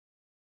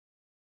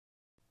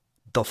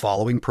The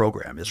following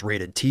program is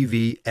rated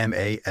TV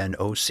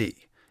MANOC.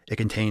 It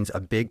contains a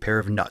big pair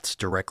of nuts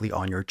directly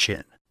on your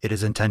chin. It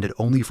is intended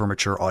only for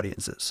mature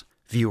audiences.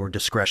 Viewer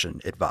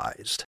discretion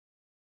advised.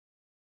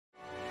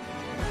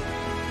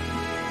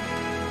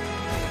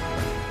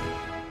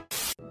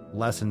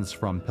 Lessons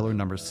from pillar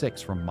number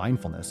 6 from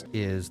mindfulness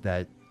is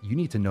that you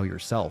need to know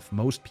yourself.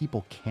 Most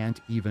people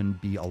can't even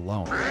be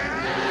alone.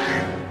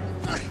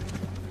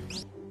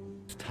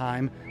 It's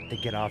time to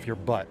get off your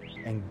butt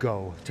and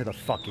go to the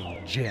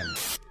fucking gym.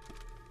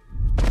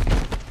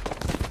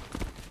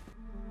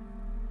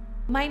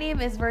 My name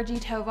is Virgie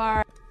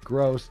Tovar.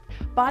 Gross.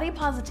 Body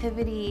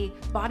positivity,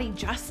 body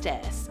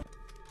justice.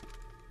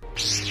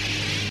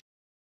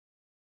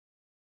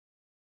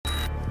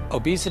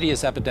 Obesity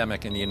is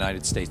epidemic in the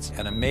United States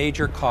and a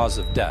major cause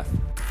of death.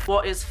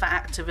 What is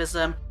fat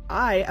activism?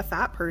 I, a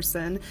fat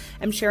person,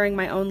 am sharing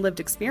my own lived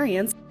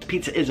experience.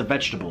 Pizza is a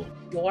vegetable.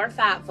 Your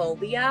fat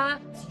phobia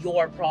is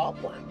your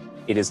problem.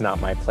 It is not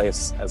my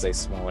place as a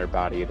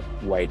smaller-bodied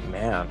white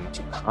man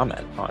to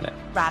comment on it.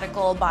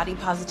 Radical body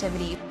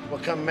positivity.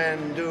 What can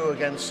men do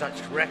against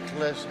such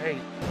reckless hate?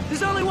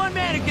 There's only one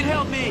man who can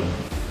help me.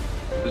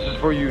 This is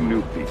for you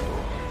new people.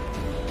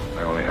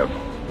 I only have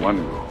one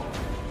rule.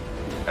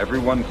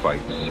 Everyone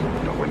fights,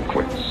 no one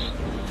quits.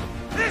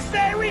 This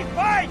day we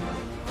fight!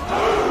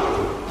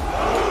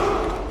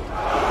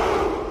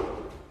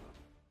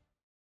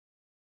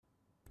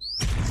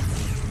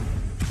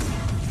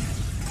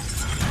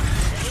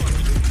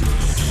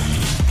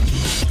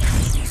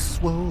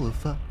 Swole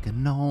fucking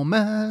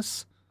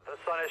enormous. The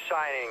sun is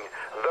shining,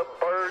 the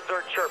birds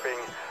are chirping,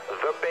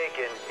 the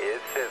bacon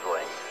is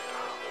sizzling.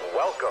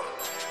 Welcome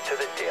to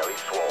the Daily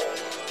Swole.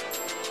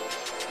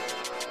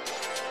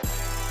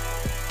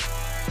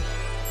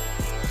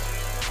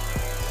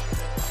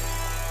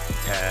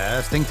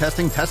 Testing.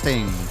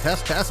 Testing.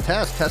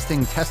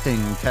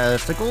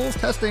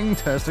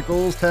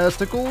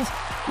 Testicles.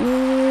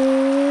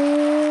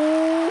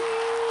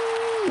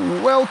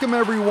 Welcome,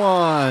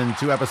 everyone,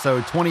 to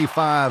episode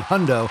 25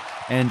 Hundo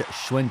and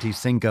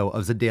 25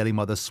 of the Daily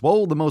Mother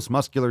Swole, the most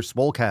muscular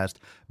swolecast,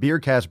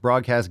 beercast,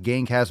 broadcast,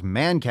 gangcast,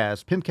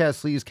 mancast,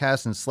 pimpcast,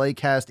 sleazecast, and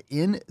slaycast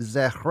in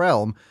the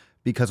realm.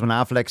 Because when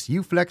I flex,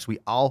 you flex, we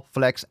all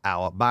flex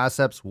our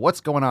biceps.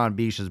 What's going on,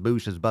 beaches,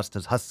 booshes,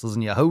 busters, hustlers,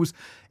 and yahoos?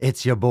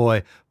 It's your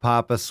boy,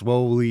 Papa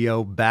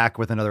Swolio, back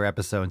with another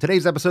episode. And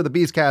today's episode of the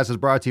Beastcast is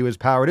brought to you as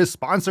powered, is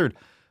sponsored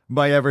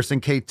by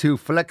Everson K2,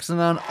 flexing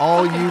on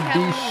all you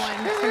beasts.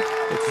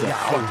 It's the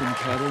fucking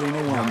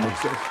Catalina wine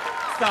mixer.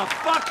 It's the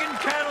fucking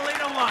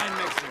Catalina wine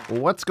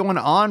mixer. What's going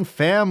on,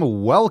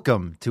 fam?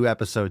 Welcome to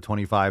episode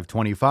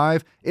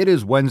 2525. It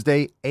is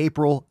Wednesday,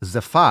 April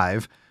the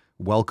 5.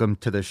 Welcome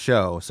to the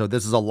show. So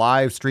this is a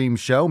live stream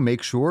show.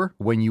 Make sure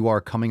when you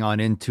are coming on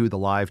into the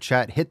live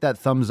chat, hit that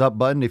thumbs up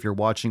button if you're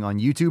watching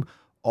on YouTube.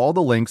 All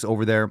the links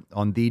over there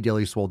on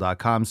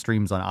thedailyswole.com,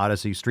 streams on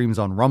Odyssey, streams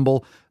on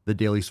Rumble, the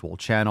Daily Swole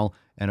channel,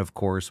 and of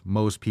course,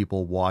 most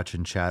people watch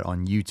and chat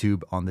on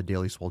YouTube on the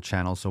Daily Swole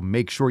channel. So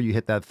make sure you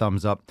hit that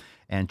thumbs up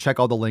and check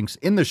all the links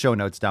in the show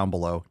notes down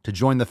below. To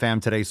join the fam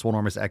today,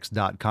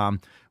 swolenormousx.com.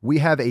 We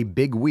have a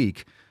big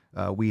week.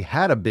 We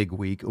had a big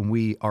week, and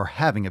we are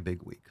having a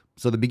big week.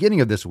 So the beginning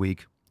of this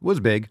week was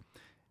big,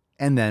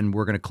 and then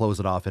we're going to close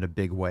it off in a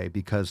big way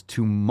because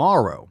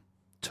tomorrow,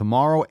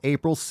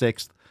 April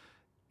 6th,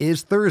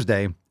 is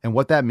Thursday, and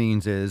what that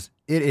means is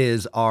it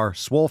is our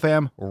Swole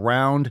Fam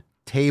Round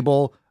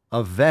Table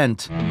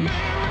event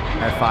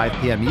at 5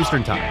 p.m.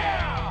 Eastern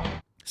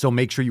Time. So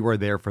make sure you are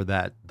there for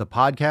that. The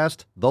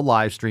podcast, the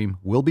live stream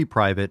will be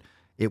private.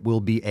 It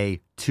will be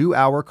a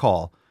 2-hour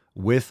call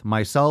with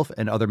myself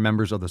and other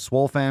members of the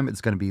Swole Fam.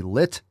 It's going to be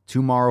lit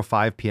tomorrow,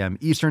 5 p.m.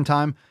 Eastern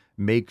Time.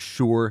 Make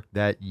sure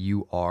that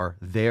you are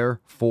there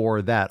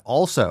for that.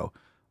 Also,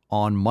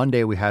 on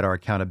Monday, we had our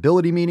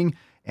accountability meeting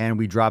and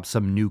we dropped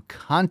some new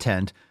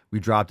content.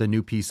 We dropped a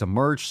new piece of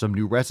merch, some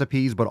new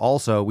recipes, but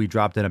also we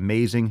dropped an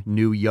amazing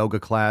new yoga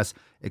class,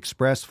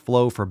 Express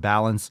Flow for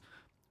Balance,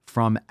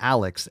 from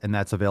Alex, and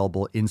that's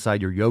available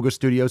inside your yoga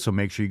studio, so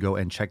make sure you go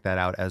and check that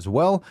out as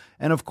well.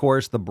 And of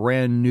course, the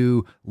brand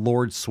new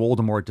Lord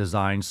Swoldemort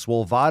design,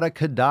 Swolvada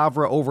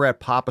Cadavra, over at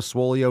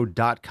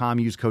papaswolio.com.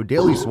 Use code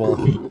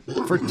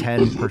DailySwole for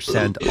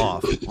 10%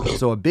 off.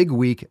 So a big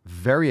week,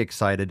 very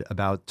excited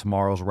about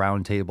tomorrow's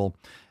roundtable.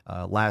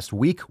 Last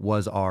week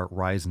was our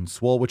Rise and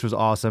Swole, which was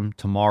awesome.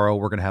 Tomorrow,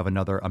 we're going to have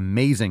another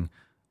amazing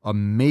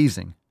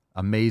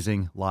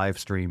live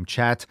stream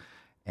chat.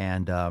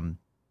 And,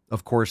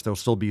 of course, there'll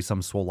still be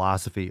some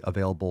Swolosophy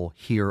available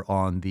here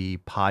on the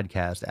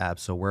podcast app.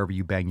 So wherever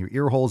you bang your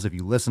ear holes, if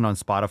you listen on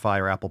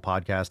Spotify or Apple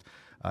Podcast,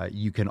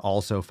 you can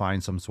also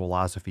find some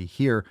Swolosophy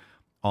here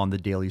on the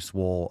Daily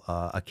Swole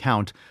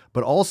account.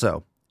 But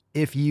also,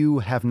 if you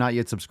have not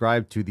yet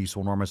subscribed to the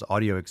Swolenormous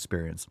audio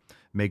experience,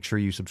 make sure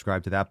you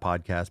subscribe to that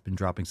podcast. Been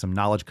dropping some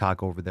knowledge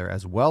cock over there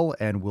as well,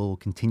 and we'll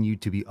continue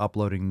to be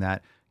uploading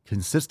that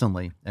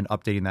consistently and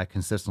updating that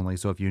consistently.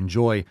 So if you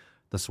enjoy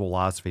the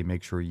Swolosophy,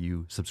 make sure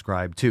you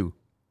subscribe to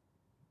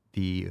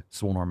the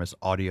Swolenormous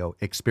audio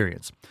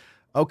experience.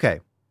 Okay,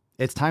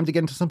 It's time to get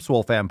into some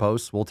Swole fan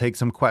posts. We'll take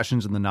some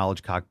questions in the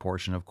knowledge cock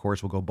portion. Of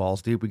course, we'll go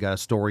balls deep. We got a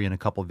story and a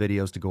couple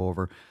videos to go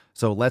over.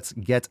 So let's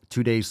get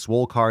today's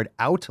Swole card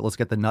out. Let's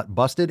get the nut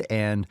busted,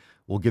 and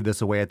we'll give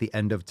this away at the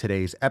end of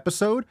today's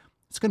episode.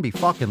 It's going to be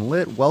fucking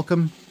lit.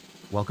 Welcome,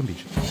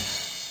 Beach.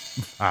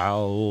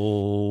 Foul.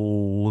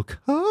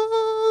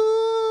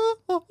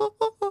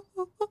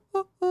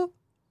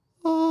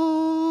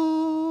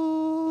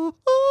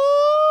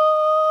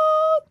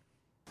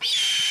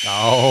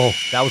 Oh,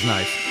 that was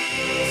nice.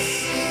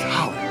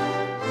 Solid.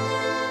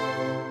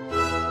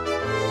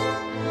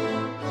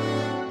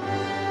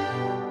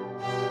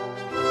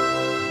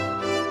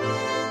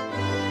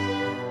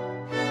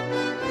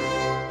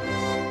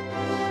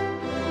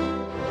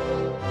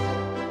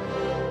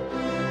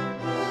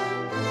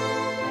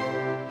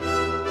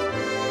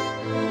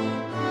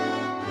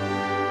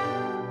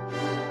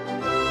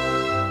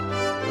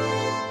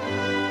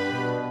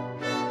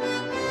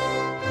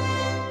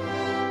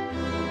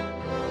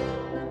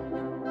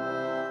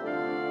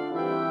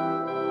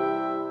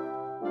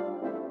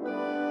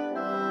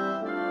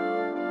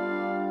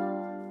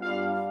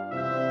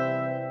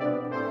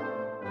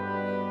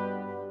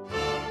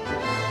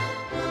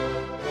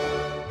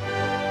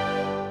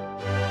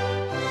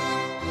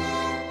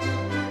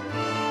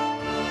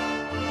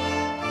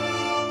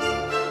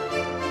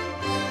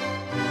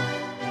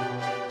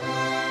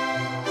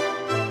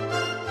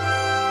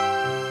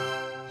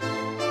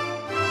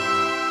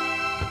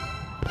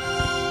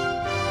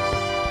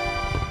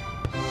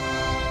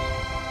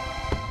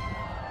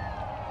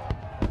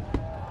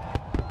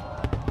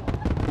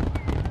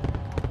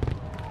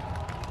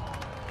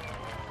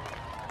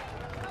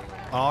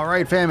 All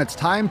right, fam, it's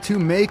time to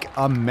make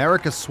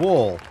America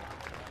swole.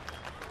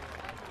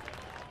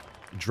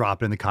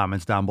 Drop it in the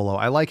comments down below.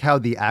 I like how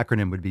the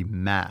acronym would be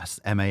MASS,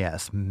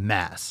 M-A-S,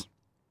 MASS,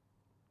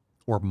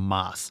 or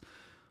MAS.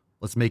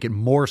 Let's make it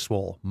more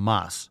swole,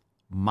 MAS,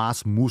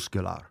 MAS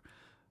muscular.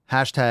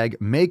 Hashtag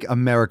make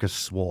America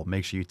swole.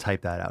 Make sure you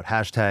type that out.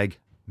 Hashtag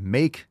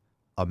make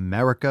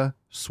America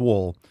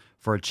swole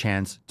for a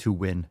chance to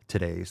win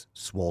today's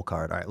swole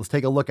card. All right, let's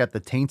take a look at the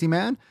Tainty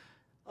Man.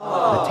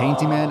 The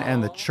Tainty Man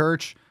and the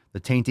church, the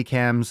Tainty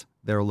Cams,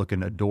 they're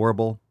looking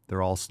adorable.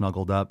 They're all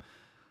snuggled up.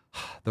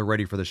 They're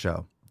ready for the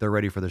show. They're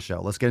ready for the show.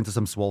 Let's get into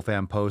some Swole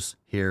fan posts.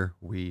 Here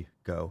we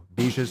go.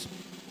 Beaches,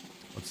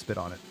 let's spit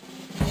on it.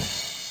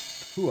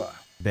 Hooah.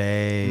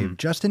 Babe,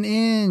 just an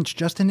inch,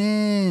 just an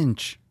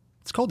inch.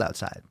 It's cold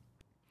outside.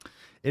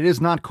 It is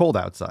not cold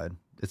outside.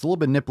 It's a little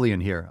bit nipply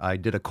in here. I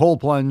did a cold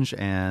plunge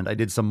and I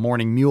did some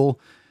morning mule,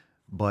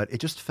 but it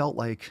just felt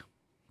like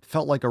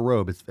a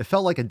robe. It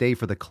felt like a day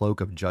for the cloak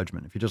of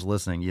judgment. If you're just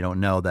listening, you don't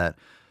know that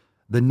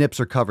the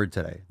nips are covered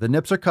today. The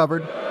nips are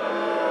covered.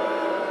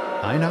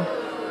 I know.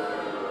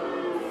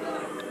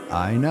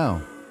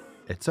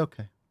 It's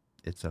okay.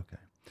 It's okay.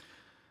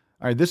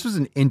 All right, this was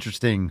an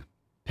interesting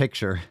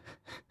picture.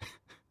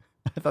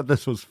 I thought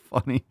this was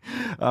funny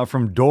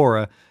from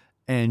Dora,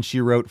 and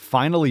she wrote,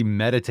 "Finally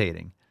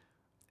meditating."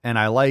 And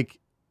I like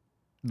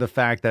the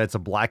fact that it's a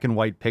black and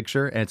white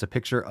picture, and it's a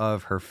picture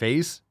of her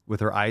face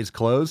with her eyes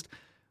closed.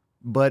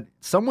 But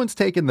someone's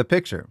taking the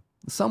picture.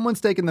 Someone's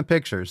taking the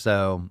picture.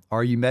 So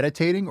are you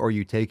meditating or are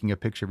you taking a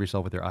picture of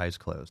yourself with your eyes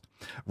closed?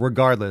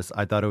 Regardless,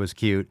 I thought it was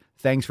cute.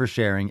 Thanks for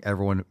sharing.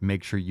 Everyone,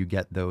 make sure you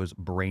get those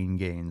brain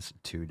gains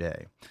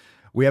today.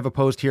 We have a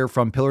post here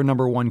from Pillar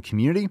Number 1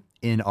 Community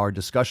in our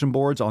discussion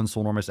boards on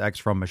Soulnormous X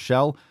from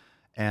Michelle.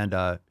 And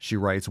she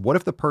writes, what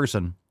if the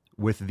person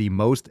with the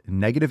most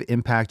negative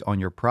impact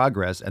on your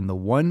progress and the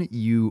one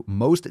you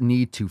most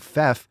need to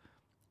feff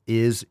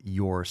is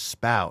your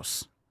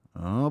spouse?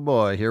 Oh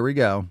boy, here we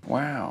go.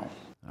 Wow.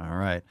 All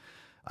right.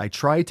 I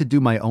try to do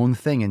my own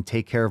thing and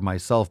take care of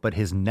myself, but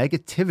his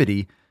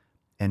negativity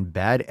and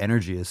bad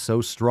energy is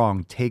so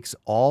strong, takes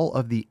all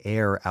of the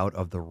air out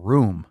of the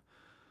room.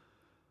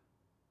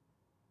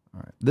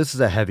 All right. This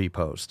is a heavy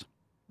post.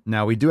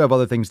 Now, we do have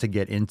other things to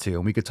get into,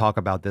 and we could talk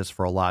about this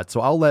for a lot.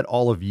 So I'll let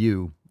all of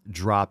you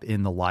drop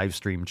in the live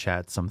stream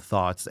chat some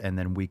thoughts, and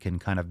then we can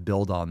kind of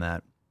build on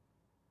that.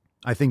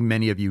 I think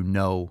many of you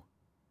know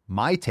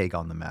my take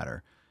on the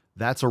matter.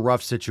 That's a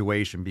rough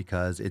situation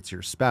because it's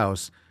your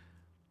spouse.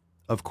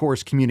 Of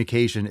course,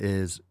 communication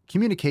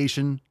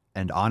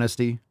and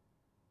honesty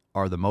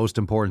are the most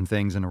important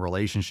things in a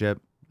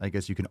relationship. I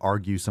guess you can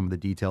argue some of the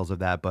details of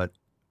that, but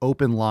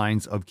open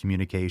lines of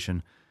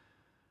communication.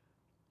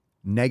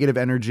 Negative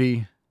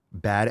energy,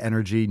 bad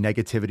energy,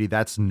 negativity,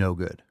 that's no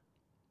good.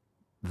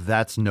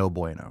 That's no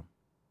bueno.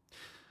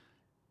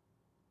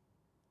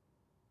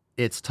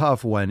 It's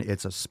tough when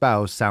it's a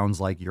spouse.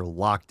 Sounds like you're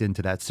locked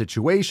into that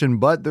situation,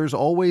 but there's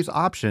always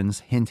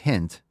options. Hint,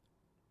 hint.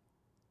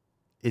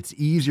 It's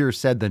easier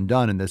said than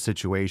done in this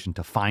situation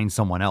to find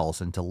someone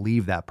else and to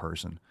leave that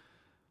person.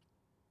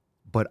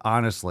 But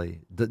honestly,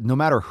 no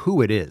matter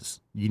who it is,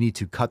 you need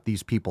to cut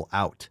these people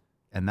out.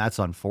 And that's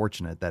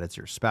unfortunate that it's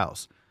your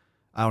spouse.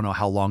 I don't know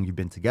how long you've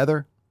been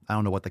together. I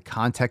don't know what the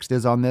context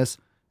is on this.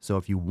 So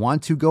if you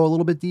want to go a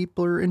little bit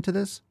deeper into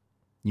this,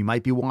 you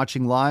might be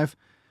watching live.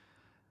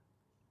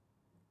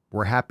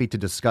 We're happy to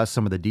discuss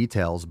some of the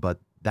details, but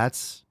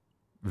that's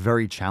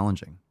very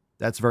challenging.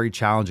 That's very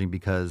challenging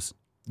because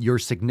your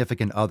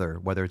significant other,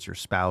 whether it's your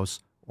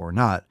spouse or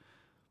not,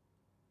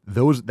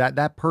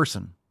 that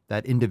person,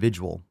 that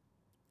individual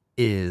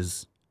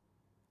is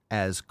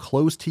as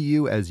close to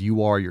you as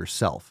you are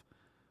yourself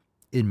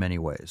in many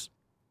ways.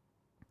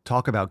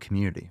 Talk about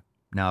community.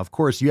 Now, of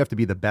course, you have to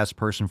be the best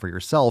person for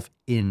yourself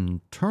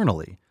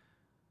internally.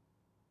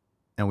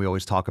 And we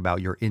always talk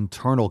about your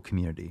internal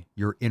community,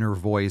 your inner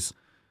voice,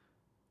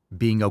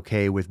 being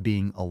okay with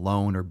being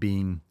alone or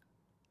being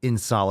in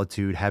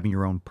solitude, having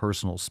your own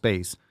personal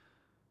space.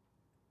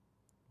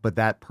 But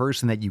that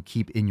person that you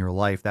keep in your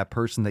life, that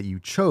person that you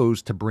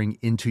chose to bring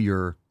into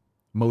your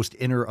most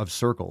inner of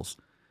circles,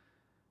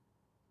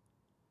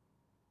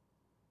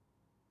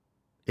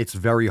 it's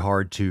very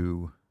hard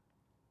to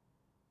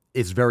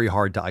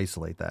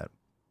isolate that.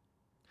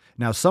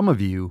 Now, some of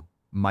you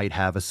might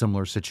have a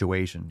similar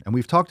situation, and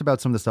we've talked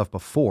about some of the stuff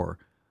before,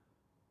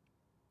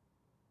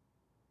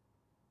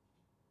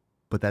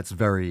 but that's a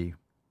very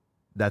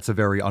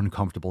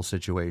uncomfortable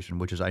situation,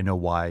 which is, I know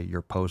why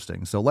you're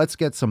posting. So let's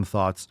get some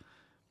thoughts,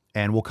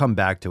 and we'll come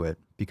back to it,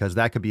 because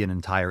that could be an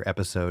entire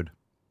episode,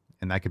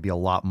 and that could be a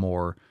lot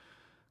more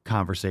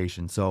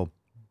conversation. So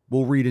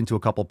we'll read into a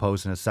couple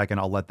posts in a second.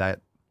 I'll let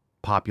that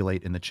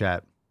populate in the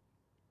chat.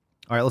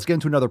 All right, let's get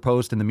into another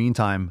post in the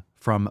meantime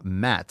from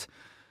Matt.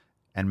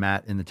 And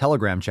Matt in the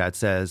Telegram chat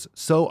says,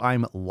 so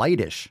I'm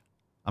lightish.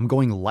 I'm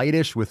going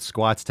lightish with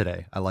squats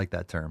today. I like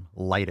that term,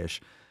 lightish.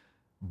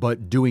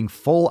 But doing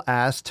full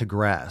ass to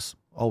grass.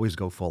 Always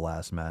go full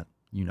ass, Matt.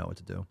 You know what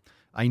to do.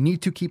 I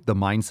need to keep the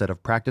mindset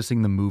of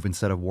practicing the move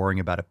instead of worrying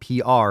about a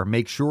PR.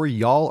 Make sure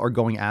y'all are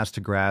going ass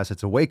to grass.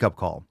 It's a wake-up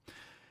call.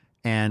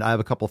 And I have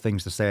a couple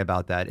things to say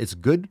about that. It's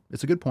good.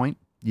 It's a good point.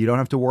 You don't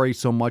have to worry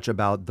so much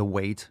about the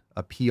weight.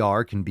 A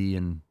PR can be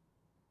in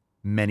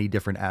many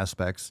different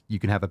aspects. You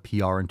can have a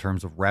PR in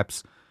terms of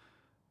reps.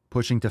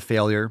 Pushing to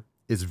failure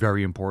is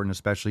very important,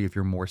 especially if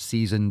you're more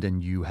seasoned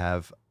and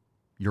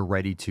you're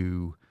ready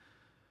to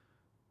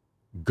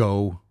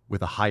go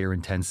with a higher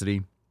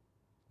intensity.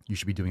 You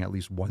should be doing at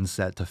least one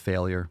set to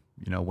failure,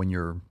 when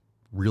you're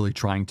really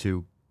trying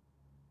to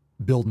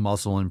build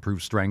muscle and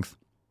improve strength.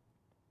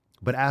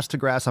 But ass to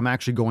grass, I'm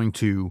actually going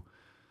to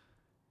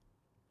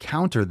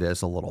counter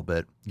this a little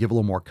bit, give a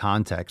little more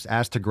context.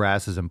 Ass to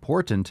grass is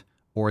important,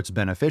 or it's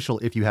beneficial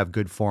if you have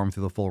good form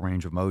through the full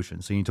range of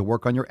motion. So you need to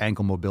work on your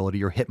ankle mobility,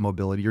 your hip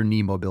mobility, your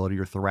knee mobility,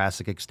 your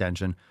thoracic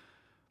extension,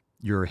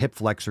 your hip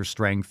flexor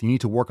strength. You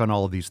need to work on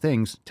all of these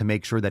things to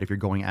make sure that if you're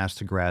going ass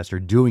to grass, you're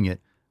doing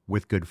it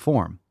with good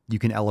form. You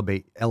can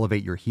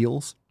elevate your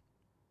heels,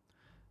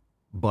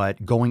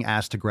 but going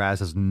ass to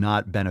grass is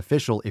not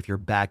beneficial if your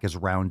back is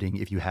rounding,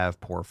 if you have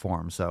poor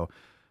form. So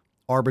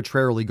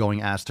arbitrarily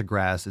going ass to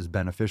grass is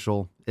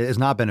beneficial. It is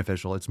not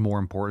beneficial. It's more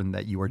important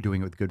that you are doing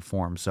it with good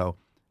form. So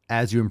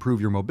as you improve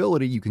your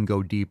mobility, you can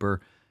go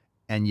deeper.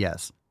 And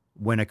yes,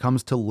 when it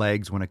comes to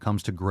legs, when it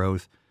comes to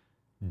growth,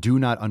 do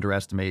not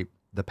underestimate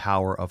the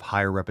power of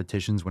higher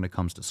repetitions when it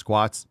comes to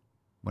squats,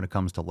 when it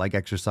comes to leg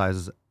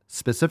exercises,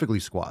 specifically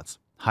squats.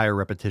 Higher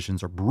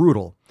repetitions are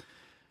brutal.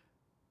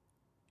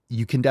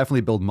 You can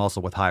definitely build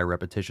muscle with higher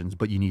repetitions,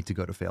 but you need to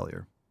go to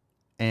failure.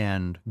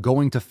 And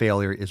going to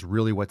failure is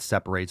really what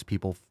separates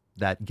people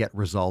that get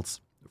results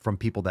from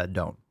people that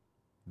don't,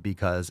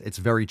 because it's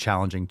very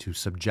challenging to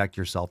subject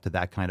yourself to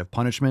that kind of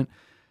punishment.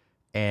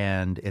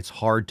 And it's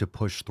hard to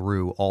push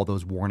through all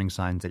those warning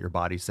signs that your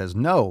body says,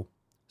 no,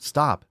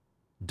 stop,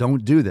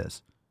 don't do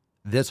this.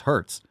 This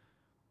hurts.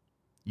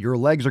 Your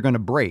legs are going to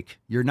break.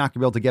 You're not going to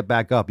be able to get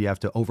back up. You have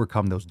to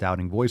overcome those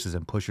doubting voices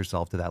and push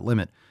yourself to that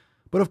limit.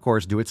 But of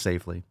course, do it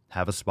safely.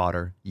 Have a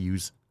spotter,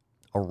 use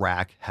a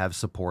rack, have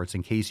supports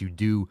in case you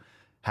do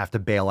have to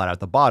bail out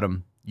at the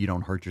bottom. You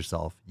don't hurt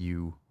yourself.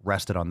 You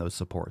rested on those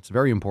supports.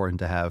 Very important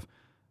to have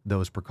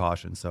those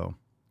precautions. So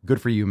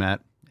good for you,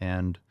 Matt,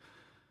 and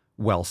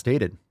well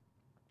stated.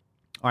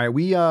 All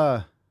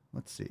right,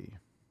 let's see.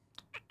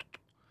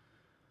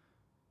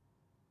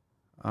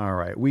 All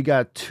right, we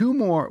got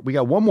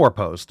one more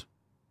post.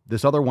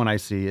 This other one I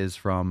see is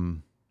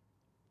from,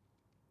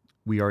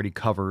 we already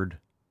covered.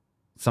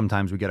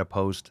 Sometimes we get a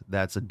post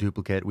that's a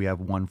duplicate. We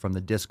have one from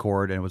the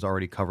Discord, and it was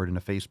already covered in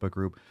a Facebook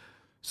group.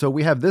 So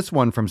we have this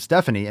one from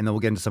Stephanie, and then we'll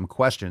get into some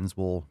questions.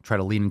 We'll try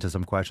to lean into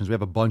some questions. We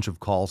have a bunch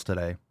of calls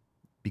today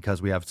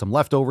because we have some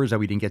leftovers that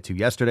we didn't get to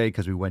yesterday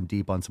because we went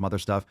deep on some other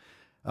stuff.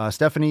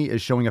 Stephanie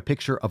is showing a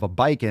picture of a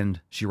bike,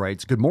 and she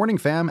writes, "Good morning,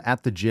 fam.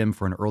 At the gym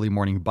for an early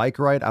morning bike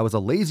ride. I was a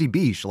lazy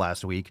beach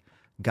last week.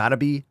 Gotta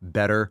be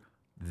better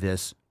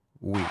this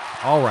week."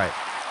 All right.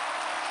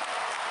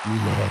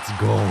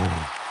 Let's go.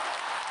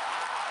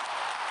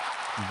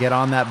 Get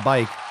on that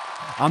bike.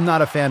 I'm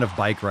not a fan of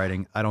bike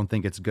riding. I don't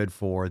think it's good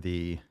for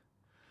the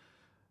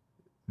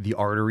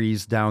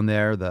arteries down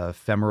there, the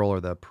femoral or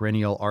the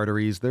perennial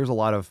arteries. There's a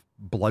lot of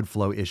blood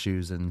flow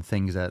issues and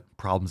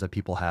problems that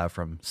people have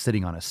from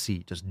sitting on a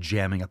seat, just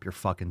jamming up your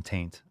fucking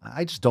taint.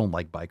 I just don't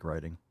like bike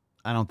riding.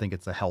 I don't think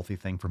it's a healthy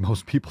thing for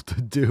most people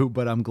to do,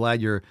 but I'm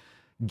glad you're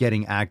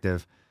getting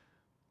active.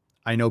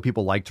 I know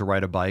people like to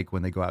ride a bike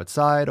when they go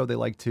outside, or they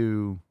like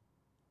to,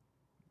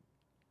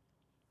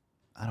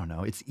 I don't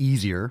know, it's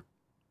easier.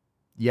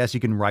 Yes, you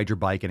can ride your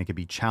bike and it can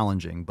be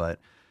challenging, but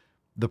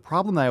the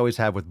problem I always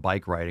have with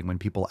bike riding when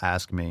people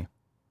ask me,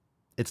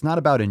 it's not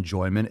about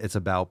enjoyment, it's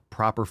about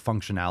proper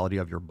functionality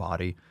of your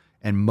body.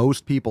 And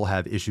most people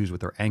have issues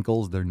with their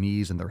ankles, their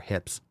knees, and their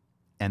hips,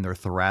 and their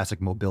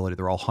thoracic mobility.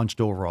 They're all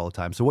hunched over all the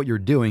time. So what you're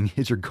doing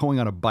is you're going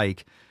on a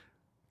bike,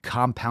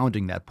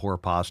 compounding that poor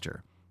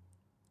posture.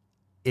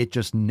 It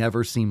just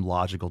never seemed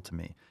logical to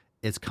me.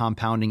 It's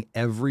compounding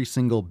every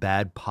single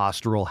bad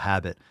postural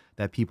habit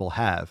that people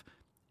have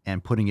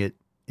and putting it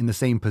in the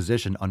same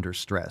position under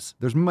stress.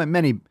 There's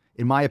many,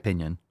 in my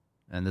opinion,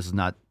 and this is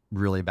not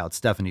really about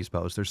Stephanie's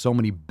post, there's so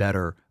many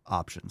better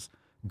options.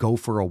 Go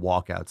for a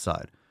walk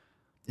outside.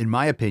 In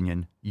my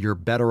opinion, you're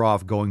better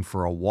off going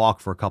for a walk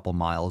for a couple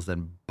miles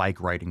than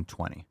bike riding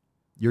 20.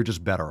 You're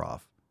just better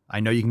off. I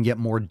know you can get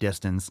more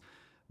distance,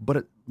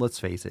 but let's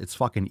face it, it's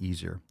fucking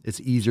easier.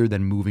 It's easier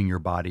than moving your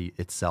body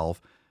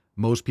itself.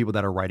 Most people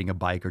that are riding a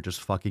bike are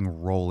just fucking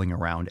rolling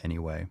around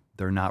anyway.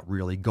 They're not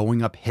really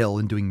going uphill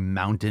and doing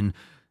mountain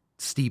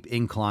steep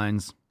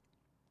inclines.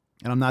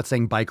 And I'm not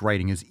saying bike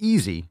riding is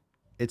easy.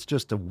 It's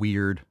just a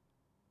weird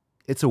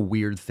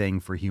thing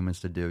for humans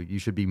to do. You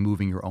should be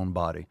moving your own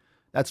body.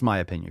 That's my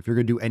opinion. If you're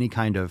going to do any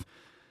kind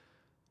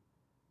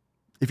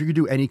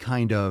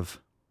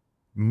of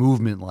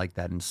movement like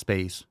that in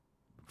space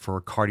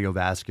for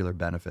cardiovascular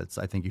benefits,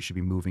 I think you should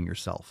be moving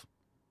yourself.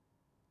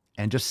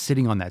 And just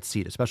sitting on that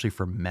seat, especially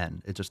for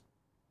men, it just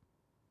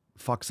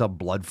fucks up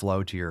blood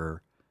flow to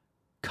your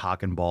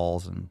cock and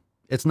balls. And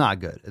it's not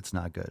good. It's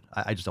not good.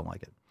 I just don't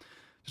like it.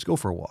 Just go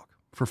for a walk.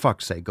 For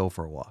fuck's sake, go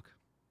for a walk.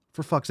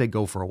 For fuck's sake,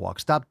 go for a walk.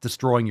 Stop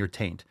destroying your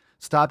taint.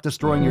 Stop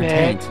destroying your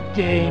taint.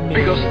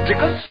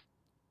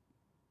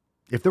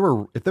 If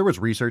there was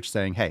research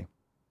saying, hey,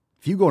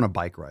 if you go on a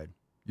bike ride,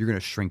 you're going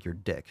to shrink your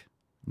dick.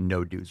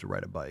 No dudes will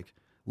ride a bike.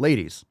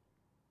 Ladies,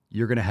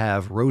 you're going to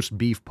have roast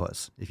beef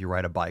puss if you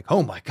ride a bike.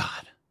 Oh my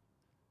God.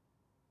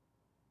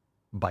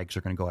 Bikes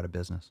are going to go out of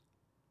business.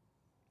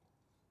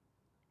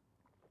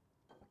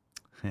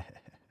 All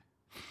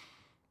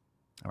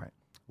right.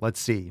 Let's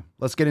see.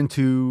 Let's get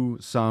into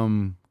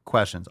some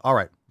questions. All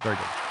right. Very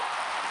good.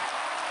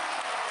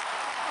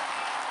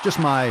 Just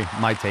my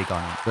take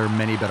on it. There are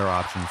many better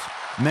options.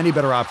 Many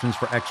better options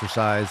for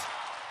exercise.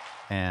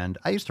 And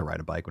I used to ride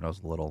a bike when I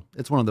was little.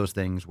 It's one of those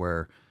things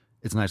where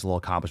it's a nice little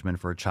accomplishment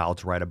for a child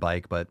to ride a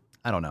bike, but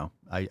I don't know.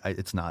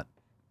 It's not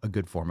a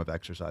good form of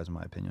exercise, in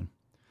my opinion.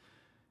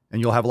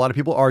 And you'll have a lot of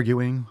people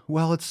arguing,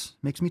 well, it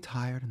makes me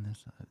tired and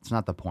this. It's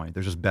not the point.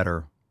 There's just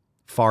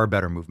far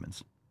better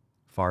movements.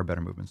 Far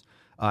better movements.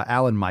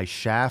 Alan, my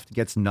shaft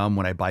gets numb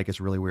when I bike. It's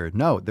really weird.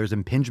 No, there's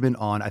impingement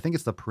on, I think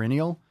it's the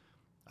perineal.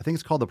 I think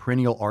it's called the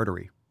perineal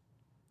artery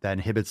that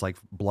inhibits like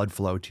blood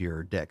flow to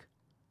your dick.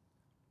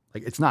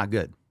 Like, it's not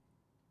good.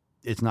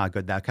 It's not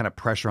good. That kind of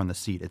pressure on the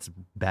seat, it's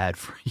bad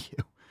for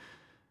you.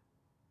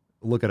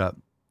 Look it up.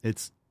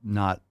 It's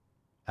not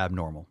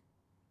abnormal.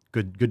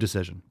 Good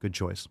decision. Good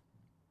choice.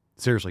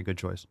 Seriously, good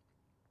choice.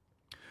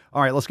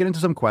 All right, let's get into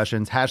some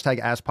questions. Hashtag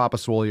Ask Papa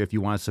Swolio if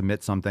you want to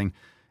submit something.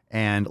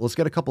 And let's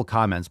get a couple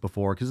comments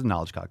before, because it's the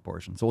knowledge cock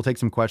portion. So we'll take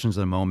some questions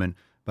in a moment.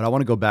 But I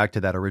want to go back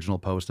to that original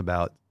post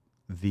about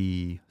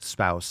the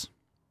spouse.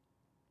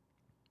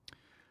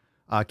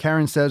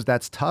 Karen says,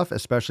 that's tough,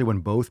 especially when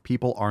both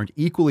people aren't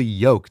equally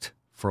yoked,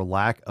 for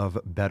lack of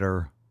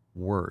better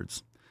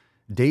words.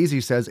 Daisy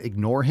says,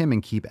 ignore him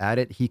and keep at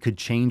it. He could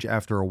change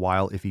after a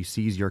while if he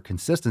sees your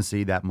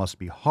consistency. That must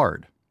be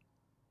hard.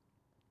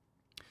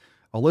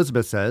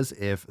 Elizabeth says,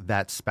 if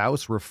that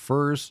spouse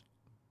refuses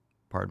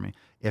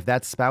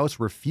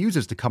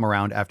to come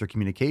around after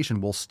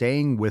communication, will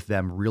staying with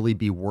them really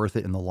be worth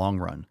it in the long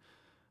run?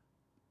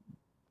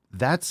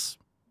 That's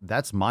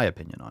my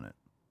opinion on it.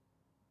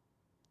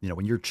 You know,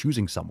 when you're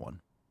choosing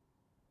someone,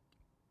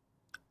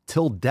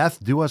 till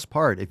death do us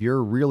part. If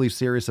you're really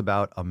serious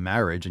about a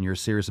marriage and you're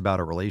serious about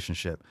a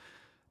relationship,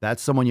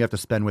 that's someone you have to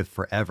spend with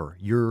forever.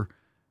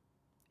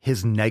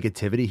 His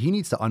negativity, he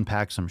needs to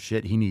unpack some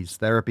shit. He needs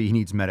therapy. He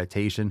needs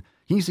meditation.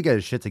 He needs to get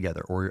his shit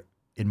together. Or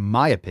in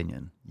my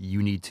opinion,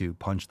 you need to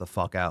punch the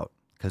fuck out,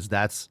 because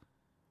that's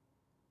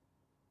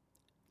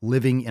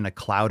living in a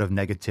cloud of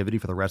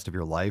negativity for the rest of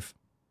your life.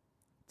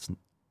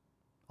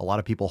 A lot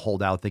of people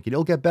hold out thinking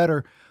it'll get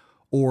better,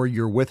 or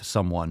you're with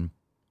someone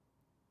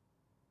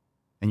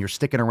and you're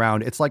sticking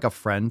around. It's like a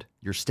friend.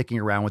 You're sticking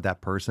around with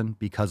that person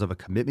because of a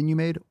commitment you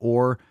made,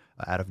 or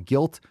out of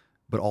guilt,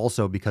 but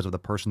also because of the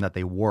person that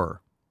they were.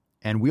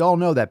 And we all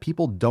know that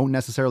people don't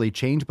necessarily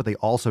change, but they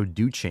also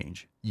do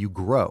change. You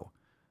grow.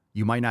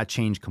 You might not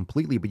change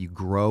completely, but you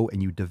grow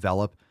and you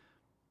develop.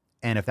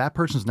 And if that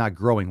person's not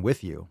growing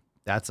with you,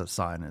 that's a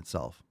sign in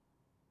itself.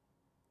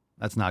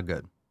 That's not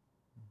good.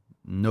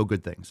 No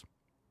good things.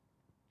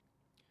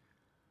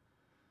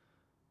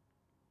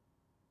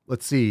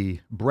 Let's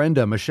see.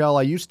 Brenda, Michelle,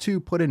 I used to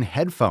put in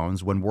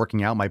headphones when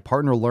working out. My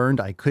partner learned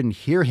I couldn't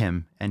hear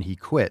him and he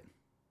quit.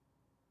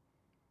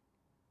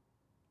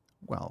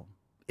 Well,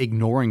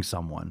 ignoring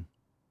someone.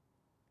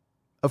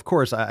 Of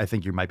course, I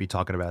think you might be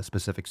talking about a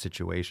specific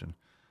situation.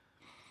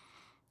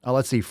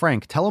 Let's see,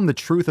 Frank, tell him the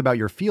truth about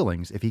your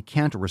feelings. If he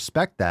can't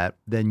respect that,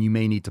 then you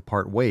may need to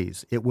part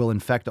ways. It will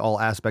infect all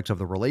aspects of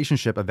the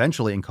relationship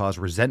eventually and cause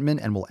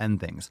resentment and will end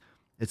things.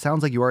 It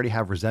sounds like you already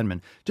have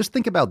resentment. Just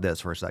think about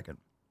this for a second.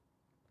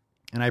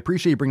 And I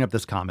appreciate you bringing up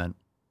this comment.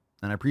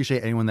 And I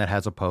appreciate anyone that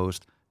has a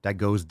post that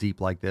goes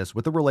deep like this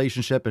with the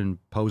relationship and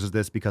poses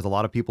this, because a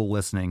lot of people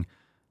listening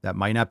that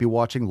might not be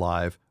watching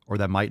live or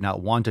that might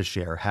not want to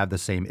share have the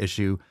same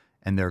issue,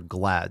 and they're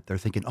glad. They're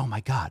thinking, oh my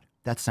God,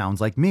 that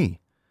sounds like me.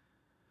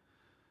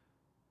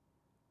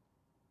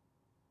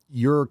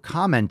 You're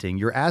commenting,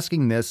 you're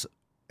asking this,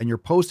 and you're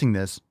posting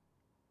this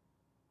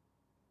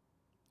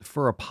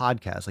for a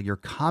podcast. Like, you're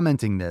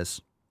commenting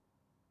this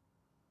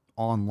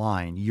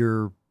online.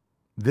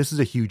 This is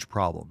a huge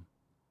problem.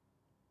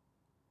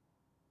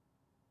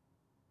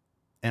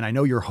 And I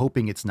know you're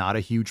hoping it's not a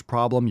huge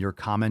problem. You're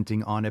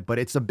commenting on it, but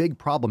it's a big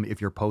problem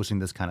if you're posting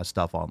this kind of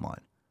stuff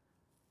online.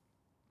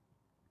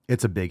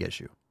 It's a big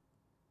issue.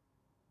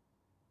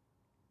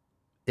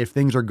 If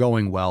things are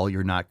going well,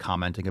 you're not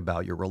commenting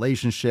about your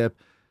relationship.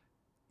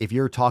 If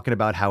you're talking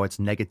about how its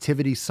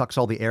negativity sucks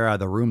all the air out of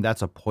the room,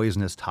 that's a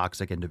poisonous,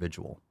 toxic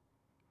individual.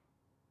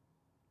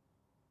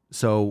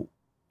 So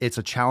it's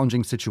a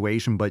challenging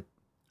situation, but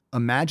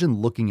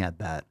imagine looking at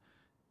that.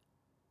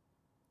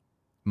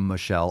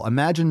 Michelle,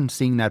 imagine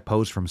seeing that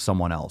post from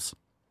someone else.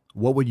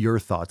 What would your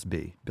thoughts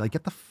be? Be like,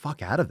 get the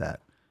fuck out of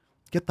that.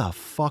 Get the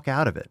fuck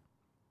out of it.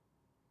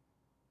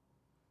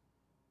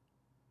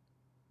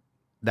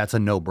 That's a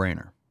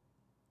no-brainer.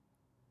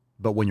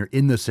 But when you're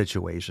in the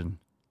situation,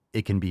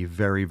 it can be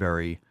very,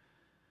 very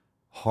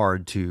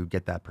hard to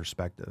get that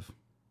perspective.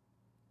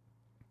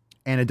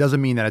 And it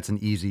doesn't mean that it's an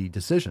easy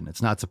decision.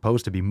 It's not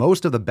supposed to be.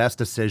 Most of the best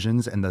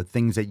decisions and the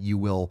things that you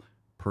will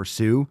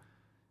pursue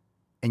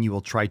and you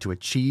will try to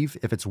achieve,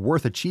 if it's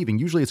worth achieving,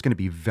 usually it's going to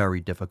be very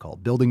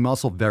difficult. Building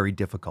muscle, very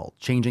difficult.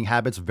 Changing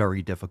habits,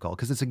 very difficult,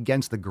 because it's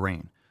against the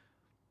grain.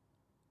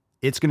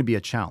 It's going to be a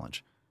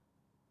challenge.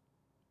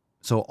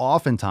 So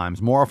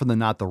oftentimes, more often than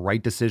not, the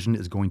right decision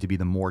is going to be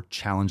the more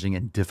challenging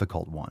and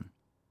difficult one.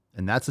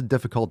 And that's a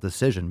difficult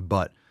decision,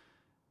 but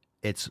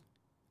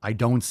I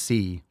don't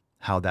see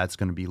how that's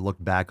going to be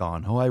looked back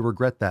on. Oh, I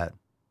regret that.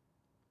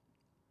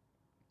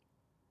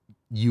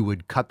 You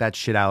would cut that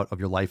shit out of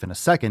your life in a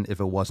second if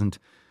it wasn't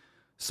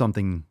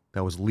something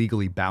that was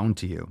legally bound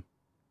to you.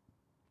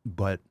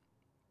 But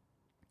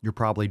you're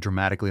probably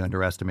dramatically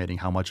underestimating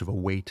how much of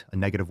a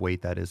negative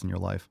weight that is in your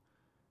life,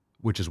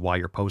 which is why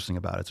you're posting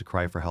about it. It's a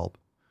cry for help.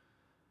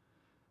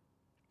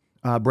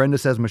 Brenda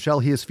says,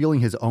 Michelle, he is feeling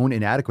his own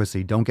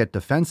inadequacy. Don't get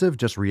defensive.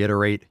 Just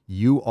reiterate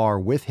you are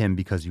with him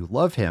because you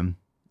love him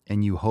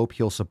and you hope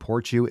he'll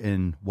support you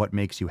in what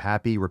makes you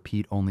happy.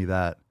 Repeat only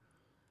that.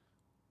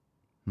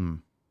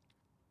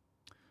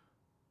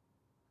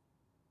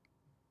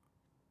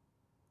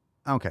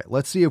 Okay,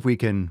 let's see if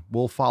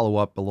we'll follow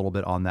up a little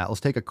bit on that.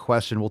 Let's take a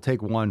question. We'll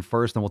take one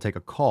first, then we'll take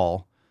a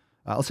call.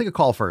 Let's take a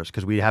call first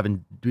because we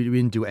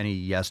didn't do any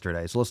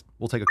yesterday. So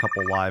we'll take a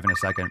couple live in a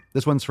second.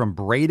 This one's from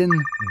Braden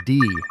D.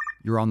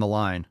 You're on the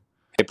line.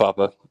 Hey,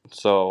 Papa.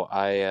 So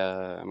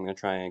I'm going to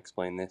try and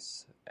explain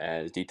this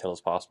as detailed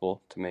as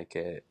possible to make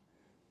it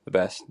the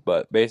best.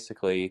 But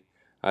basically,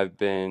 I've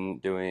been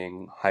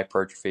doing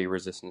hypertrophy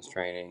resistance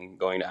training,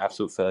 going to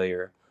absolute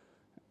failure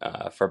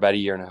for about a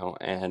year now.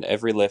 And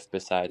every lift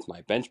besides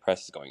my bench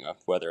press is going up,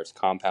 whether it's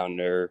compound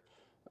or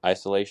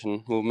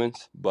isolation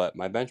movements. But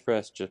my bench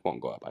press just won't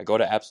go up. I go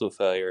to absolute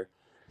failure,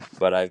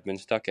 but I've been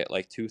stuck at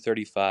like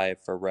 235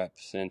 for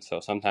reps. And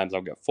so sometimes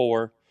I'll get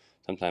 4,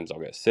 sometimes I'll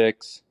get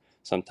 6,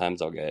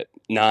 sometimes I'll get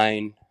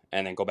 9,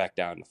 and then go back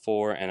down to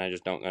 4. And I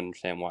just don't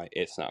understand why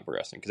it's not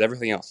progressing, because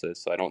everything else is.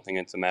 So I don't think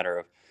it's a matter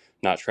of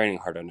not training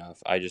hard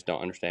enough. I just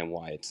don't understand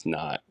why it's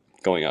not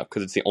going up,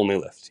 because it's the only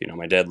lift. You know,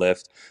 my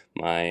deadlift,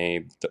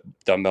 my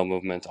dumbbell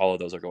movements, all of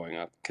those are going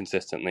up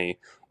consistently,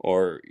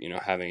 or, you know,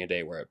 having a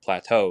day where it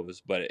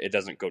plateaus, but it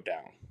doesn't go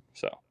down.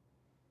 So.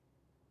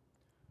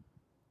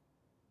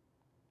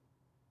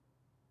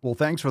 Well,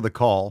 thanks for the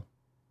call.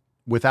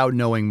 Without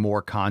knowing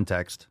more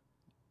context,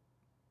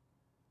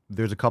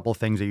 there's a couple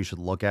things that you should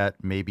look at.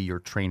 Maybe your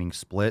training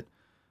split,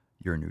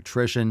 your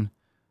nutrition.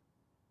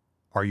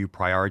 Are you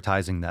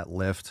prioritizing that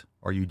lift?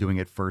 Are you doing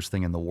it first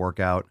thing in the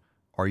workout?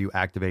 Are you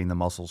activating the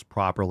muscles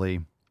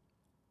properly?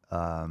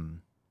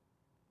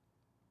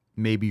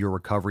 Maybe your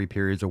recovery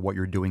periods are what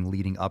you're doing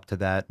leading up to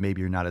that.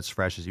 Maybe you're not as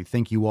fresh as you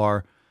think you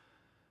are.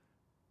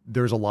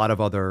 There's a lot of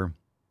other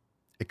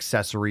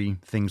accessory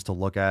things to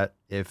look at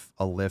if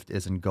a lift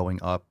isn't going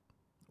up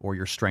or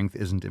your strength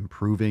isn't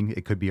improving.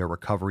 It could be a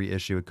recovery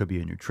issue. It could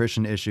be a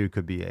nutrition issue. It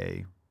could be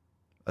a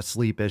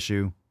sleep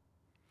issue.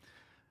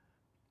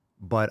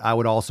 But I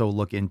would also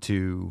look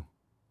into,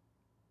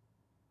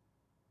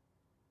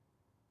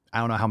 I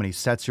don't know how many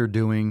sets you're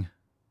doing.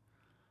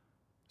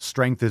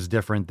 Strength is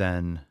different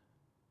than,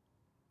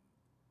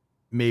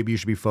 maybe you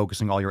should be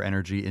focusing all your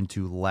energy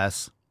into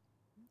less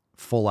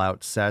full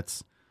out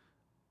sets.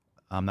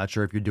 I'm not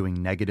sure if you're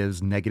doing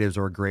negatives. Negatives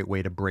are a great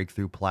way to break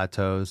through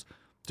plateaus.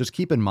 just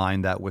keep in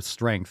mind that with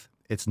strength,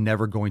 it's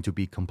never going to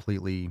be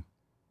completely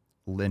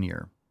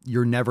linear.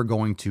 You're never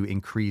going to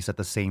increase at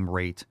the same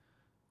rate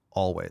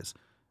always.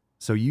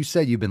 So you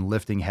said you've been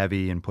lifting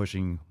heavy and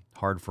pushing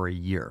hard for a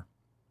year.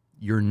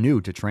 You're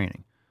new to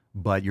training,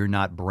 but you're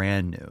not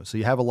brand new. So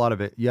you have a lot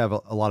of it. You have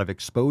a lot of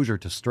exposure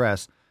to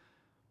stress,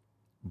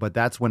 but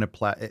that's when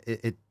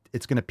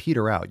it's going to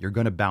peter out. You're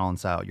going to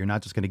balance out. You're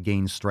not just going to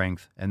gain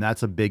strength. And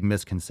that's a big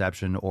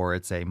misconception, or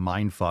it's a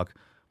mind fuck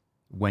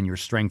when your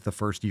strength the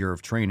first year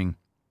of training,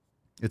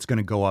 it's going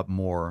to go up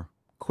more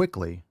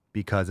quickly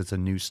because it's a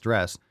new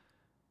stress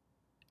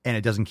and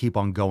it doesn't keep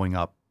on going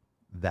up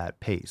that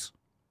pace.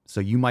 So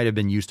you might have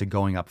been used to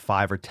going up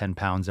 5 or 10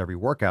 pounds every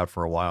workout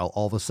for a while.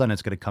 All of a sudden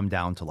it's going to come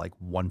down to like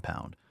 1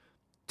 pound,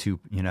 2,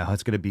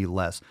 it's going to be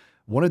less.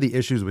 One of the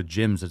issues with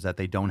gyms is that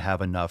they don't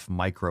have enough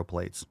micro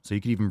plates. So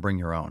you could even bring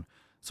your own.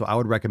 So I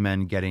would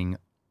recommend getting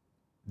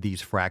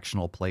these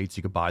fractional plates.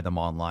 You could buy them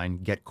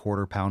online, get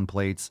 1/4 pound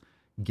plates,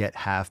 get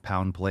 1/2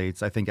 pound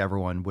plates. I think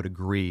everyone would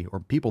agree, or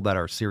people that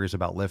are serious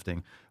about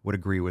lifting would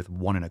agree with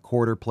 1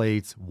 1/4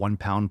 plates, 1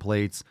 pound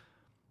plates.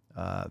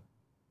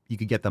 You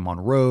could get them on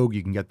Rogue.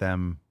 You can get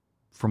them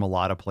from a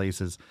lot of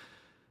places.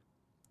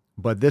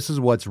 But this is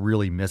what's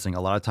really missing.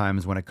 A lot of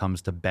times when it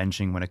comes to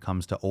benching, when it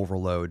comes to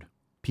overload,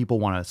 people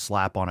want to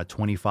slap on a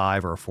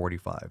 25 or a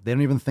 45. They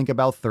don't even think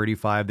about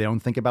 35. They don't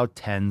think about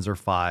 10s or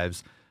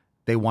 5s.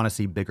 They want to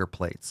see bigger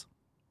plates.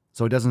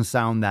 So it doesn't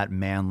sound that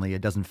manly.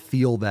 It doesn't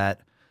feel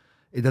that,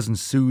 it doesn't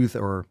soothe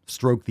or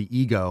stroke the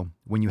ego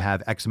when you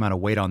have X amount of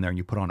weight on there and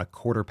you put on a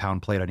 1/4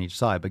 pound plate on each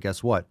side. But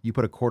guess what? You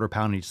put a 1/4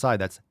 pound on each side,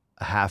 that's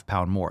a 1/2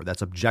 pound more.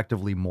 That's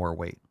objectively more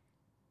weight.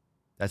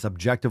 That's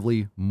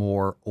objectively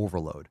more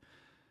overload.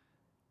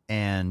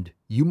 And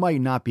you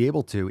might not be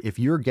able to, if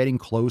you're getting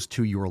close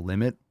to your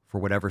limit for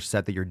whatever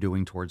set that you're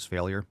doing towards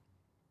failure,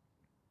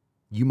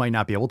 you might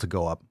not be able to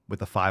go up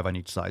with a 5 on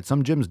each side.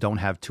 Some gyms don't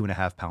have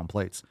 2.5 pound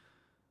plates.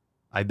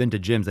 I've been to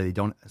gyms that they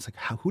don't, it's like,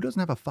 who doesn't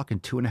have a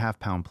fucking 2.5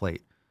 pound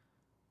plate?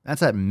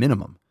 That's at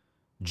minimum.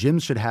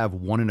 Gyms should have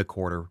 1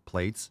 1/4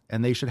 plates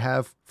and they should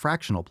have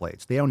fractional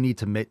plates. They don't need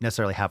to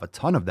necessarily have a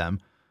ton of them,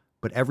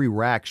 but every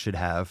rack should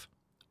have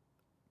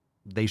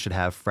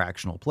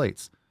fractional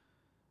plates.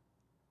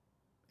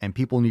 And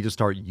people need to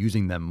start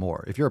using them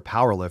more. If you're a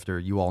power lifter,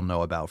 you all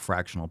know about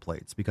fractional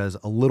plates because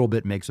a little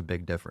bit makes a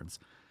big difference.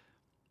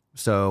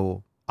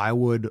 So I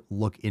would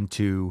look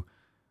into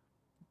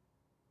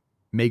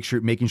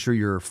making sure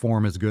your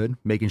form is good,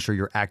 making sure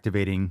you're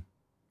activating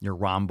your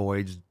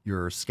rhomboids,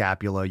 your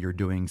scapula, you're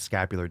doing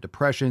scapular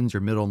depressions,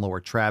 your middle and lower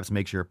traps,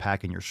 make sure you're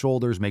packing your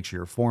shoulders, make sure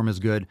your form is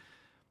good.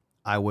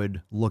 I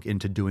would look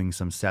into doing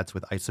some sets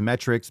with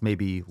isometrics,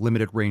 maybe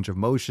limited range of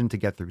motion to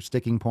get through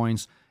sticking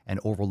points and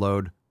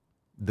overload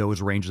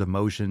those ranges of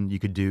motion. You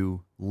could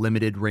do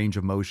limited range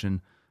of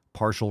motion,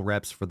 partial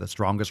reps for the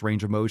strongest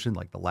range of motion,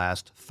 like the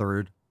last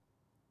third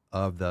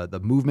of the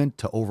movement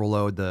to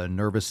overload the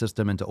nervous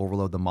system and to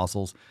overload the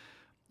muscles.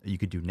 You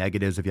could do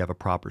negatives if you have a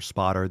proper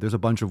spotter. There's a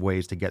bunch of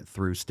ways to get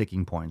through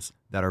sticking points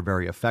that are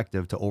very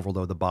effective to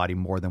overload the body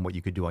more than what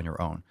you could do on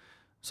your own.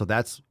 So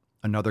that's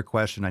another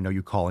question. I know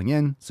you calling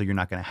in, so you're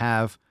not going to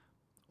have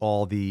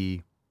all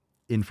the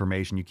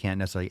information. You can't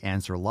necessarily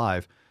answer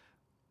live,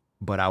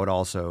 but I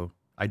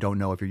don't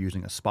know if you're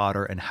using a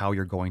spotter and how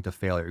you're going to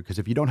failure. Because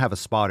if you don't have a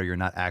spotter, you're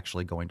not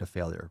actually going to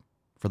failure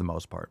for the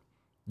most part.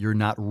 You're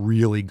not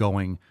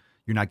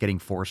getting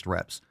forced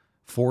reps.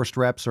 Forced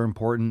reps are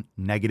important.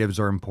 Negatives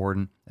are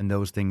important. And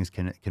those things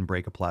can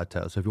break a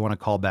plateau. So if you want to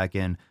call back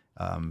in,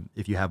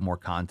 if you have more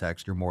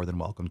context, you're more than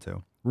welcome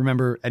to.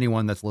 Remember,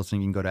 anyone that's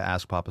listening, you can go to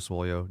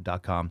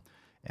askpapaswolio.com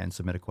and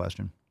submit a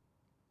question.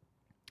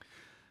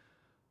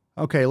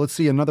 Okay, let's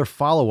see another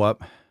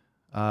follow-up.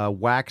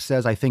 Wax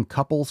says, I think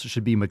couples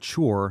should be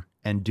mature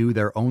and do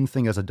their own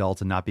thing as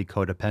adults and not be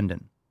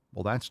codependent.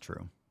 Well, that's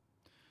true.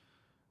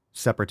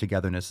 Separate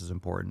togetherness is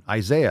important.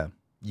 Isaiah,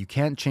 you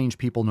can't change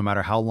people no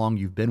matter how long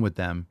you've been with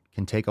them.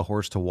 Can take a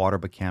horse to water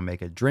but can't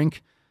make it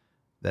drink.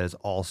 That is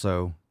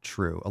also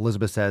true.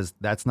 Elizabeth says,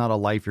 that's not a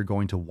life you're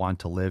going to want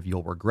to live.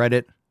 You'll regret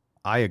it.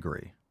 I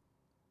agree.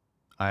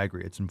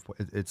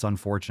 It's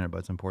unfortunate, but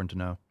it's important to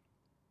know.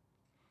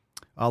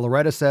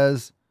 Loretta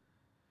says,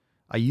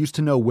 I used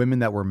to know women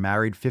that were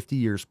married 50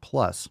 years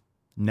plus.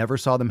 Never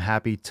saw them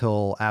happy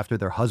till after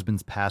their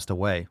husbands passed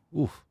away.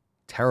 Oof,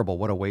 terrible.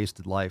 What a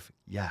wasted life.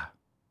 Yeah,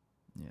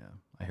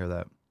 I hear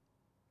that.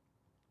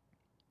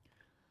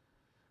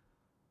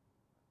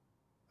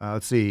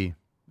 Let's see.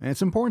 And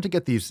it's important to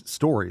get these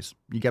stories.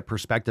 You get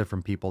perspective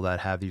from people that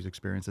have these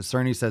experiences.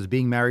 Cerny says,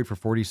 being married for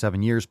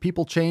 47 years,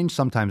 people change,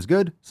 sometimes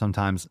good,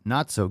 sometimes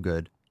not so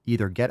good.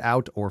 Either get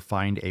out or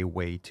find a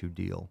way to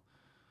deal.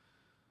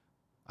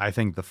 I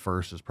think the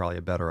first is probably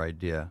a better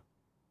idea.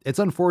 It's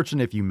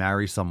unfortunate if you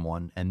marry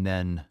someone and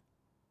then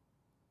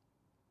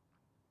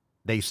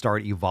they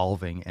start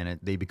evolving and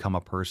they become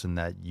a person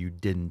that you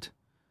didn't.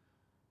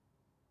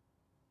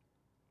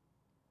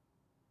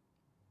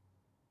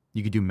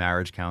 You could do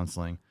marriage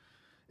counseling.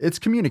 It's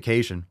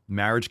communication.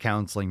 Marriage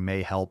counseling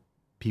may help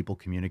people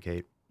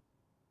communicate.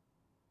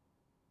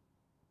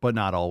 but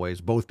not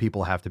always. Both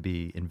people have to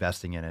be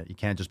investing in it. You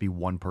can't just be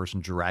one person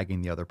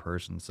dragging the other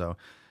person. So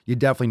you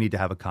definitely need to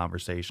have a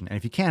conversation. And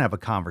if you can't have a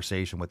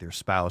conversation with your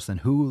spouse, then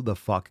who the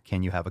fuck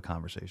can you have a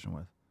conversation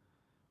with?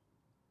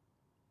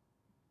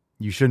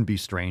 You shouldn't be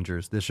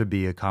strangers. This should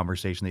be a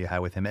conversation that you had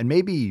with him. And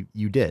maybe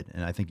you did.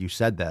 And I think you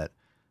said that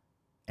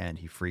and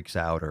he freaks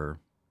out, or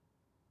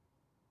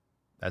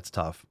that's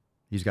tough.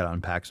 He's got to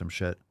unpack some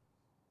shit.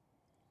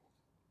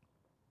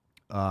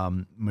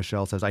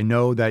 Michelle says, I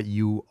know that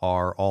you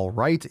are all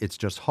right. It's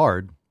just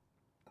hard.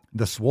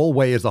 The swole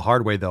way is the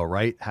hard way though,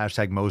 right?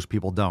 Hashtag most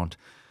people don't.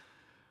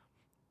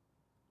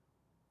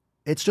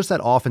 It's just that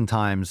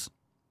oftentimes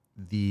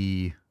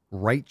the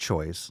right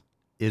choice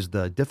is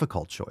the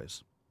difficult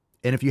choice.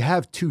 And if you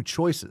have two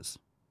choices,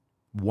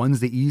 one's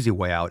the easy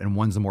way out and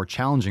one's the more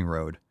challenging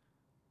road,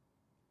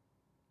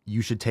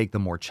 you should take the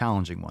more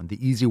challenging one.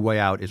 The easy way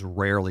out is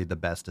rarely the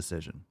best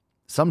decision.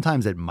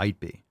 Sometimes it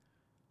might be.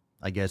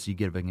 I guess you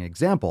give an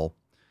example.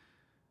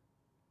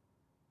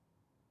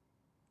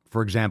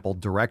 For example,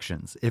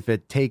 directions. If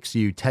it takes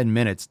you 10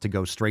 minutes to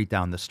go straight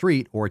down the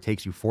street, or it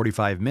takes you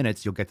 45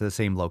 minutes, you'll get to the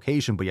same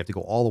location, but you have to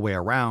go all the way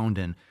around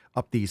and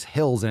up these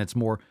hills. And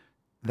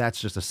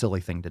that's just a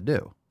silly thing to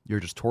do. You're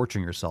just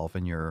torturing yourself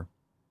and you're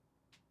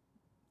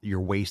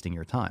wasting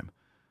your time.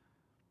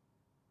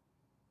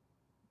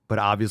 But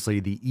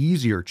obviously the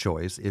easier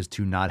choice is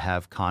to not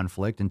have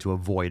conflict and to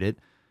avoid it.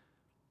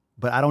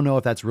 But I don't know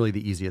if that's really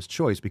the easiest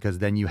choice, because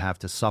then you have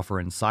to suffer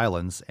in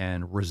silence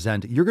and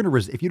resent.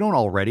 If you don't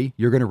already,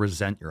 you're going to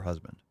resent your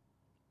husband.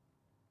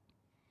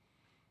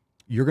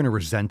 You're going to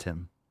resent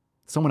him.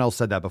 Someone else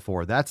said that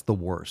before. That's the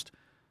worst.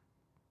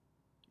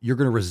 You're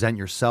going to resent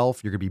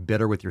yourself. You're going to be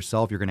bitter with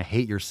yourself. You're going to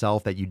hate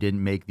yourself that you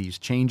didn't make these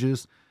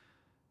changes.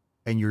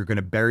 And you're going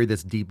to bury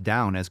this deep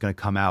down, and it's going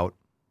to come out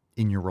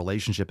in your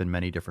relationship in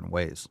many different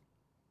ways.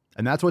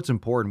 And that's what's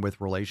important with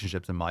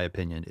relationships, in my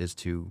opinion, is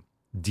to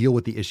deal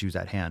with the issues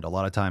at hand. A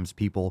lot of times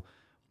people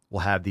will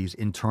have these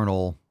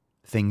internal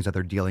things that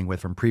they're dealing with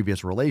from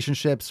previous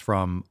relationships,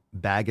 from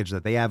baggage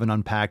that they haven't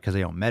unpacked because they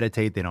don't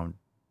meditate, they don't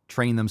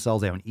train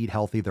themselves, they don't eat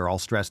healthy, they're all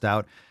stressed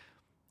out.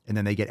 And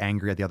then they get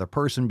angry at the other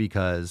person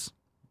because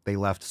they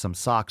left some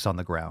socks on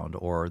the ground,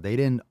 or they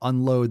didn't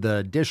unload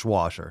the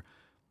dishwasher.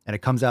 And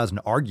it comes out as an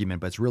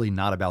argument, but it's really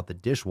not about the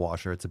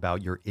dishwasher. It's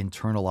about your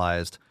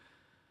internalized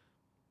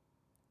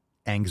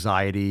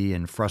anxiety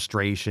and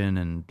frustration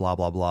and blah,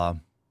 blah, blah.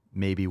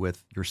 Maybe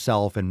with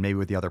yourself and maybe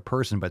with the other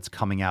person, but it's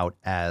coming out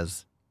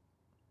as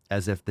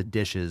if the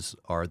dishes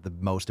are the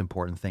most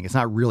important thing. It's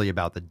not really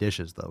about the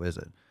dishes though, is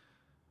it?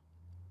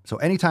 So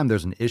anytime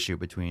there's an issue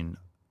between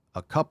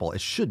a couple,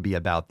 it should be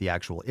about the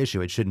actual issue.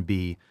 It shouldn't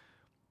be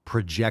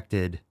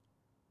projected.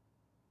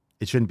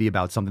 It shouldn't be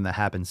about something that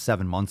happened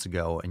 7 months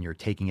ago and you're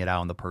taking it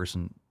out on the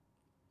person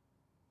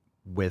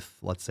with,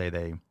 let's say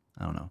they,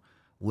 I don't know,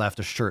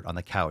 left a shirt on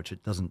the couch.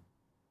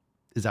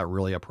 Is that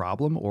really a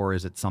problem, or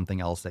is it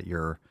something else that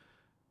you're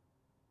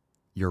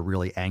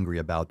really angry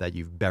about that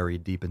you've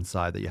buried deep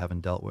inside that you haven't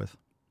dealt with?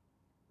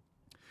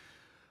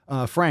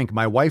 Frank,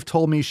 my wife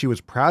told me she was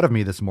proud of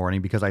me this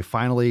morning because I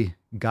finally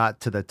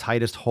got to the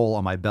tightest hole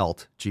on my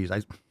belt. Geez,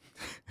 I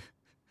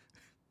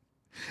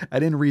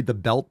didn't read the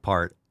belt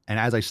part. And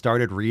as I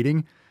started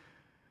reading,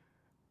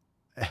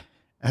 I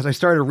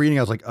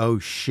was like, oh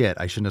shit,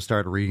 I shouldn't have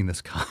started reading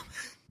this comment.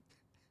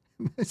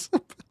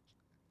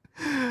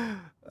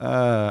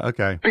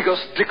 Okay. Because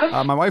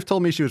my wife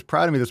told me she was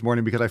proud of me this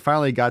morning because I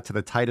finally got to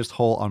the tightest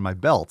hole on my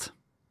belt.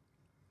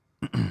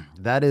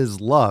 That is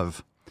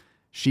love.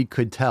 She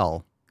could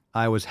tell.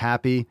 I was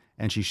happy,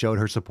 and she showed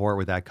her support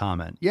with that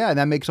comment. Yeah, and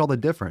that makes all the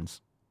difference.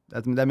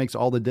 That makes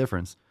all the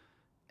difference.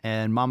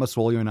 And Mama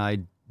Swolio and I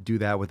do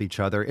that with each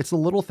other. It's the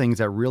little things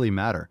that really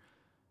matter.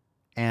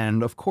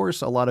 And of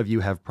course, a lot of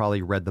you have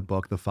probably read the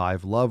book, The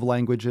 5 Love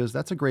Languages.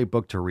 That's a great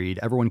book to read.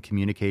 Everyone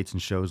communicates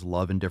and shows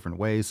love in different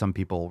ways. Some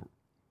people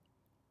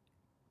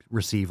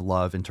receive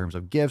love in terms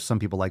of gifts. Some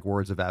people like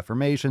words of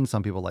affirmation.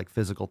 Some people like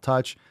physical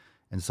touch.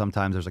 And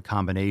sometimes there's a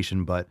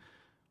combination. But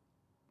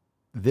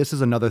this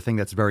is another thing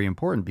that's very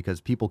important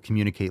because people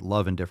communicate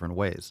love in different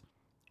ways.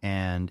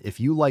 And if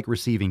you like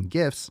receiving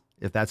gifts,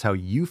 if that's how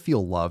you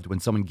feel loved, when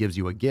someone gives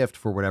you a gift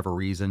for whatever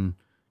reason,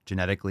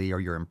 genetically, or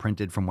you're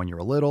imprinted from when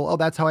you're little, oh,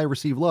 that's how I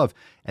receive love.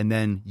 And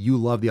then you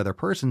love the other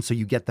person, so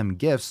you get them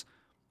gifts,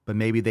 but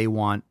maybe they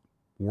want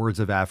words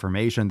of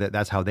affirmation,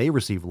 that's how they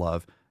receive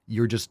love.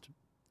 You're just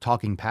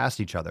talking past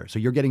each other. So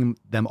you're getting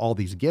them all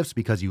these gifts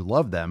because you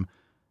love them,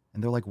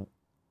 and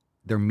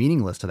they're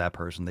meaningless to that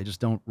person. They just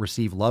don't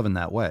receive love in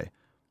that way.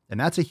 And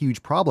that's a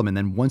huge problem. And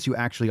then once you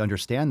actually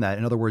understand that,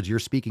 in other words, you're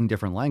speaking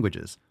different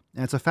languages.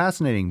 And it's a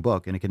fascinating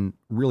book, and it can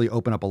really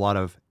open up a lot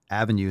of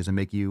avenues and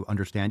make you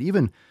understand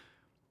even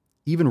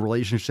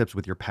relationships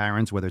with your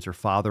parents, whether it's your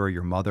father or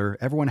your mother.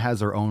 Everyone has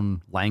their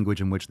own language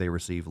in which they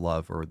receive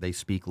love or they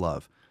speak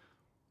love.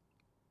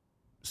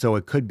 So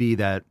it could be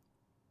that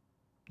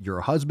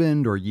your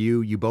husband or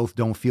you both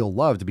don't feel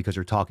loved because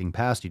you're talking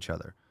past each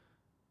other.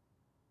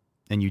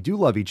 and you do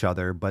love each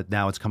other, but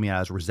now it's coming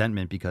out as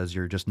resentment because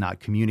you're just not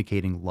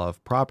communicating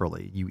love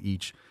properly.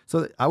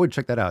 So I would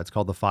check that out. It's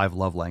called The 5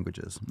 Love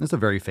Languages. It's a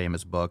very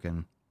famous book,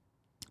 and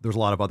there's a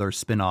lot of other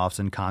spin-offs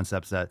and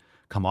concepts that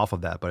come off of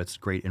that, but it's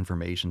great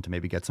information to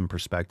maybe get some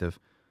perspective.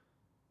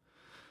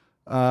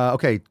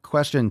 Okay,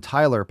 question,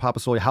 Tyler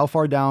Papasoli, how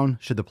far down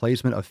should the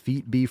placement of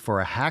feet be for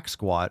a hack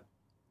squat?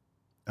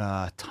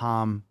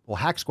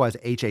 Hack squat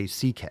is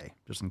HACK,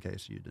 just in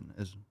case you didn't,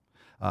 is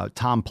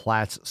Tom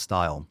Platt's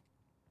style.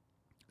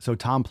 So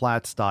Tom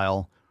Platt's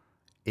style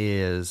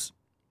is,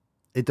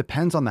 it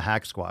depends on the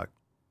hack squat,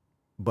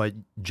 but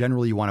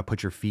generally you want to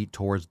put your feet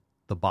towards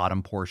the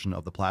bottom portion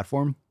of the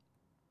platform.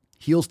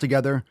 Heels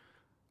together,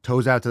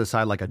 toes out to the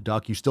side like a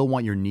duck. You still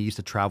want your knees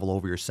to travel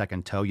over your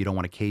second toe. You don't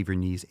want to cave your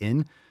knees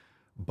in,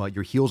 but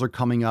your heels are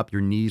coming up,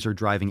 your knees are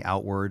driving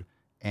outward,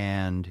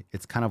 and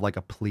it's kind of like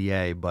a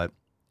plie, but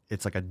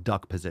it's like a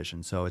duck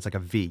position. So it's like a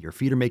V. Your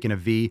feet are making a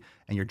V,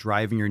 and you're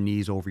driving your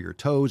knees over your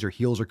toes, your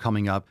heels are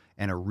coming up,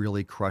 and it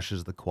really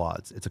crushes the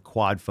quads. It's a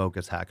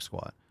quad-focused hack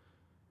squat.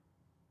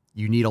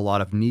 You need a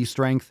lot of knee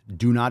strength.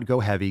 Do not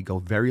go heavy. Go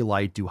very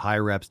light. Do high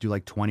reps. Do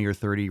like 20 or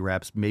 30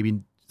 reps. Maybe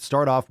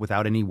start off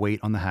without any weight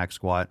on the hack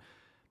squat.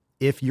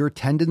 If your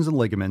tendons and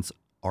ligaments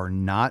are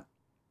not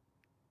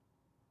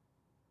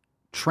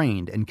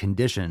trained and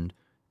conditioned,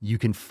 you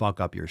can fuck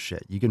up your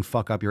shit. You can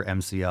fuck up your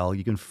MCL.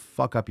 You can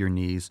fuck up your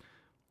knees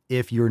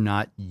if you're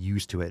not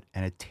used to it.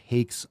 And it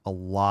takes a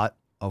lot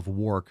of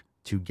work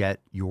to get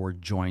your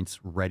joints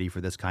ready for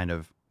this kind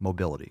of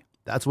mobility.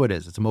 That's what it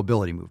is. It's a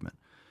mobility movement.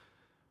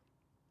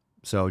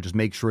 So just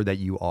make sure that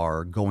you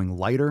are going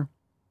lighter,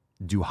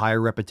 do higher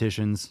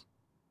repetitions.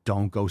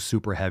 Don't go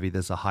super heavy.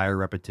 This is a higher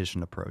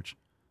repetition approach.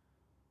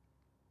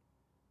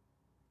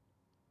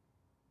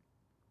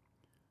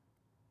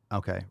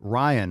 Okay.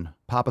 Ryan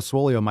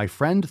Papaswolio, my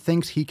friend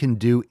thinks he can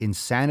do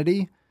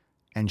insanity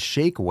and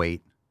shake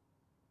weight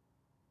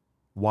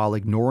while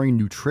ignoring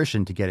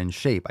nutrition to get in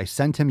shape. I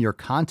sent him your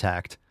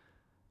contact,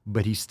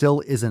 but he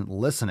still isn't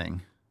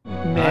listening.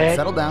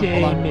 Settle down.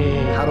 Hold on.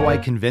 How do I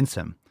convince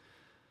him?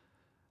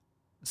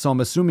 So I'm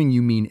assuming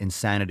you mean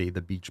Insanity,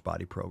 the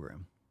Beachbody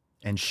program,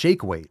 and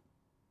shake weight.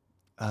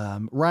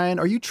 Ryan,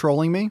 are you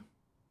trolling me?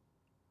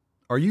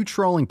 Are you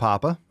trolling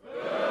Papa?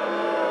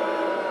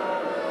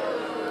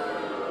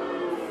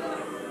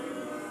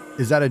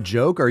 Is that a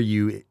joke? Are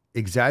you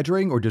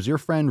exaggerating? Or does your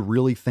friend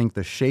really think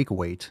the shake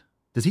weight?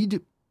 Does he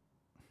do?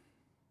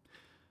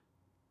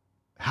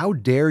 How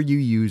dare you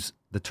use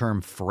the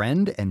term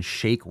friend and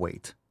shake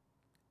weight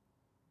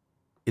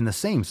in the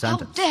same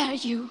sentence? How dare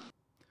you?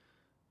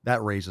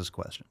 That raises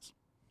questions.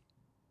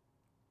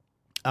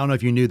 I don't know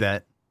if you knew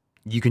that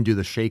you can do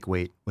the shake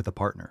weight with a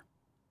partner.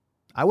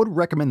 I would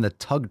recommend the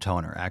tug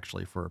toner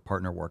actually for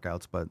partner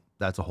workouts, but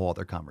that's a whole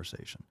other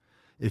conversation.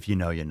 If you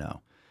know, you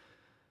know.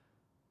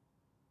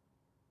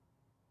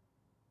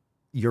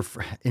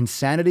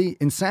 Insanity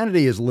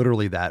is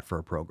literally that for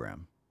a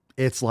program.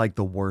 It's like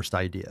the worst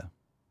idea.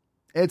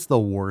 It's the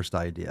worst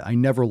idea. I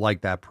never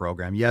liked that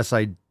program. Yes,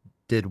 I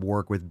did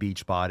work with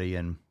Beachbody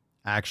and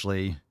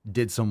actually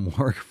did some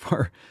work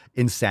for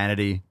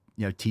Insanity,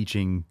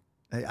 teaching.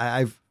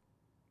 I've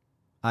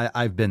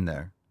been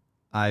there.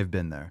 I've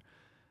been there.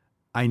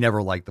 I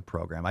never liked the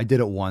program. I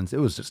did it once. It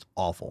was just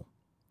awful.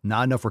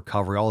 Not enough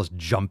recovery, all this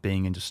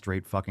jumping and just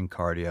straight fucking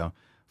cardio.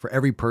 For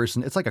every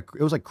person, it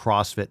was like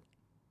CrossFit,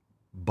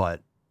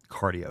 but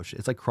cardio shit.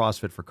 It's like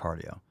CrossFit for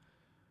cardio.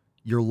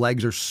 Your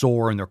legs are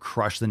sore and they're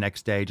crushed the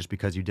next day just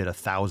because you did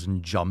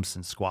 1,000 jumps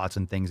and squats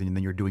and things, and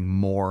then you're doing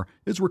more.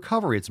 It's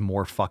recovery. It's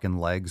more fucking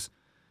legs.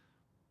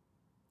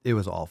 It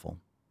was awful.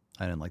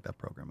 I didn't like that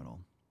program at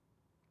all.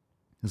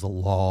 It was a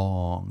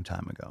long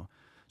time ago.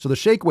 So the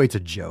shake weight's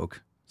a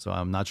joke. So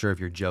I'm not sure if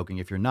you're joking.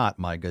 If you're not,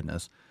 my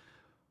goodness.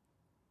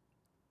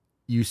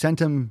 You sent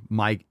him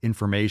my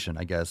information,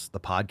 I guess, the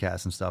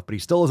podcast and stuff, but he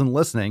still isn't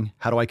listening.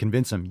 How do I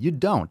convince him? You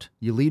don't.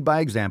 You lead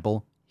by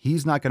example.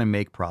 He's not going to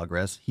make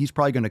progress. He's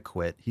probably going to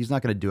quit. He's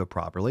not going to do it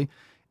properly.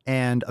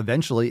 And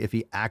eventually, if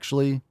he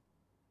actually,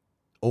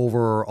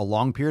 over a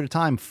long period of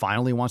time,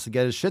 finally wants to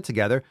get his shit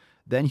together,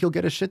 then he'll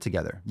get his shit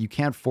together. You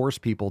can't force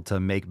people to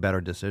make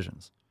better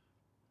decisions.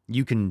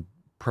 You can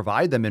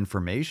provide them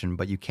information,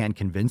 but you can't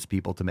convince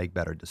people to make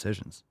better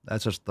decisions.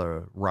 That's just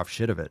the rough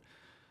shit of it.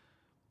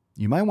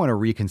 You might want to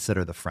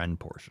reconsider the friend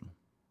portion.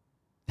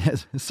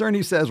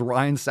 Cerny says,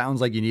 Ryan sounds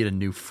like you need a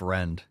new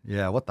friend.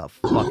 Yeah, what the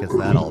fuck is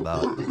that all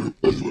about?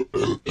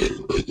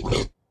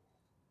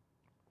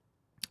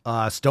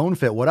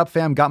 Stonefit, what up,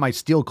 fam? Got my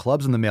steel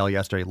clubs in the mail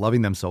yesterday.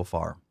 Loving them so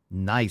far.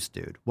 Nice,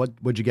 dude.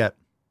 What'd you get?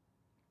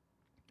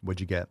 What'd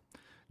you get?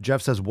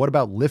 Jeff says, what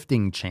about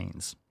lifting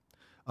chains?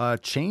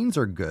 Chains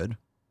are good.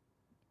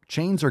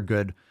 Chains are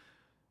good.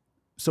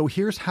 So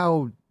here's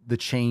how the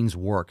chains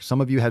work.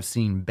 Some of you have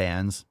seen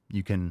bands.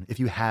 You can, if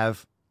you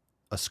have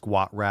a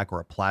squat rack or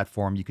a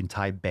platform, you can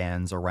tie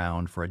bands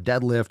around for a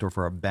deadlift or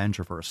for a bench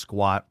or for a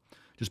squat.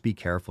 Just be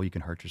careful. You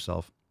can hurt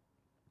yourself.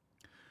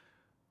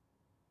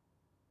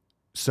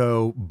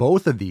 So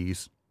both of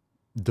these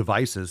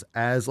devices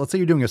as, let's say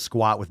you're doing a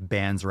squat with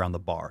bands around the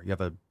bar. You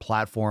have a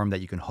platform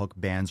that you can hook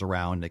bands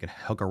around. They can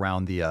hook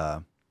around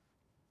the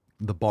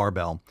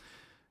barbell.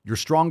 Your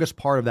strongest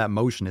part of that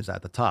motion is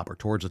at the top or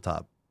towards the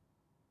top.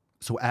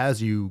 So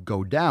as you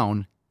go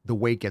down, the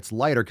weight gets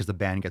lighter because the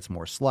band gets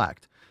more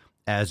slacked.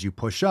 As you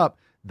push up,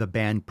 the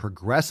band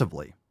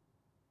progressively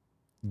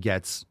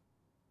gets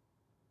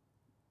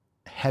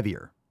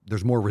heavier.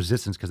 There's more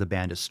resistance because the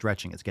band is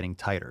stretching. It's getting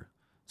tighter.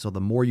 So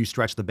the more you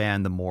stretch the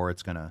band, the more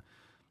it's going to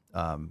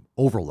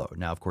overload.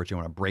 Now, of course, you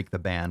want to break the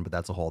band, but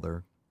that's a whole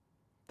other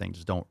thing.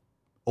 Just don't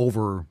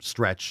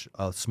overstretch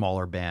a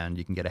smaller band.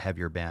 You can get a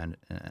heavier band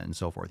and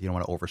so forth. You don't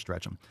want to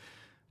overstretch them.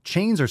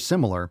 Chains are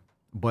similar,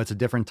 but it's a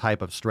different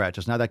type of stretch.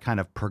 It's not that kind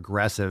of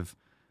progressive.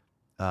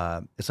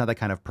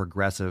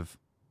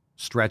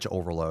 Stretch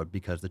overload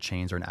because the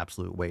chains are an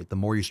absolute weight. The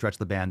more you stretch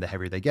the band, the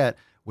heavier they get.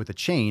 With a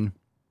chain,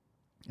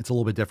 it's a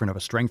little bit different of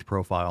a strength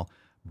profile.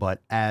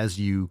 But as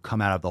you come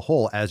out of the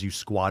hole, as you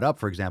squat up,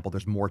 for example,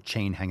 there's more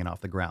chain hanging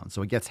off the ground.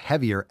 So it gets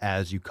heavier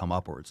as you come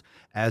upwards.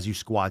 As you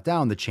squat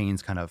down, the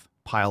chains kind of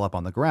pile up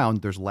on the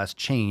ground. There's less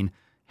chain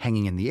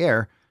hanging in the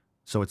air.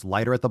 So it's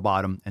lighter at the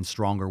bottom and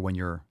stronger when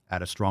you're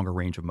at a stronger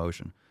range of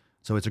motion.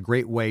 So it's a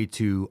great way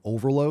to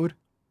overload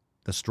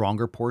the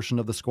stronger portion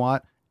of the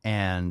squat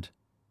and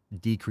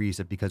decrease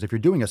it, because if you're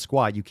doing a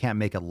squat, you can't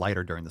make it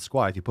lighter during the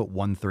squat. If you put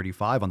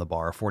 135 on the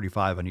bar,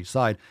 45 on each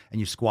side, and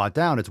you squat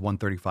down, it's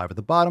 135 at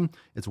the bottom,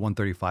 it's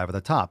 135 at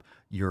the top.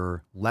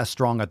 You're less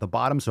strong at the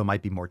bottom, so it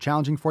might be more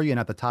challenging for you, and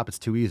at the top, it's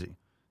too easy.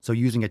 So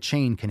using a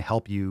chain can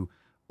help you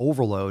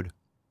overload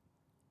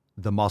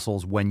the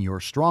muscles when you're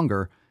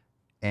stronger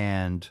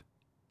and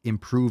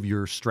improve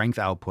your strength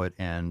output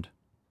and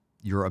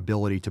your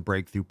ability to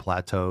break through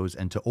plateaus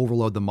and to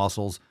overload the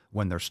muscles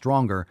when they're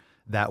stronger.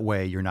 That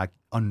way you're not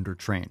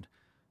undertrained.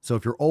 So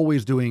if you're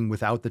always doing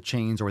without the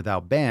chains or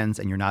without bands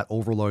and you're not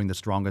overloading the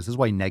strongest, this is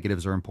why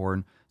negatives are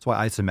important. That's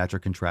why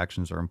isometric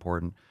contractions are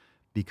important,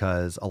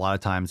 because a lot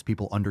of times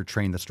people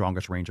undertrain the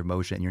strongest range of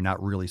motion and you're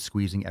not really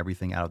squeezing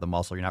everything out of the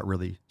muscle. You're not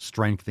really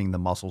strengthening the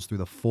muscles through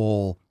the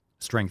full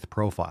strength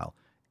profile.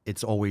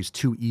 It's always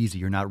too easy.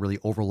 You're not really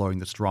overloading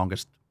the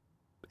strongest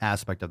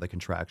aspect of the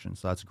contraction.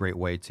 So that's a great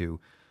way to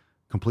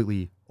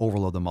completely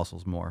overload the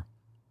muscles more.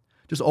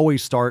 Just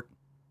always start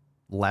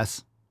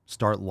less,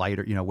 start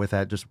lighter, with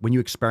that. Just when you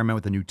experiment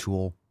with a new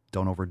tool,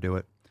 don't overdo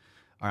it.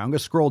 All right, I'm going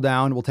to scroll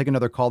down. We'll take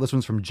another call. This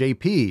one's from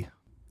JP.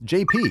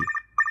 JP,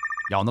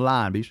 y'all on the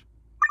line, bish.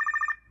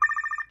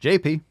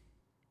 JP.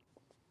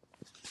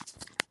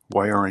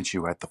 Why aren't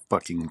you at the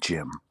fucking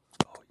gym?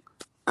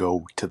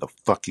 Go to the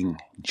fucking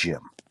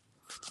gym.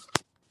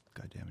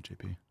 God damn it,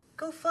 JP.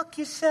 Go fuck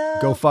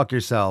yourself. Go fuck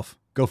yourself.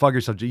 Go fuck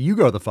yourself. You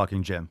go to the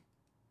fucking gym.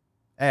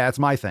 Hey, that's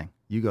my thing.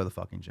 You go to the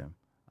fucking gym.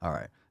 All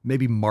right.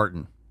 Maybe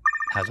Martin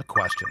has a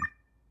question.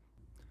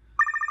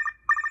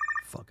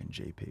 Fucking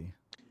JP.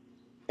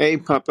 Hey,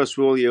 Papa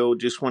Swolio,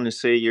 just want to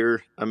say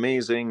you're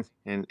amazing.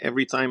 And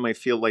every time I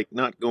feel like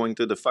not going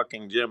to the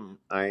fucking gym,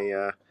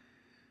 I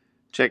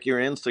check your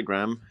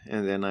Instagram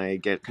and then I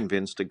get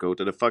convinced to go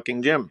to the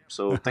fucking gym.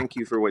 So thank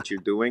you for what you're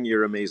doing.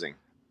 You're amazing.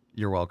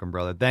 You're welcome,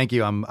 brother. Thank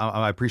you.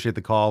 I appreciate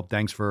the call.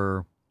 Thanks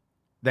for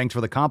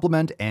the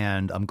compliment.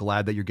 And I'm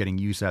glad that you're getting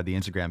use out of the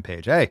Instagram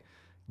page. Hey,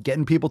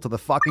 getting people to the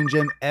fucking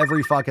gym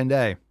every fucking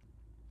day.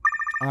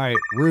 All right,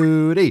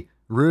 Rudy.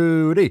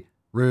 You're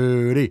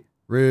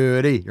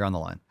on the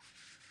line.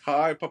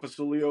 Hi, Papa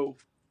Sulio.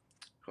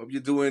 Hope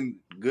you're doing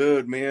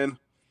good, man.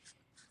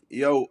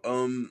 Yo,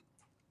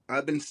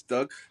 I've been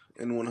stuck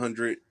in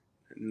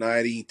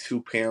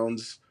 192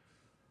 pounds.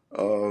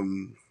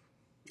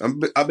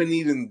 I've been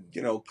eating,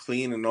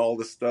 clean and all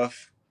this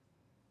stuff.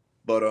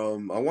 But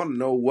I want to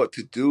know what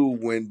to do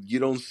when you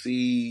don't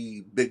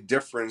see big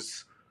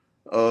difference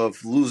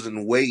of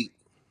losing weight.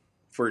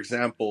 For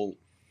example,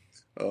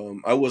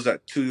 I was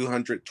at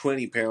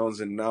 220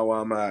 pounds and now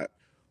I'm at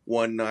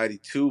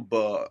 192.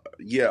 But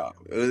yeah,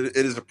 it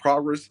is a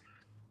progress.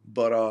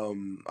 But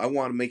I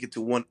want to make it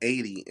to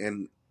 180.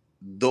 And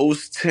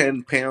those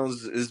 10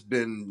 pounds has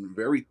been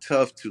very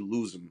tough to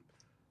lose them.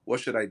 What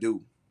should I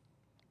do?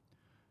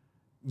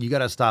 You got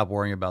to stop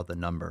worrying about the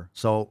number.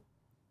 So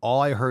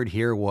all I heard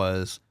here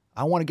was,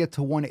 I want to get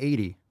to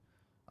 180.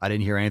 I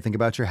didn't hear anything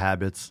about your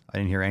habits. I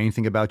didn't hear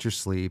anything about your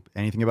sleep,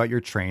 anything about your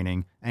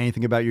training,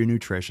 anything about your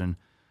nutrition.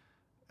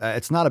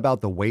 It's not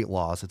about the weight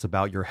loss. It's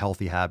about your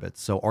healthy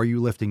habits. So are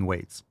you lifting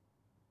weights?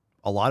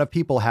 A lot of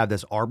people have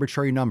this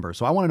arbitrary number.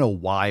 So I want to know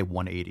why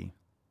 180.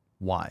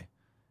 Why?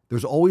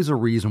 There's always a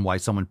reason why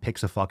someone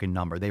picks a fucking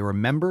number. They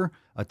remember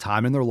a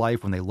time in their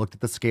life when they looked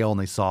at the scale and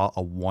they saw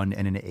a 1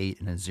 and an 8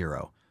 and a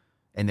 0.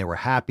 And they were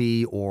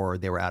happy, or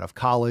they were out of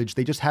college.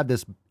 They just have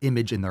this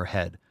image in their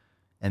head.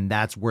 And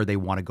that's where they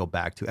want to go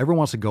back to. Everyone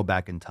wants to go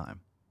back in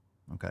time.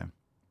 Okay.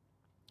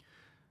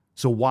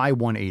 So why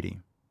 180?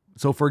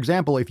 So for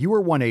example, if you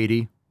were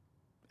 180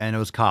 and it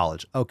was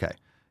college, okay,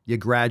 you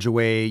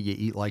graduate, you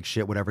eat like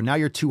shit, whatever. Now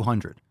you're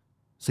 200.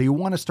 So you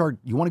want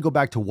to go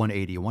back to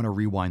 180. You want to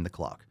rewind the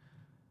clock.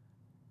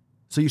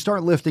 So you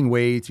start lifting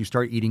weights, you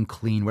start eating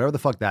clean, whatever the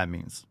fuck that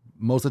means.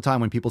 most of the time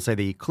when people say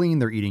they eat clean,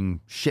 they're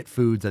eating shit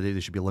foods that they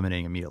should be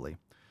eliminating immediately.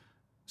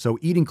 So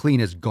eating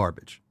clean is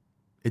garbage.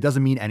 It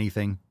doesn't mean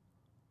anything.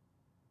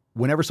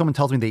 Whenever someone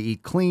tells me they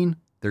eat clean,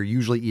 they're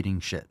usually eating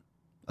shit,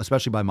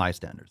 especially by my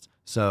standards.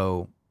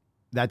 So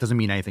that doesn't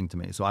mean anything to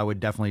me. So I would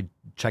definitely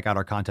check out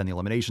our content, the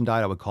elimination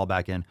diet. I would call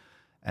back in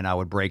and I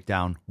would break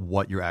down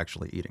what you're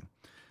actually eating.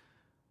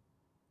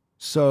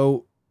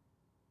 So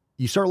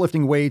you start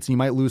lifting weights and you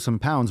might lose some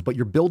pounds, but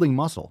you're building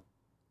muscle.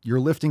 You're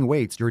lifting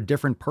weights. You're a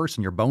different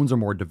person. Your bones are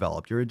more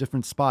developed. You're a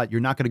different spot. You're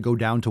not going to go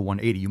down to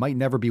 180. You might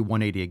never be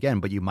 180 again,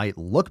 but you might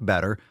look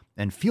better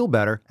and feel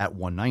better at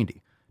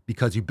 190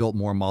 because you built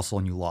more muscle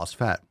and you lost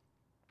fat.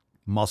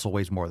 Muscle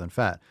weighs more than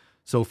fat.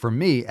 So for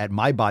me, at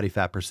my body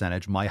fat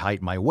percentage, my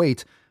height, my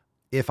weight,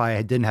 if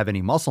I didn't have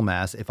any muscle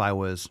mass, if I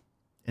was,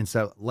 and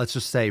so let's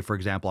just say, for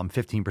example, I'm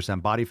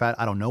 15% body fat.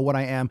 I don't know what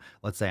I am.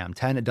 Let's say I'm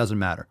 10. It doesn't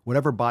matter.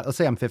 Whatever body, let's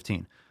say I'm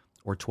 15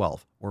 or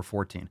 12 or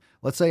 14.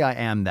 Let's say I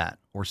am that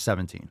or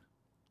 17.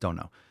 Don't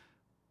know.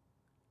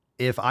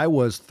 If I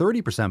was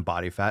 30%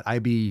 body fat,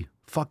 I'd be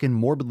fucking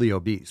morbidly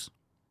obese.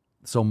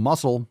 So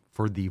muscle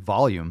for the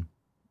volume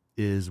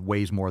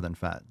weighs more than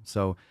fat.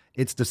 So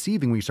it's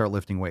deceiving when you start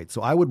lifting weights.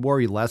 So I would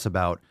worry less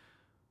about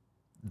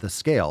the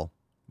scale.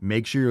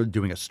 Make sure you're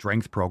doing a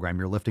strength program.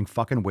 You're lifting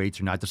fucking weights.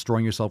 You're not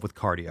destroying yourself with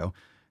cardio.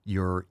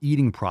 You're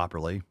eating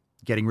properly,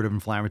 getting rid of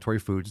inflammatory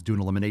foods, doing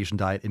an elimination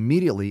diet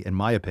immediately, in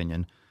my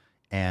opinion,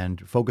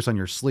 and focus on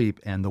your sleep,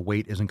 and the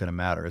weight isn't going to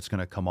matter. It's going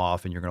to come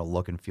off and you're going to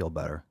look and feel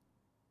better.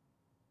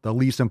 The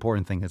least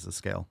important thing is the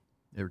scale.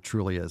 It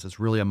truly is. It's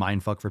really a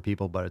mind fuck for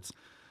people, but it's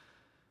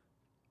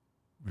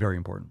very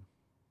important.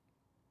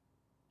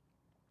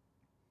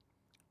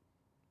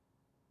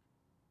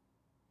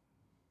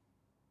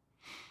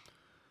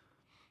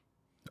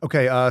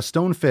 Okay,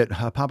 StoneFit,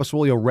 Papa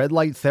Swolio, red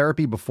light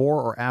therapy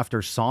before or after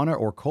sauna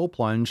or cold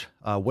plunge.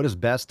 What is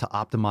best to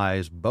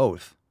optimize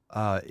both?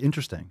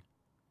 Interesting.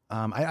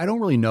 I don't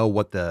really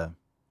know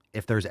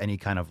if there's any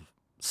kind of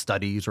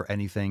studies or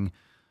anything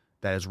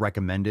that is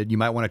recommended. You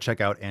might want to check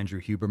out Andrew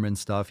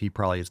Huberman's stuff. He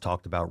probably has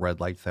talked about red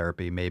light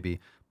therapy, maybe.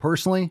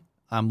 Personally,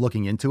 I'm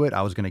looking into it.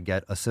 I was going to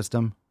get a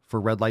system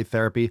for red light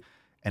therapy,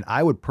 and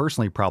I would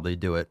personally probably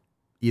do it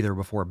either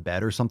before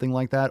bed or something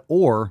like that,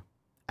 or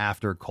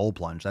after cold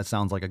plunge. That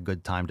sounds like a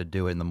good time to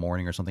do it, in the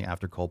morning or something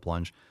after cold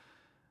plunge.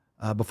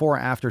 Before or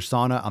after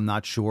sauna, I'm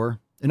not sure.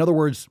 In other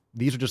words,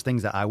 these are just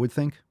things that I would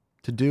think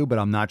to do, but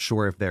I'm not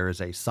sure if there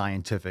is a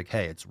scientific,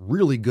 hey, it's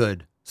really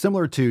good.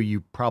 Similar to,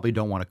 you probably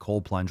don't want to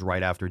cold plunge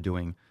right after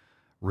doing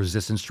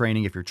resistance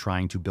training if you're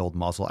trying to build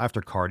muscle.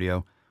 After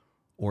cardio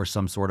or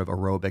some sort of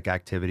aerobic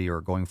activity or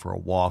going for a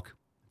walk,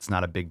 it's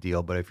not a big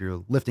deal. But if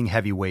you're lifting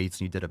heavy weights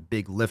and you did a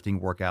big lifting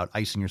workout,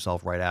 icing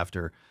yourself right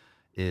after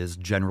is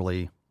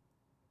generally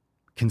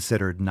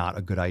considered not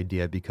a good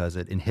idea because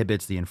it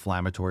inhibits the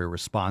inflammatory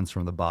response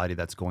from the body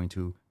that's going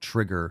to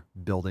trigger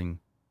building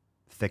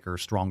thicker,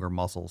 stronger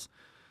muscles.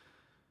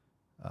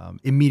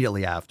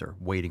 Immediately after,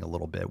 waiting a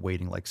little bit,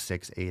 waiting like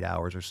 6-8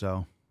 hours or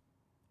so.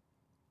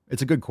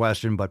 It's a good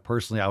question, but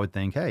personally I would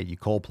think, hey, you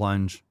cold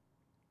plunge,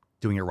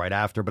 doing it right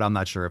after, but I'm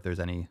not sure if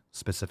there's any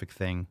specific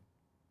thing.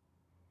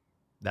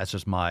 That's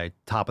just my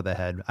top of the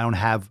head. I don't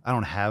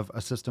have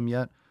a system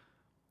yet.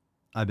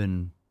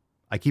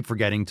 I keep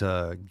forgetting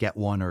to get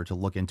one or to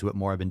look into it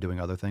more. I've been doing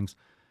other things,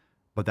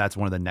 but that's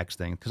one of the next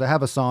things. Because I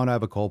have a sauna, I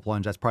have a cold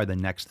plunge. That's probably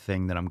the next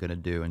thing that I'm going to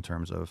do in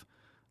terms of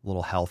a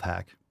little health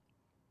hack.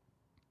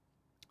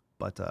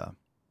 But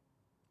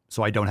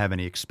so I don't have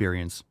any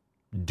experience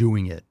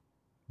doing it,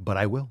 but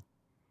I will.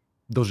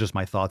 Those are just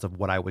my thoughts of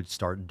what I would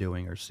start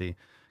doing or see.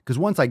 Because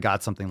once I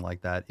got something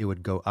like that, I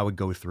would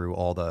go through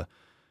all the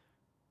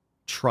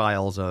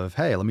trials of,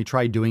 hey, let me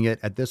try doing it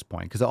at this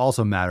point. Because it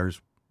also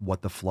matters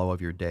what the flow of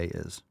your day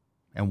is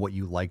and what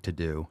you like to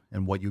do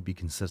and what you'd be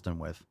consistent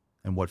with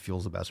and what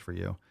feels the best for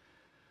you.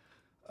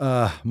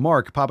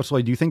 Mark, Papa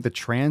Soy, do you think the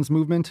trans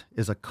movement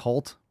is a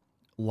cult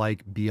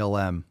like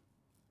BLM?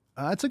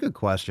 That's a good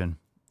question.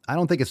 I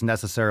don't think the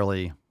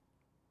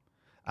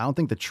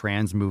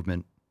trans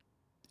movement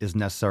is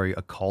necessarily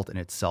a cult in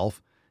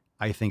itself.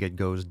 I think it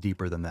goes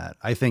deeper than that.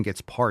 I think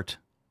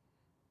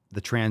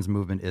the trans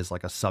movement is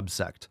like a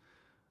subsect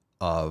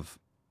of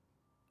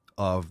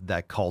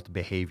that cult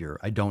behavior.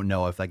 I don't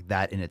know if like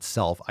that in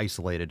itself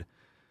isolated,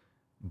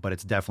 but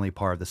it's definitely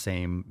part of the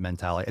same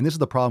mentality. And this is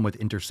the problem with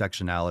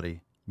intersectionality.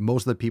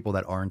 Most of the people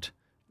that aren't,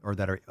 or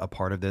that are a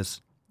part of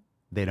this,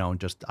 they don't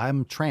just,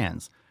 I'm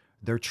trans.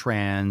 They're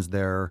trans,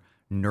 they're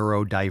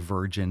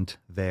neurodivergent,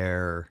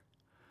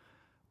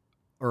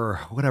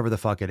 or whatever the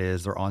fuck it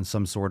is. They're on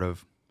some sort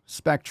of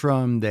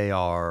spectrum. They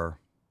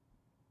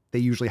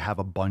usually have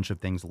a bunch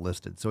of things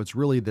listed. So it's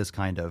really this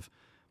kind of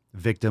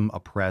victim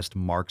oppressed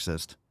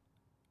Marxist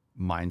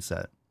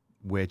mindset,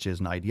 which is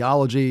an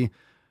ideology.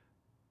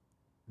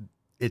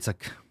 It's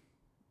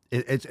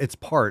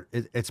part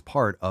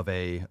of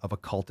a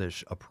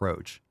cultish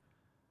approach.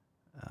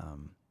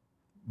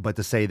 But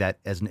to say that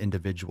as an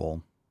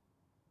individual,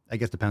 I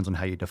guess depends on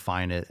how you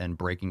define it and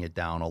breaking it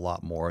down a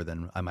lot more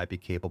than I might be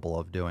capable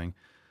of doing.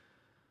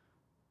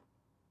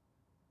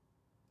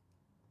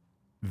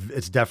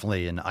 it's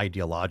definitely an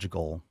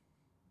ideological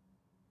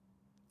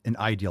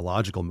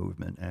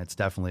movement, and it's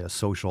definitely a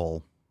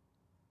social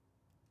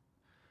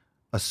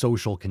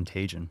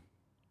contagion,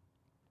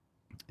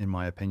 in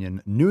my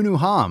opinion. Nunu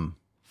Ham,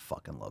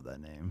 fucking love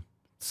that name.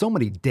 So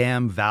many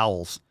damn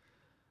vowels.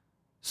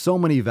 So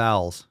many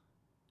vowels.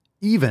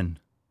 Even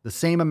the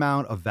same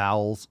amount of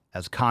vowels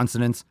as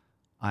consonants.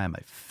 I am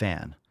a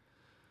fan.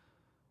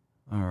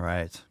 All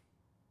right.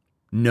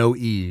 No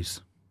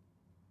E's.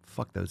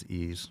 Fuck those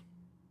E's.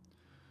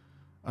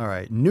 All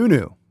right.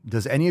 Nunu,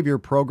 does any of your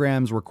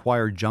programs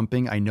require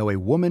jumping? I know a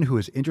woman who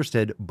is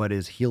interested but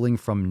is healing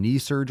from knee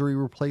surgery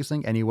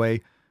replacing.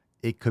 Anyway,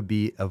 it could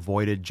be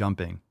avoided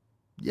jumping.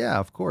 Yeah,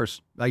 of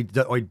course. I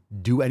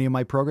do any of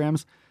my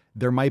programs.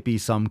 There might be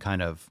some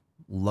kind of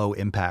low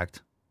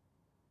impact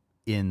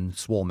in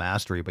Swole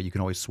Mastery, but you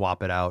can always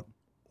swap it out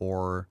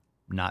or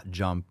not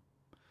jump.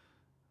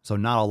 So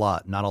not a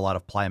lot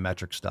of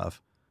plyometric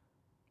stuff.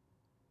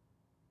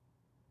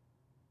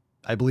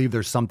 I believe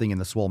there's something in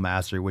the Swole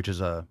Mastery which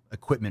is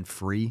equipment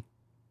free,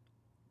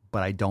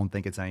 but I don't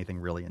think it's anything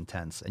really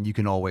intense. And you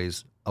can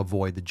always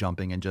avoid the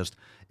jumping and just,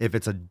 if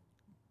it's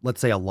let's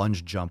say a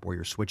lunge jump where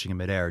you're switching in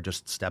midair,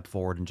 just step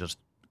forward and just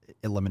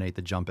eliminate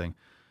the jumping.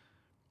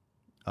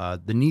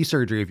 The knee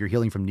surgery, if you're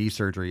healing from knee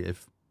surgery,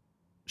 if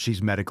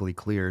she's medically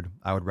cleared,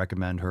 I would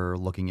recommend her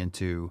looking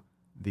into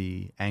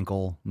the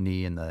ankle,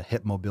 knee, and the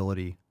hip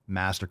mobility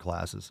master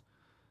classes,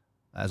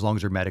 as long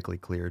as you're medically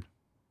cleared.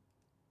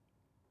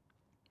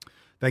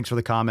 Thanks for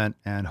the comment,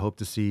 and hope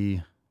to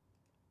see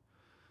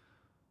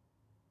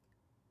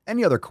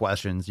any other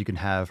questions. You can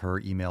have her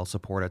email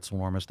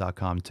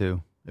support@swolenormous.com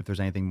too, if there's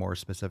anything more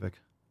specific,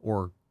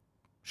 or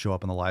show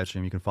up on the live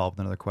stream. You can follow up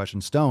with another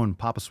question. Stone,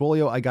 Papa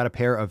Swolio, I got a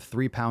pair of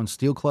 3-pound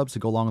steel clubs to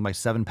go along with my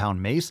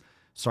 7-pound mace,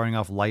 starting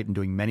off light and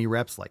doing many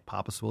reps like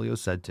Papa Swolio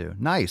said to.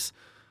 Nice.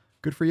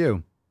 Good for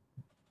you.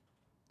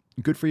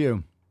 Good for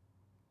you.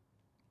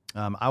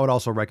 I would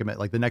also recommend,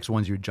 like, the next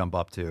ones you would jump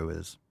up to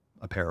is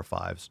a pair of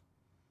 5s.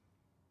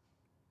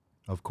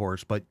 Of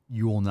course, but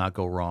you will not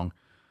go wrong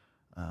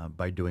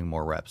by doing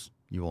more reps.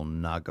 You will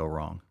not go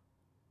wrong.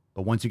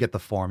 But once you get the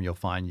form, you'll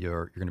find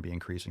you're going to be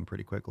increasing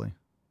pretty quickly.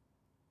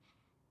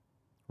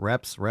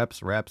 Reps,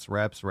 reps, reps,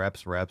 reps,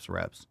 reps, reps,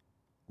 reps.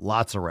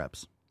 Lots of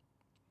reps.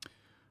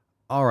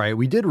 All right,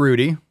 we did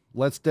Rudy.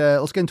 Let's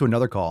get into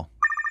another call.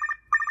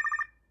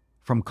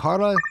 From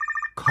Carla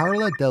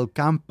Del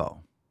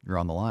Campo. You're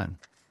on the line.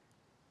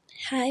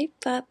 Hi,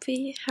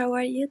 Papi. How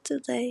are you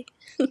today?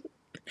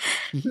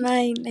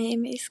 My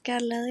name is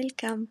Carla Del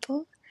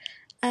Campo,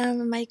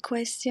 and my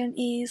question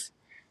is,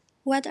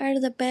 what are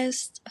the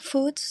best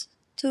foods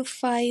to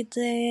fight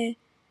the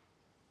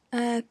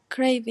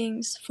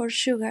cravings for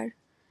sugar?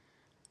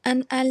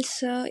 And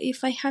also,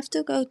 if I have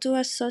to go to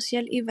a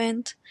social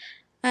event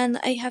and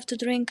I have to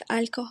drink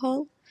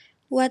alcohol,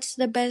 what's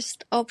the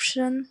best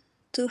option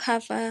to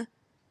have a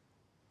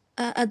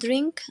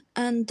drink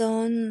and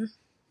don't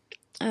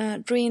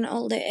ruin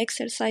all the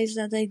exercise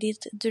that I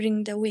did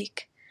during the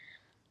week?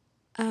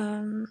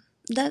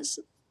 That's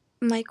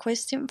my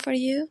question for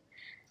you.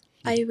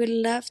 I would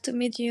love to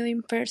meet you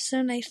in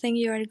person. I think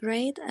you are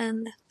great,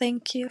 and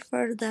thank you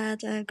for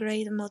that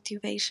great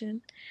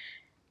motivation.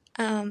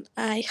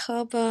 I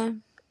hope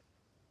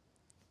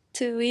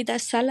to eat a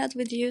salad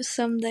with you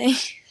someday.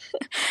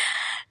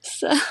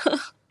 So,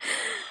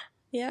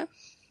 yeah.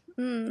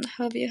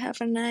 Hope you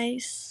have a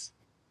nice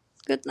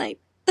good night.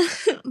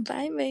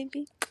 Bye,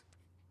 baby.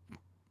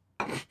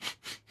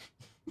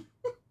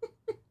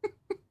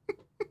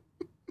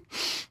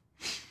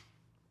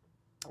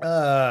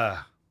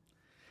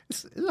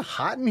 Is it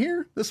hot in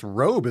here? This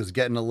robe is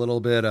getting a little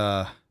bit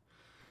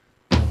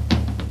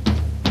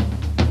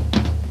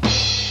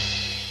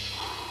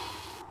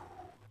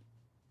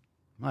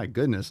my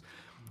goodness.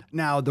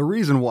 Now, the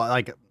reason why,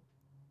 like,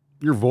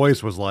 your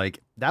voice was like,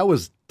 that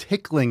was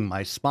tickling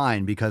my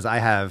spine, because I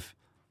have,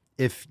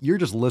 if you're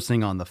just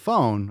listening on the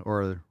phone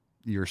or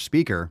your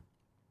speaker,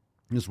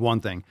 it's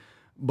one thing,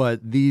 but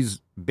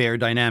these Bear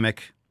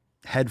Dynamic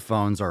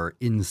headphones are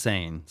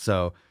insane.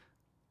 So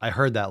I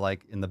heard that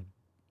like in the,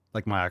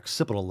 like my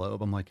occipital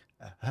lobe. I'm like,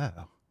 oh.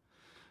 All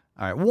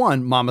right.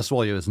 One, Mama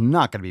Swolio is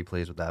not going to be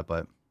pleased with that,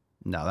 but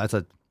no, that's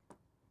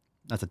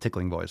a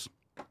tickling voice.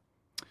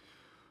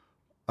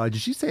 Did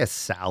she say a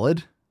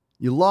salad?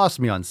 You lost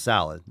me on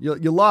salad. You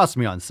lost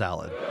me on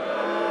salad.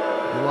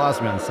 You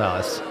lost me on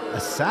salad.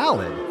 A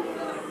salad?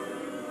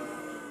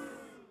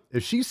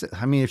 If she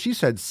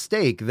said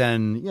steak,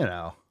 then, you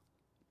know,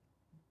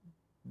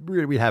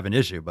 we'd have an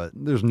issue, but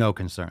there's no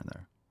concern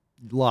there.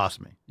 You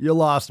lost me. You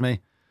lost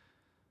me.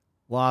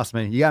 Lost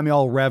me. You got me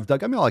all revved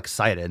up, got me all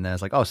excited, and then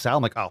it's like, oh, salad.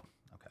 I'm like, oh,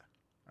 okay.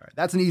 All right.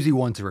 That's an easy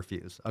one to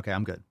refuse. Okay,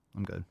 I'm good.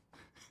 I'm good.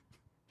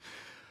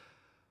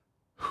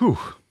 Whew.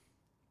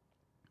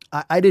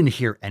 I didn't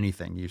hear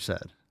anything you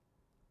said.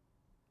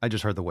 I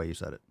just heard the way you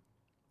said it.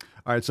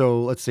 All right,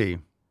 so let's see.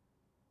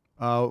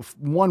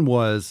 One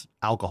was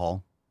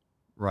alcohol,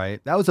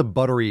 right? That was a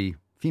buttery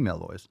female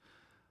voice.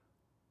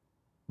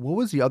 What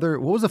was the other?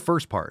 What was the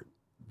first part?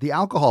 The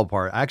alcohol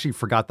part. I actually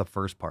forgot the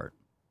first part.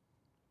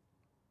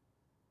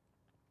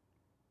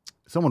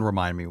 Someone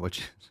remind me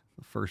which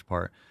the first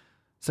part.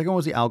 Second one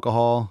was the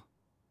alcohol.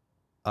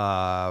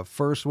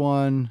 First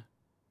one,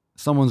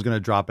 someone's going to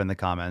drop in the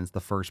comments the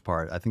first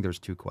part. I think there's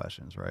 2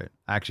 questions, right?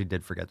 I actually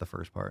did forget the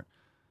first part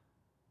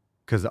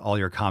because all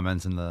your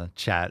comments in the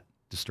chat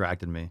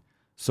distracted me.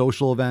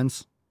 Social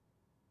events.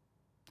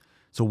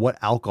 So what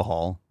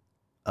alcohol?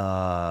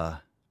 You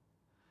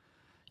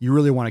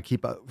really want to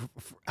keep up.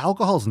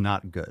 Alcohol's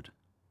not good.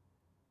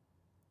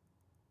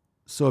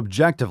 So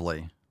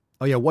objectively,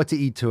 what to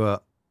eat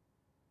to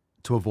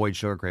avoid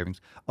sugar cravings.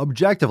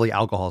 Objectively,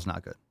 alcohol is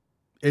not good.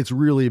 It's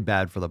really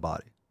bad for the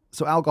body.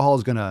 So alcohol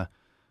is going to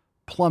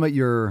plummet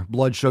your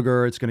blood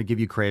sugar. It's going to give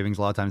you cravings.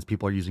 A lot of times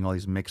people are using all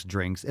these mixed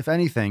drinks. If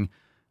anything,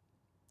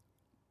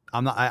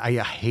 I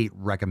hate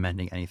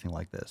recommending anything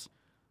like this.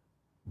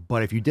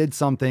 But if you did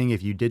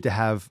to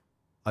have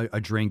a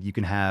drink, you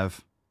can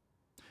have.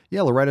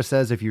 Yeah, Loretta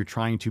says if you're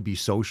trying to be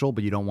social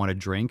but you don't want to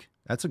drink,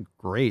 that's a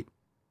great.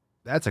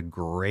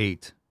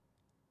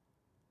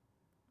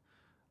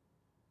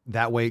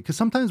 That way, because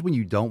sometimes when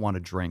you don't want to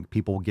drink,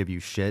 people will give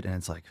you shit and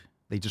it's like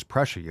they just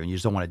pressure you and you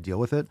just don't want to deal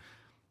with it.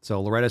 So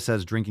Loretta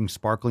says drinking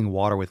sparkling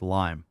water with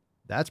lime.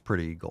 That's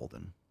pretty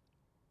golden.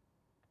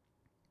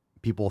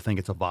 People think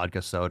it's a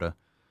vodka soda.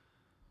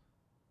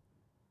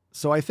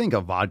 So I think a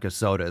vodka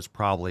soda is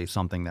probably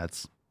something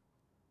that's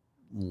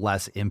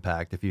less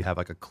impact if you have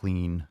like a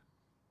clean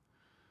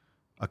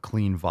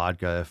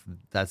vodka, if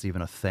that's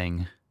even a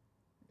thing,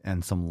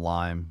 and some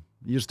lime.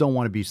 You just don't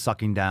want to be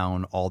sucking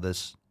down all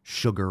this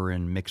sugar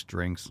and mixed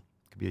drinks.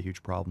 It could be a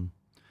huge problem.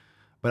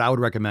 But I would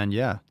recommend,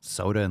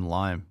 soda and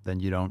lime.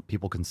 Then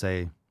people can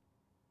say,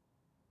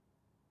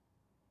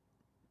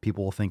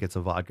 people will think it's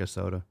a vodka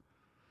soda.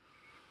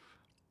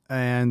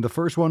 And the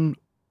first one,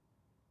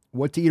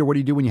 what to eat or what do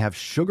you do when you have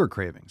sugar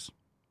cravings?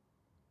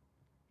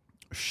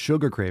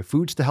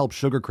 Foods to help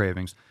sugar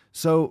cravings.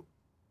 So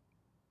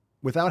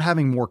without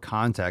having more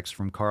context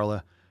from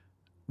Carla,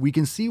 we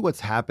can see what's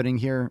happening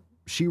here.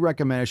 She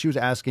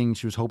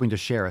was hoping to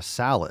share a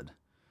salad.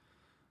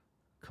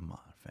 Come on,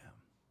 fam.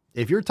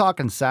 If you're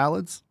talking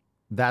salads,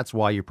 that's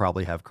why you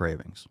probably have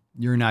cravings.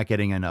 You're not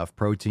getting enough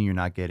protein. You're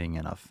not getting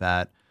enough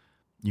fat.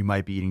 You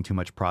might be eating too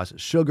much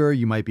processed sugar.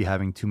 You might be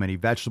having too many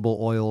vegetable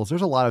oils.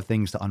 There's a lot of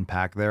things to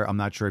unpack there. I'm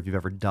not sure if you've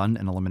ever done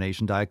an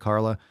elimination diet,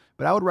 Carla,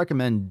 but I would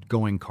recommend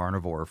going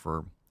carnivore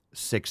for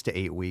 6 to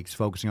 8 weeks,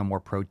 focusing on more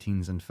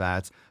proteins and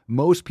fats.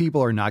 Most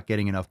people are not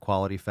getting enough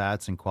quality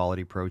fats and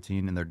quality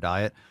protein in their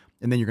diet,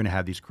 and then you're going to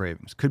have these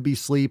cravings. Could be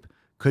sleep,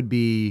 could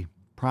be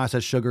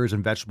processed sugars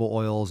and vegetable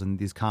oils and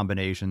these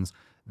combinations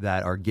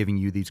that are giving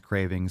you these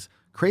cravings.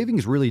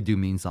 Cravings really do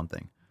mean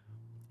something.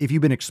 If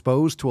you've been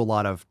exposed to a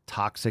lot of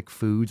toxic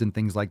foods and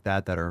things like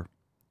that are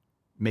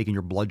making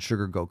your blood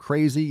sugar go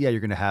crazy, you're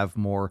going to have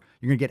more,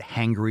 you're going to get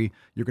hangry,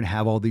 you're going to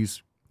have all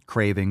these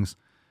cravings.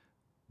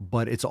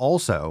 But it's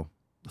also,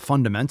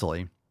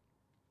 fundamentally,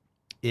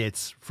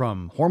 it's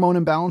from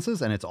hormone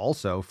imbalances and it's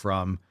also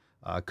from,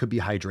 could be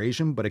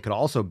hydration, but it could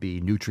also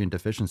be nutrient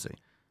deficiency.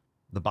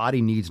 The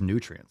body needs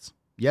nutrients.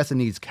 Yes, it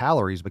needs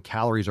calories, but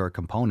calories are a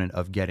component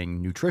of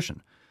getting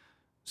nutrition.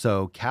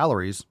 So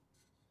calories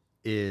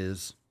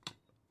is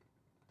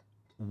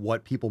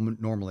what people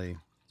normally,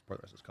 pour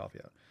the rest of this coffee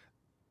out.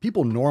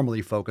 People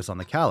normally focus on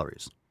the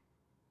calories.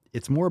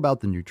 It's more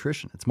about the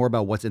nutrition. It's more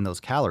about what's in those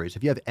calories.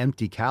 If you have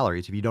empty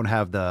calories, if you don't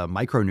have the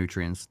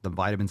micronutrients, the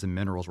vitamins and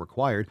minerals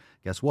required,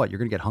 guess what? You're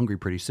going to get hungry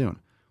pretty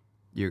soon.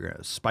 You're going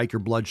to spike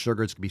your blood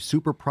sugar. It's going to be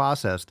super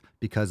processed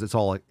because it's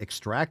all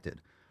extracted.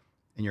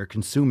 And you're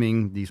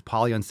consuming these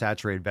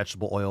polyunsaturated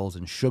vegetable oils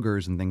and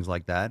sugars and things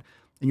like that.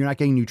 And you're not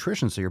getting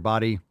nutrition. So your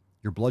blood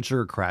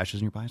sugar crashes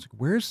and your body's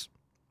like,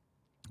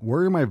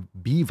 where are my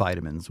B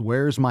vitamins?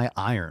 Where's my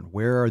iron?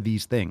 Where are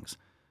these things?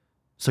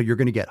 So you're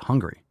going to get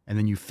hungry and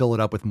then you fill it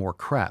up with more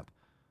crap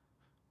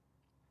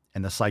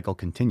and the cycle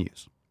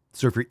continues.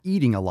 So if you're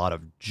eating a lot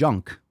of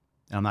junk,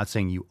 and I'm not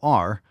saying you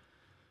are,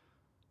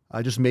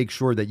 just make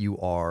sure that you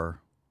are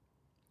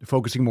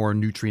focusing more on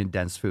nutrient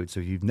dense food. So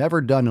if you've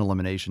never done an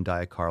elimination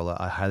diet, Carla,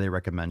 I highly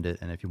recommend it.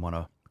 And if you want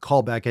to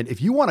call back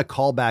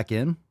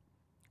in,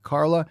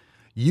 Carla,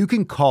 you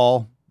can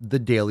call the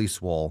Daily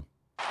Swole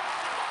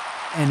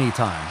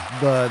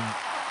anytime.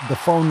 The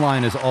phone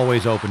line is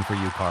always open for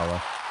you,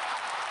 Carla.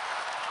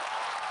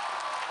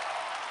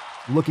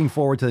 Looking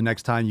forward to the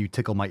next time you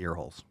tickle my ear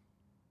holes.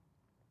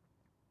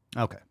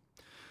 Okay.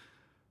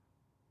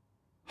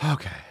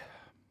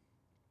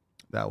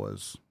 That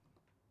was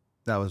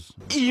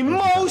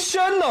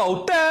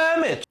emotional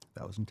damage.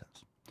 That was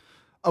intense.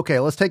 Okay,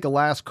 let's take a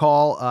last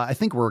call. I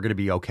think we're going to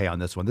be okay on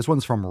this one. This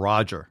one's from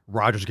Roger.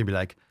 Roger's going to be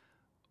like,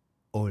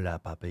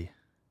 "Hola, papi.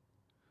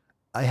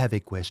 I have a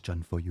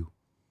question for you.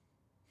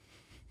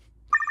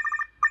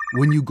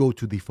 When you go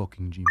to the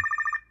fucking gym."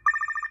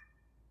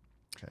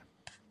 Okay.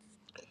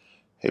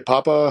 Hey,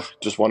 Papa,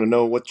 just want to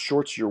know what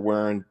shorts you're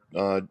wearing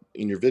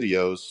in your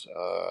videos.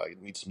 I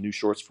need some new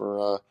shorts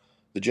for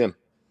the gym.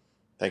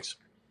 Thanks.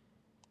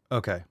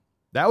 Okay.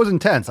 That was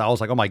intense. I was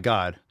like, oh my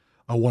God,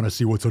 I want to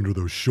see what's under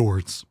those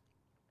shorts.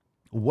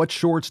 What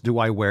shorts do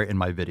I wear in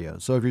my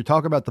videos? So if you're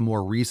talking about the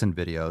more recent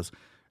videos,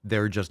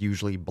 They're just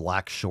usually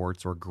black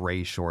shorts or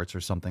gray shorts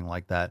or something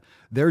like that.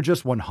 They're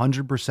just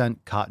 100%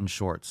 cotton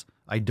shorts.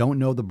 I don't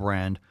know the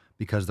brand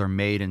because they're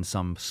made in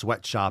some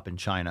sweatshop in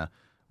China,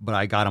 but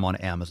I got them on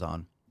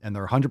Amazon and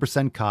they're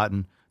 100%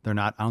 cotton. They're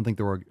not, I don't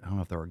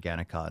know if they're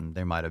organic cotton.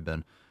 They might have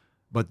been,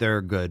 but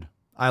they're good.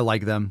 I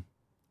like them.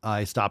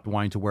 I stopped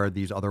wanting to wear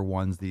these other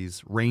ones,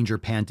 these Ranger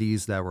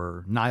panties that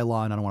were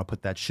nylon. I don't want to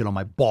put that shit on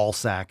my ball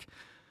sack.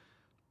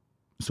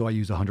 So I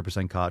use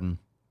 100% cotton.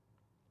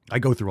 I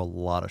go through a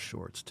lot of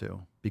shorts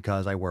too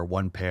because I wear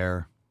one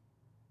pair,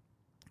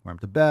 wear them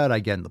to bed. I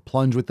get in the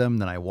plunge with them,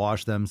 then I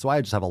wash them. So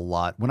I just have a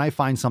lot. When I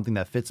find something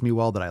that fits me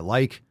well that I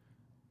like,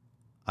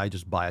 I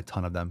just buy a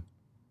ton of them.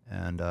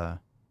 And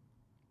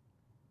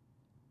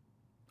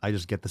I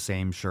just get the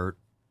same shirt.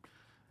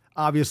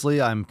 Obviously,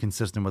 I'm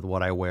consistent with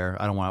what I wear.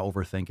 I don't want to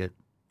overthink it.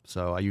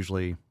 So I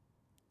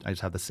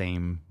just have the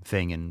same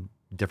thing in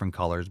different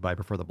colors, but I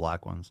prefer the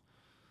black ones.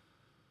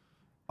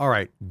 All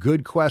right.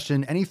 Good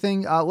question.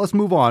 Anything? Let's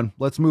move on.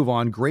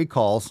 Great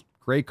calls.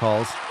 Great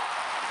calls.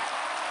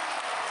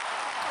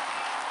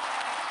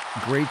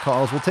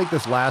 We'll take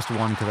this last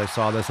one because I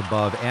saw this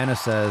above. Anna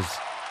says,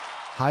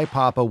 "Hi,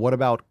 Papa. What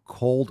about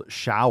cold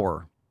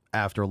shower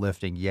after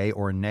lifting? Yay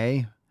or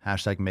nay?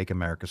 Hashtag make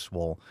America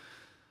swole."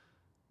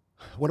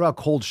 What about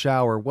cold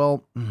shower?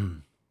 Well,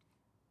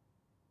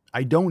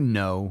 I don't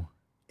know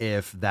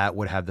if that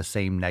would have the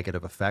same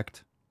negative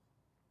effect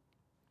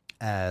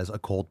as a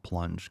cold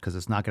plunge because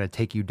it's not going to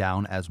take you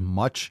down as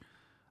much.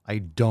 I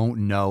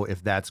don't know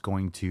if that's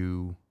going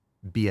to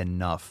be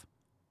enough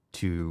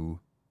to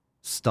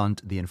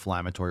stunt the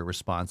inflammatory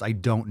response. I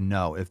don't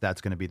know if that's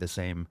going to be the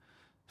same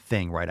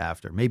thing right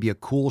after. Maybe a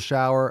cool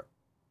shower,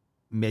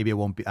 maybe it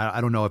won't be.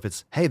 I don't know if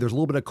it's, hey, there's a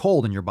little bit of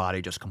cold in your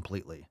body just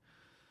completely.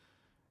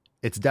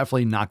 It's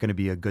definitely not going to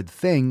be a good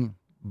thing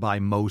by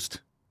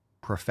most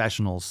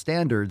professional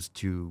standards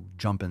to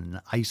jump in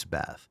an ice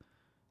bath.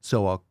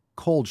 So a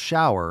cold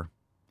shower,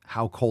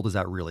 how cold is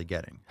that really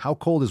getting? How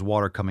cold is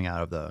water coming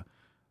out of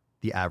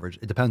the average?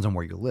 It depends on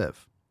where you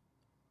live.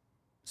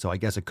 So I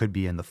guess it could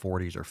be in the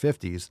 40s or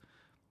 50s,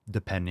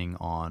 depending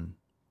on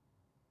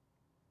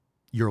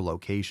your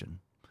location.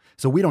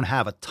 So we don't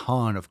have a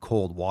ton of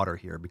cold water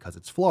here because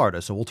it's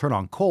Florida. So we'll turn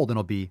on cold and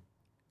it'll be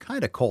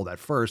kind of cold at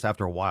first.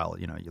 After a while,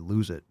 you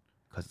lose it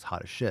because it's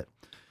hot as shit.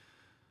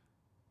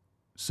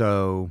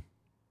 So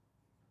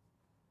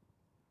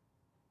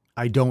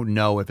I don't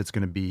know if it's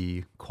going to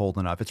be cold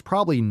enough. It's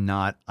probably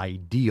not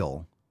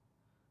ideal,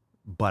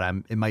 but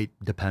it might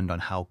depend on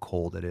how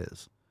cold it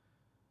is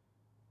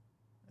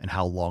and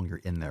how long you're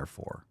in there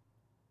for.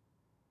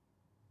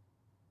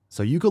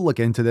 So you could look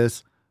into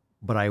this,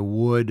 but I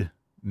would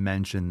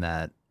mention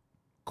that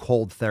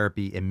cold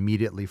therapy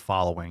immediately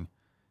following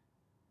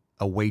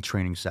a weight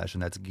training session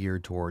that's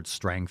geared towards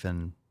strength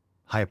and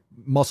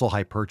muscle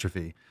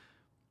hypertrophy,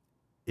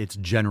 it's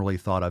generally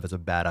thought of as a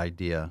bad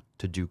idea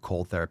to do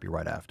cold therapy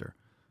right after.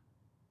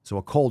 So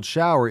a cold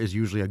shower is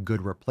usually a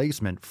good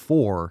replacement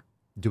for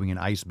doing an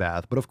ice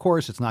bath. But of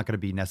course, it's not going to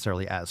be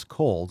necessarily as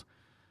cold.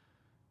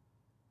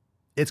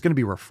 It's going to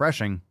be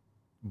refreshing,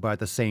 but at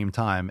the same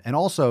time. And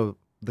also,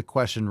 the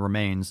question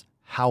remains,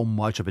 how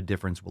much of a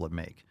difference will it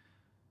make?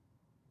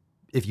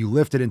 If you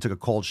lifted and took a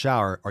cold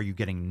shower, are you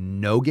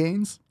getting no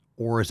gains?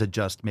 Or is it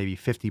just maybe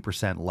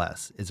 50%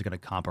 less? Is it going to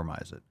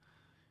compromise it?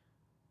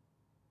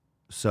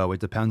 So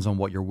it depends on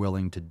what you're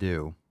willing to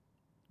do.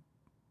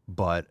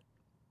 But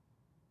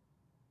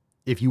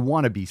if you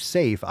want to be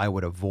safe, I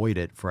would avoid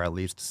it for at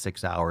least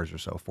 6 hours or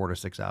so, 4 to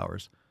 6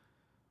 hours.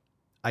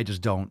 I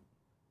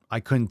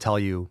couldn't tell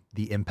you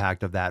the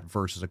impact of that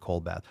versus a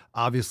cold bath.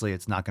 Obviously,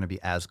 it's not going to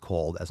be as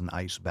cold as an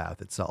ice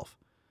bath itself.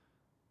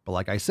 But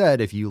like I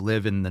said, if you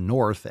live in the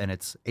north and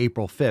it's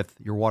April 5th,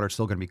 your water's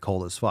still going to be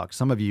cold as fuck.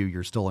 Some of you,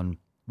 you're still in,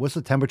 what's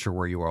the temperature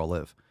where you all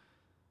live?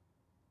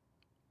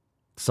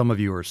 Some of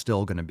you are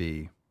still going to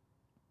be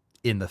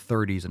in the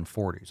 30s and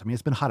 40s. I mean,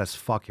 it's been hot as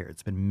fuck here.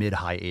 It's been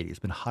mid-high 80s. It's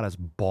been hot as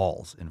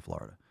balls in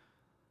Florida.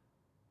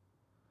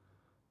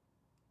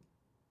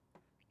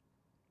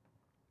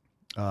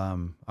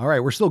 All right,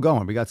 we're still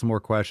going. We got some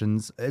more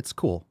questions. It's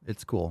cool.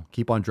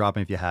 Keep on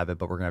dropping if you have it,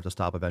 but we're going to have to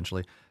stop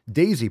eventually.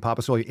 Daisy,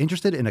 Papa Soul, you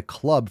interested in a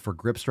club for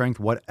grip strength?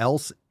 What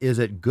else is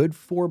it good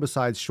for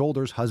besides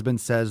shoulders?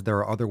 Husband says there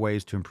are other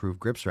ways to improve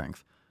grip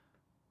strength.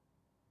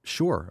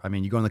 Sure. I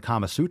mean, you go in the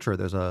Kama Sutra,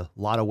 there's a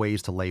lot of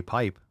ways to lay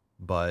pipe,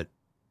 but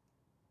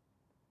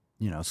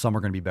some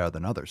are going to be better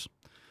than others.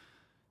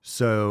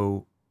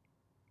 So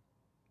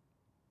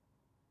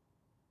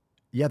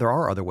yeah, there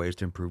are other ways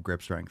to improve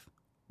grip strength,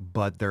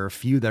 but there are a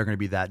few that are going to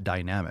be that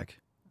dynamic.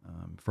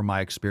 From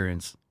my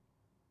experience,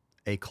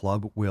 a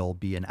club will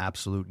be an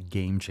absolute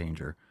game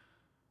changer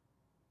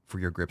for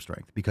your grip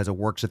strength because it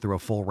works it through a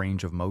full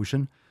range of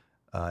motion.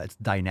 It's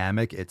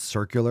dynamic, it's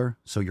circular,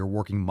 so you're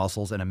working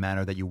muscles in a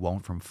manner that you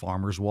won't from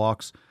farmer's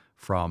walks,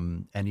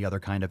 from any other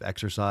kind of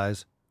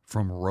exercise,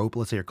 from rope.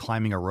 Let's say you're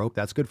climbing a rope,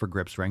 that's good for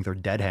grip strength, or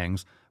dead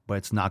hangs, but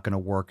it's not going to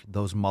work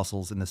those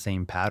muscles in the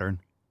same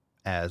pattern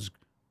as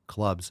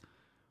clubs.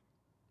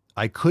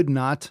 I could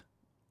not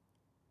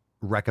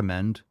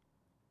recommend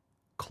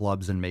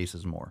clubs and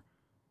maces more.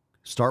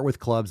 Start with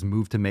clubs,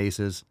 move to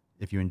maces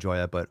if you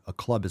enjoy it, but a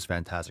club is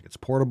fantastic. It's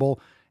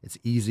portable, it's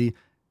easy.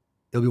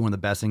 It'll be one of the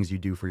best things you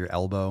do for your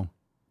elbow.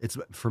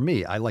 For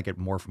me, I like it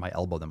more for my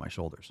elbow than my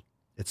shoulders.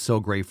 It's so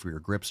great for your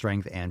grip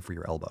strength and for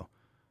your elbow.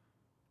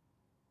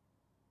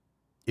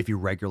 If you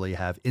regularly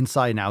have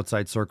inside and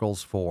outside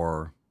circles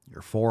for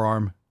your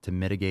forearm to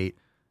mitigate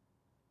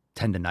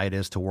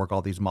tendinitis, to work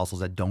all these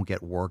muscles that don't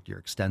get worked, your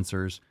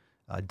extensors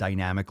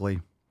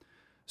dynamically.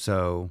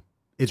 So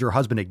is your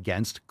husband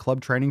against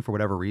club training for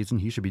whatever reason?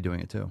 He should be doing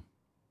it too.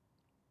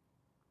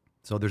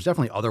 So there's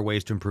definitely other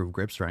ways to improve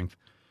grip strength.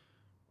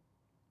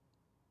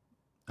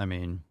 I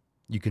mean,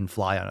 you can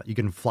fly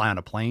on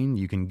a plane,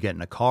 you can get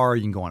in a car,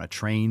 you can go on a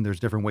train. There's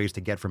different ways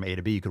to get from A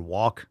to B. You could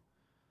walk,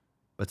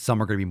 but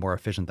some are going to be more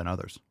efficient than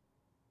others.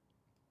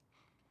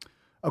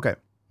 Okay.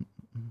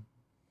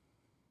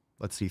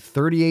 Let's see.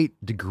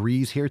 38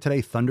 degrees here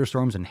today.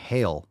 Thunderstorms and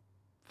hail.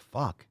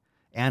 Fuck.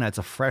 Anna, it's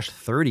a fresh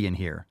 30 in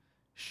here.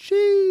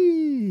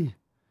 Shee.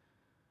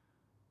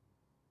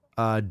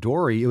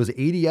 Dory, it was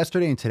 80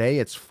 yesterday and today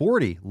it's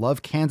 40.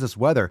 Love Kansas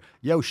weather.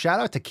 Yo, shout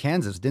out to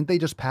Kansas. Didn't they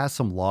just pass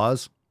some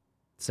laws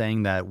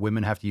saying that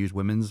women have to use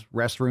women's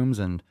restrooms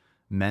and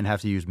men have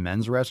to use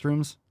men's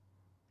restrooms?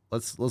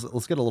 Let's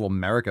get a little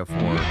America for.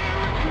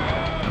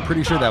 I'm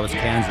pretty sure that was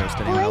Kansas.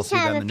 Did anyone else see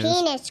that in the news? Boys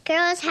have a penis.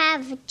 Girls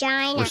have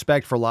vagina.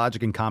 Respect for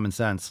logic and common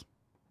sense,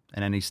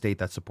 and any state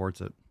that supports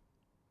it.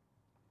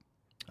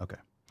 Okay.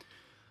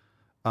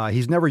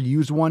 He's never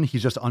used one.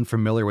 He's just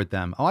unfamiliar with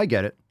them. Oh, I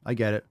get it.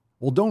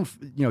 Well, don't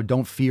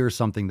fear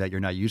something that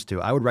you're not used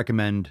to. I would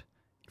recommend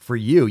for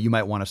you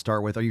might want to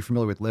start with, are you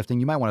familiar with lifting?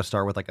 You might want to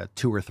start with like a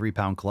 2 or 3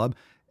 pound club,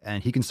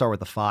 and he can start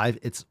with a 5.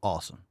 It's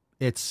awesome.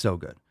 It's so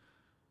good.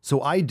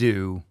 So I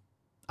do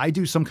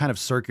some kind of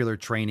circular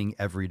training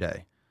every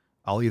day.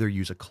 I'll either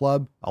use a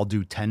club, I'll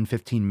do 10,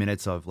 15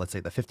 minutes of, let's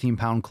say, the 15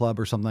 pound club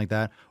or something like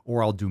that,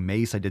 or I'll do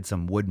mace. I did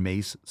some wood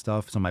mace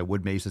stuff, some of my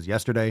wood maces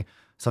yesterday.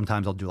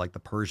 Sometimes I'll do like the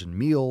Persian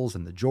meals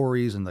and the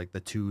jories and like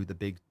the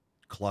big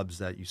clubs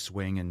that you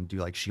swing and do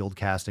like shield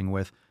casting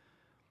with.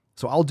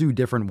 So I'll do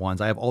different ones.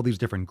 I have all these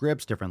different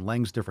grips, different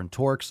lengths, different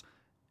torques,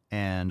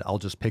 and I'll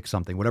just pick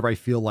something. Whatever I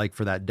feel like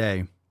for that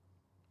day,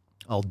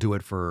 I'll do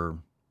it for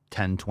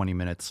 10, 20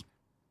 minutes.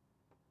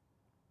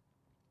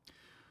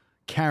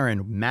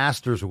 Karen,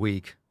 Masters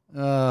Week.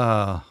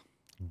 Golf.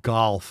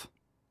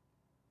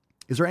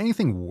 Is there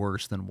anything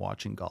worse than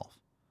watching golf?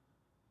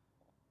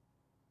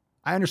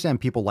 I understand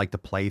people like to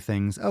play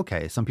things.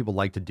 Okay, some people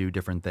like to do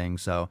different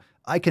things. So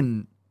I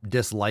can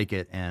dislike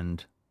it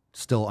and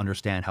still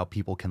understand how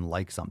people can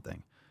like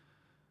something.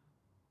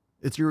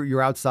 It's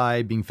you're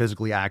outside being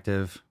physically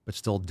active, but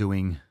still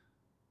doing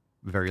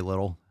very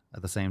little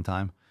at the same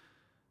time.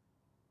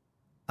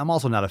 I'm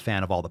also not a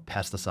fan of all the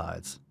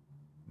pesticides.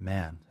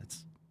 Man,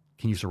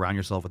 can you surround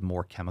yourself with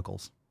more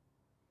chemicals?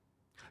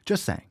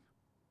 Just saying.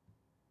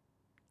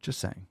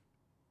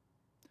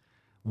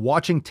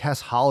 Watching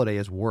Tess Holiday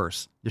is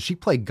worse. Does she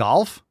play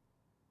golf?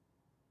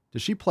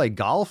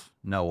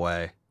 No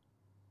way.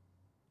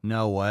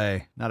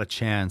 Not a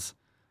chance.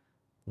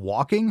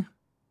 Walking?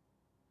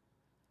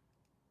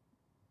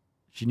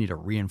 She need a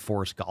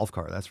reinforced golf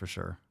cart, that's for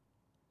sure.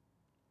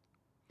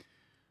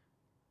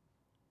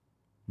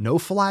 No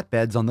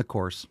flatbeds on the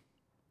course.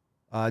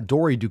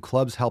 Dory, do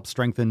clubs help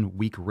strengthen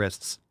weak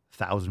wrists?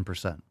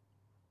 1,000%.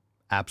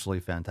 Absolutely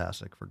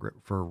fantastic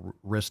for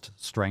wrist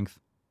strength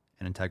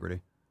and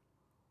integrity.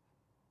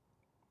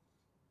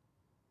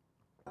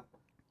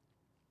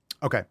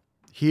 Okay,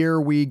 here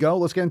we go.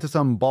 Let's get into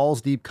some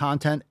balls deep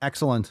content.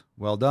 Excellent.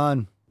 Well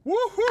done.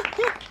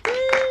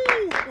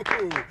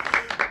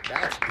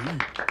 That's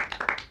deep.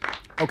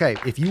 Okay,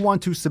 if you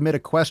want to submit a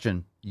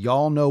question,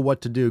 y'all know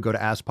what to do. Go to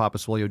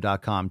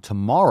AskPapaSwolio.com.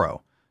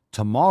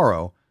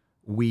 Tomorrow,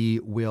 we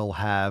will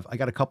have, I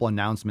got a couple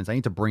announcements. I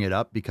need to bring it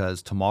up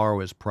because tomorrow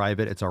is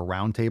private. It's our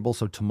roundtable.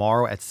 So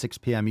tomorrow at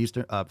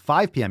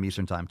 5 p.m.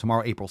 Eastern time,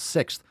 tomorrow, April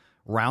 6th,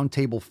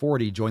 roundtable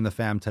 40, join the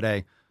fam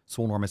today,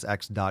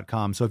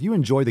 swolenormousx.com. So if you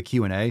enjoy the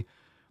Q&A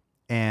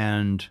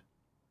and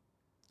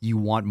you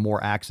want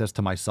more access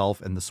to myself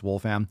and the Swole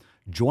fam,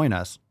 join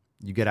us.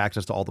 You get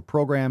access to all the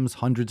programs,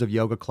 hundreds of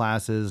yoga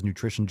classes,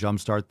 nutrition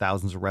jumpstart,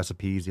 thousands of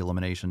recipes, the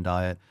elimination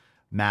diet,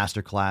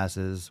 master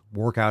classes,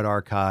 workout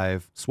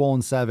archive,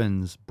 swollen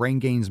sevens, brain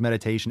gains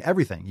meditation,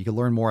 everything. You can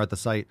learn more at the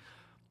site.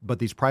 But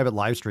these private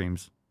live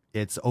streams,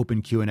 it's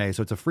open Q&A.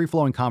 So it's a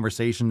free-flowing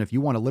conversation. If you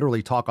want to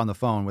literally talk on the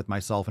phone with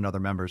myself and other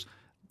members,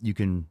 you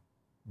can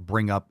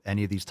bring up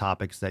any of these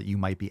topics that you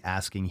might be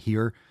asking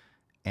here,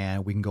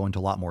 and we can go into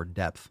a lot more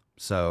depth.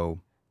 So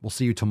we'll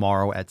see you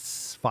tomorrow at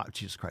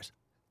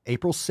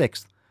April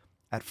 6th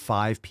at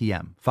 5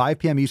 p.m. 5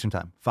 p.m. Eastern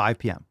time. 5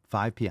 p.m.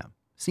 5 p.m.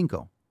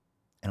 Cinco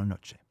en la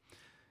noche.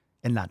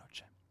 En la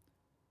noche.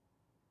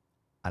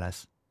 A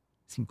las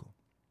 5.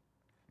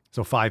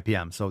 So 5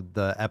 p.m. So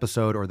the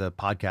episode or the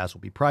podcast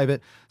will be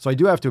private. So I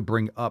do have to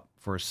bring up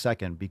for a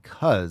second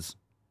because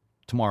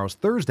tomorrow's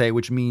Thursday,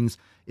 which means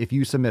if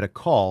you submit a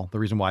call, the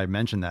reason why I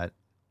mentioned that,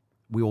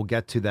 we will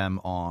get to them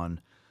on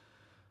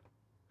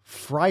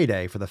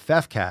Friday for the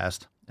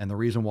FEFcast. And the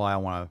reason why I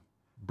want to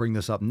bring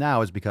this up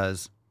now is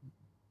because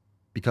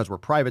we're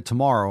private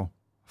tomorrow.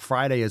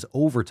 Friday is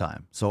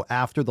overtime. So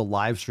after the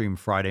live stream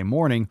Friday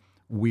morning,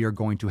 we are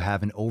going to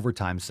have an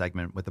overtime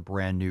segment with a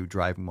brand new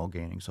driving while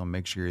gaining. So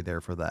make sure you're there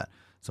for that.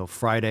 So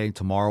Friday,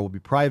 tomorrow will be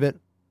private.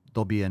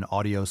 There'll be an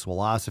audio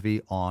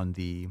philosophy on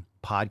the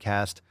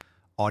podcast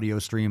audio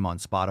stream on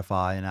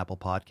Spotify and Apple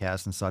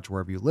Podcasts and such,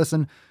 wherever you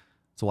listen.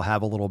 So we'll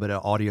have a little bit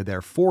of audio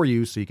there for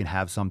you so you can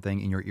have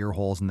something in your ear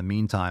holes in the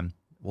meantime.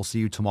 We'll see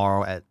you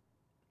tomorrow at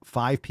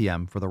 5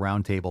 p.m. for the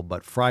roundtable.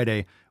 But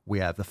Friday, we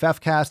have the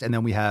FEFcast, and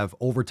then we have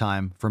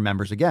overtime for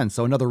members again.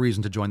 So another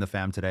reason to join the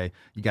fam today.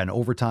 You got an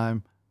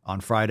overtime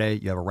on Friday.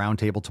 You have a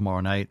roundtable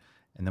tomorrow night.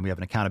 And then we have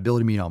an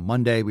accountability meeting on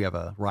Monday. We have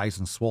a Rise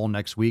and Swole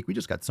next week. We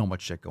just got so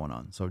much shit going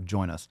on. So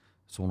join us.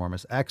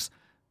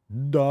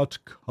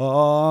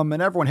 SwoleNormousX.com.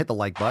 And everyone hit the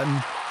like button.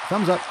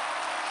 Thumbs up.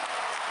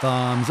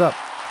 Thumbs up.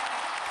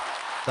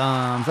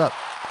 Thumbs up.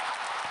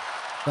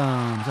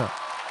 Thumbs up.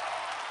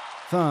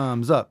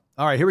 Thumbs up.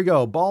 All right, here we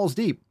go. Balls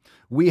deep.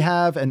 We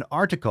have an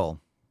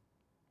article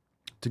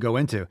to go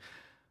into.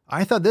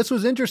 I thought this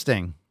was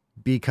interesting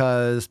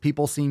because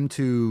people seem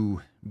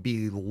to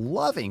be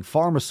loving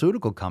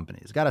pharmaceutical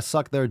companies. Got to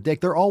suck their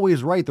dick. They're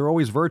always right. They're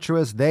always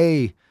virtuous.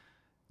 They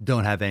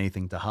don't have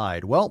anything to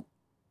hide. Well,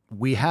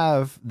 we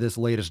have this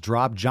latest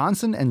drop.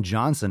 Johnson &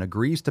 Johnson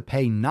agrees to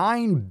pay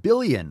 $9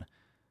 billion.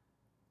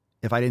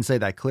 If I didn't say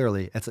that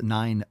clearly, it's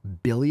 $9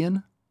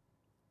 billion.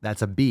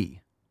 That's a B.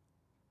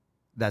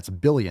 That's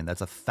billion. That's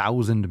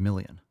 1,000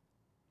 million.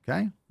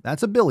 Okay?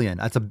 That's a billion.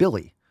 That's a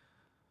billy.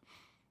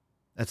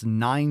 That's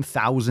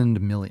 9,000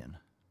 million.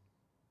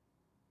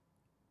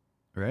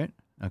 Right?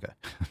 Okay.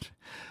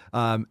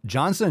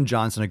 Johnson &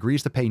 Johnson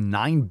agrees to pay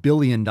 $9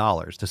 billion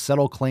to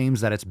settle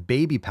claims that its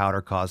baby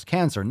powder caused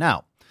cancer.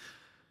 Now,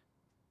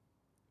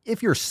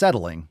 if you're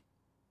settling,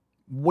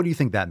 what do you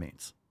think that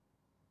means?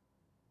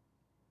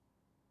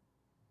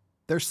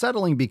 They're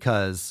settling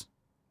because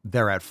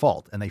they're at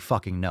fault and they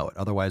fucking know it.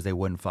 Otherwise, they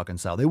wouldn't fucking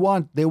sell. They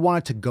want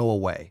it to go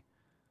away.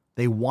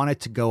 They want it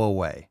to go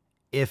away.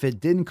 If it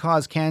didn't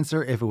cause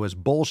cancer, if it was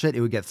bullshit,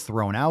 it would get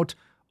thrown out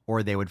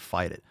or they would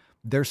fight it.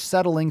 They're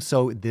settling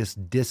so this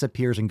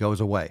disappears and goes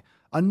away.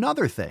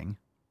 Another thing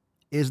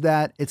is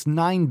that it's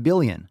 $9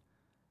 billion.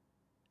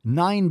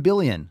 $9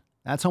 billion.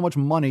 That's how much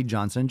money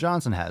Johnson &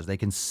 Johnson has. They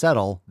can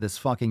settle this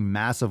fucking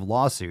massive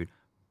lawsuit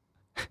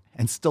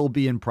and still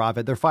be in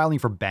profit. They're filing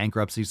for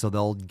bankruptcy, so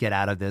they'll get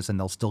out of this and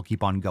they'll still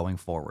keep on going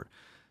forward.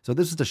 So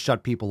this is to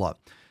shut people up.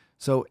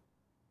 So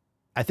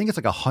I think it's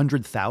like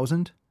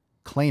 100,000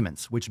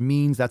 claimants, which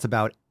means that's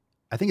about,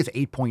 I think it's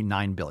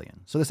 8.9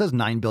 billion. So this says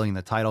 9 billion in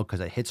the title because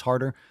it hits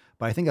harder,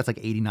 but I think that's like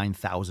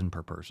 89,000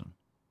 per person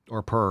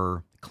or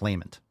per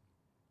claimant.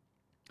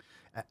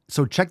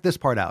 So check this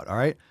part out. All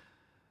right.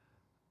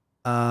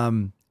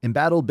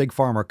 Embattled big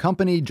pharma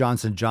company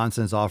Johnson &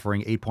 Johnson is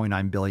offering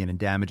 $8.9 billion in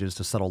damages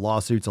to settle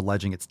lawsuits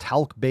alleging its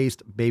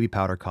talc-based baby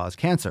powder caused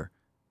cancer.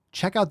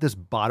 Check out this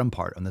bottom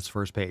part on this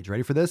first page.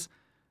 Ready for this?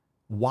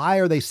 Why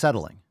are they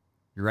settling?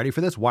 You ready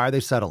for this? Why are they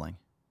settling?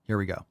 Here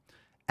we go.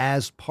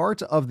 As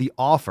part of the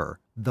offer,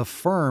 the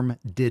firm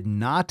did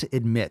not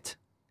admit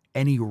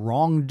any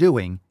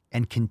wrongdoing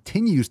and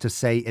continues to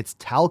say its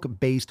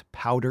talc-based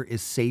powder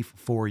is safe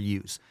for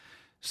use.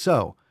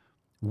 So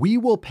we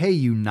will pay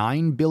you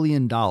 $9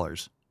 billion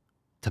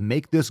to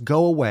make this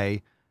go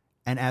away.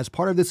 And as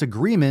part of this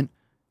agreement,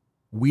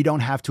 we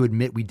don't have to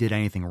admit we did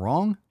anything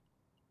wrong.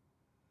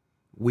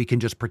 We can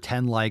just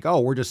pretend like,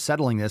 oh, we're just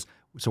settling this.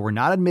 So we're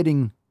not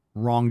admitting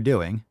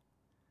wrongdoing.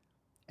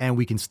 And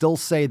we can still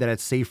say that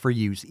it's safe for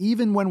use.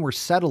 Even when we're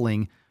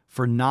settling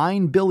for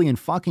 $9 billion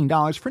fucking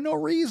dollars for no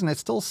reason, it's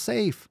still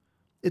safe.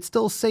 It's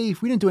still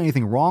safe. We didn't do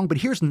anything wrong, but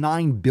here's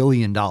 $9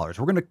 billion. We're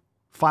going to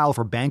file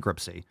for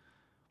bankruptcy.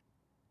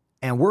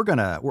 And we're going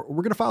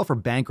to file for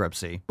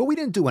bankruptcy, but we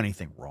didn't do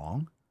anything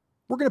wrong.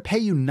 We're going to pay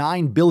you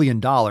 $9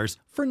 billion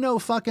for no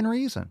fucking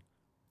reason.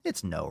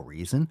 It's no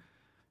reason.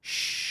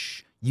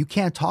 Shh. You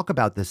can't talk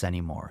about this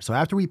anymore. So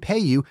after we pay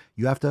you,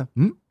 you have to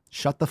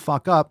shut the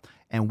fuck up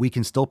and we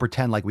can still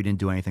pretend like we didn't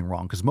do anything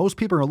wrong. Because most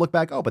people are going to look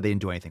back, oh, but they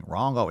didn't do anything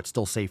wrong. Oh, it's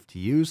still safe to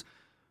use.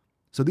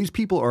 So these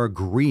people are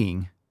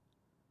agreeing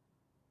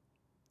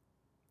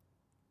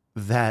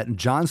that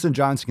Johnson &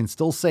 Johnson can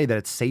still say that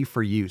it's safe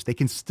for use. They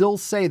can still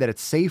say that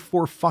it's safe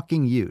for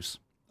fucking use.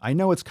 I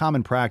know it's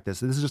common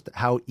practice. This is just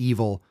how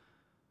evil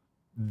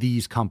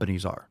these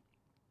companies are.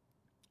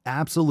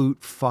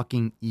 Absolute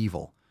fucking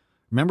evil.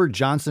 Remember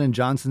Johnson &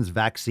 Johnson's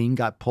vaccine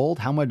got pulled?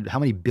 How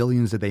many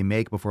billions did they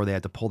make before they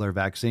had to pull their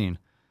vaccine?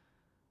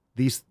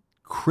 These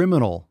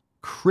criminal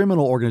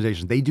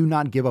organizations, they do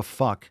not give a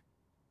fuck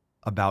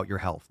about your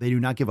health. They do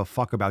not give a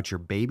fuck about your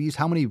babies.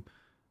 How many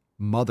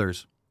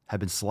mothers have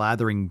been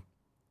slathering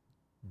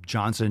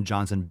Johnson &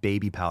 Johnson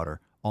baby powder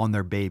on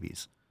their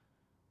babies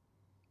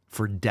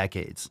for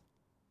decades?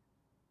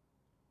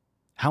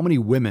 How many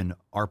women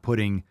are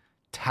putting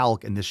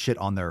talc and this shit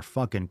on their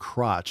fucking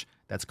crotch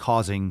that's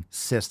causing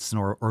cysts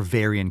or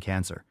ovarian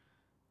cancer?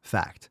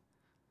 Fact.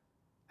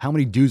 How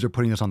many dudes are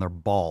putting this on their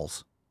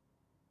balls?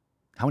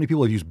 How many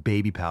people have used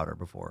baby powder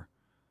before?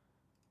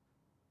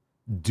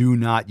 Do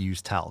not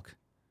use talc.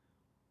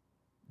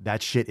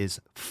 That shit is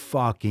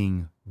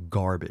fucking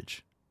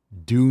garbage.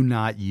 Do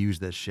not use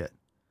this shit.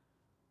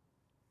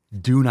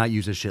 Do not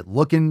use this shit.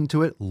 Look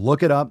into it.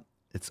 Look it up.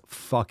 It's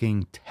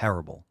fucking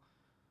terrible.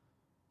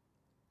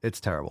 It's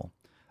terrible.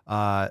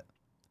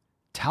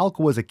 Talc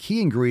was a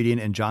key ingredient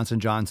in Johnson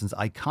 & Johnson's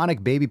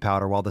iconic baby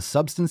powder. While the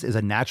substance is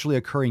a naturally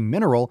occurring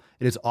mineral,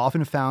 it is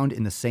often found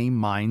in the same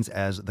mines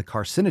as the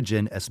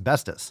carcinogen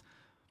asbestos.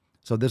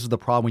 So this is the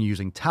problem when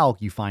using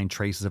talc, you find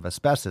traces of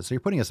asbestos. So you're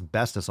putting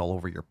asbestos all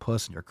over your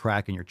puss and your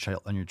crack and your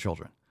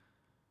children.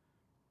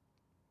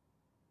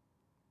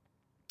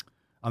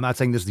 I'm not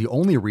saying this is the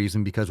only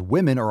reason, because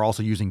women are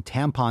also using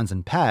tampons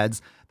and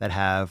pads that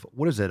have,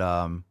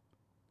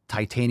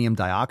 titanium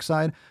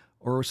dioxide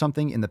or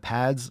something in the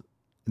pads,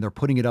 and they're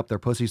putting it up their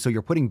pussy. So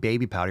you're putting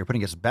baby powder, you're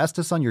putting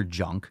asbestos on your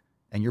junk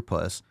and your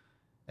puss,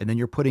 and then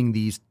you're putting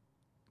these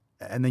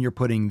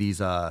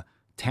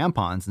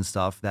tampons and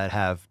stuff that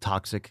have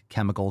toxic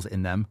chemicals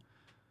in them.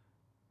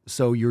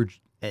 So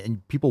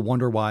and people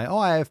wonder why,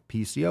 I have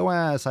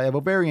PCOS, I have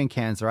ovarian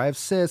cancer, I have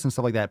cysts and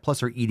stuff like that. Plus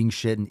they're eating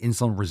shit and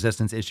insulin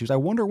resistance issues. I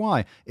wonder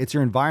why. It's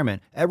your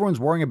environment. Everyone's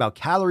worrying about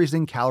calories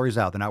in, calories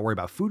out. They're not worried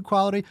about food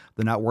quality.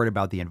 They're not worried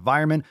about the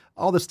environment.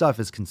 All this stuff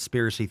is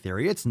conspiracy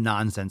theory. It's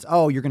nonsense.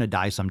 Oh, you're going to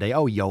die someday.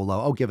 Oh,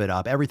 YOLO. Oh, give it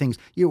up. Everything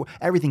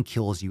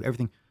kills you.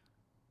 Everything.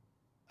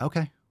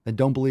 Okay. Then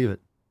don't believe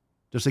it.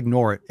 Just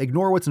ignore it.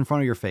 Ignore what's in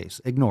front of your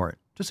face. Ignore it.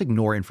 Just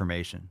ignore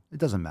information. It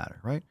doesn't matter,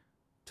 right?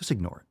 Just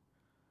ignore it.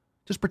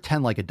 Just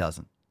pretend like it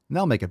doesn't. And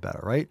that'll make it better,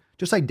 right?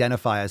 Just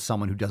identify as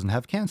someone who doesn't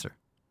have cancer.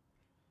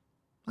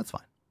 That's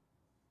fine.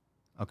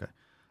 Okay.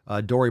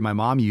 Dory, my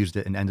mom used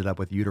it and ended up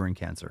with uterine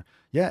cancer.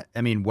 Yeah,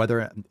 I mean,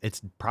 whether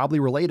it's probably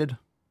related,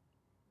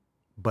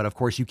 but of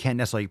course you can't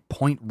necessarily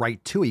point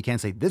right to it. You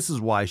can't say this is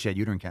why she had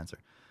uterine cancer,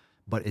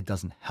 but it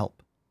doesn't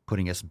help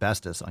putting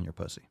asbestos on your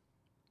pussy.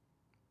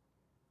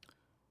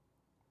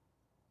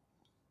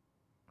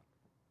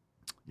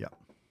 Yeah.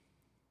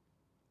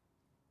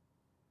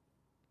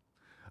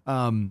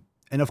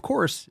 And of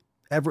course,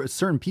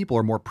 certain people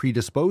are more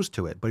predisposed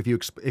to it. But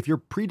if you're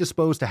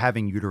predisposed to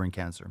having uterine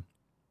cancer,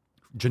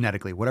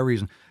 genetically, whatever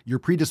reason, you're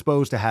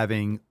predisposed to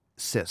having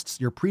cysts,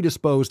 you're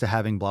predisposed to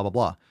having blah, blah,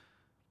 blah.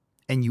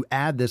 And you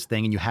add this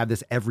thing and you have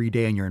this every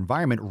day in your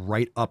environment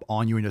right up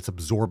on you and it's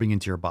absorbing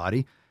into your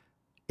body.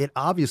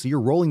 You're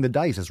rolling the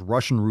dice. It's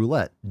Russian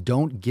roulette.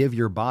 Don't give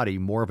your body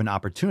more of an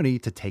opportunity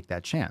to take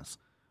that chance.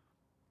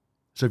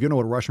 So if you don't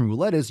know what Russian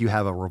roulette is, you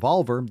have a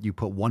revolver, you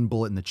put one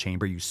bullet in the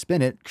chamber, you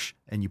spin it,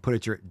 and you put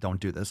it don't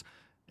do this,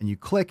 and you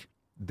click,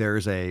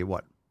 there's a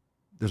 1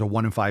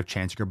 in 5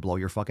 chance you could blow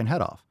your fucking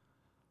head off.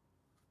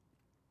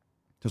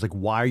 So it's like,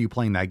 why are you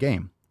playing that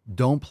game?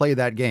 Don't play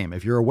that game.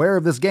 If you're aware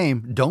of this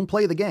game, don't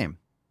play the game.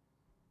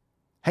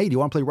 Hey, do you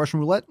want to play Russian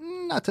roulette?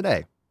 Not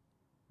today.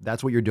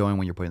 That's what you're doing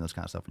when you're putting this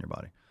kind of stuff in your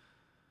body.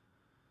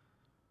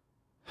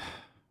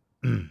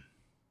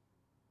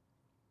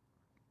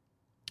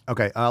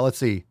 Okay, let's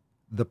see.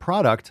 The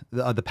product,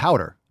 the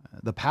powder.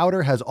 The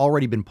powder has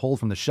already been pulled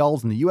from the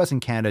shelves in the US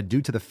and Canada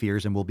due to the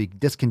fears and will be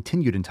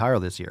discontinued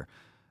entirely this year.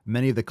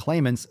 Many of the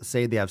claimants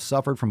say they have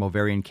suffered from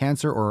ovarian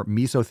cancer or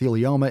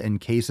mesothelioma in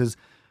cases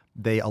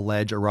they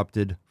allege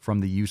erupted from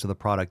the use of the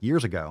product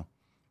years ago.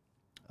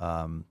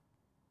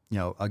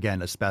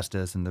 Again,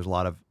 asbestos, and there's a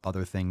lot of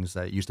other things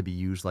that used to be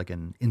used like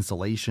in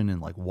insulation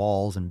and like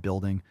walls and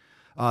building.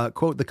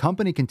 Quote, the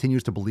company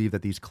continues to believe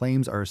that these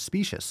claims are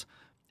specious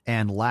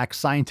and lack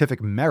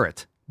scientific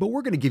merit, but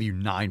we're going to give you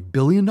 $9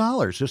 billion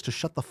just to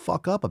shut the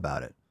fuck up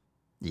about it.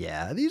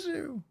 Yeah,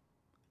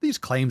 these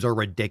claims are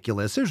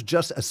ridiculous. There's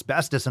just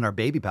asbestos in our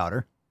baby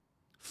powder.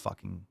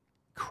 Fucking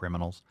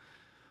criminals.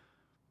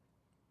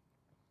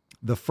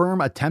 The firm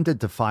attempted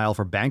to file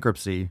for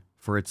bankruptcy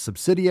for its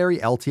subsidiary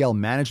LTL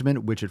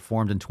Management, which it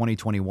formed in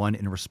 2021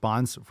 in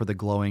response for the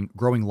growing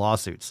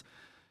lawsuits.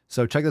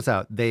 So check this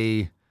out.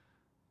 They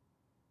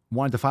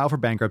wanted to file for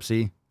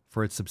bankruptcy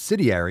for its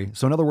subsidiary.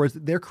 So in other words,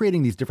 they're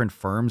creating these different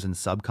firms and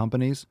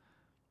sub-companies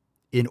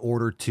in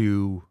order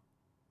to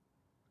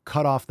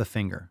cut off the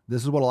finger.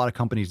 This is what a lot of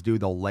companies do.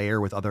 They'll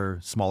layer with other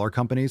smaller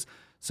companies.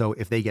 So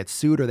if they get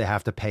sued or they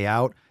have to pay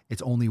out,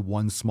 it's only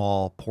one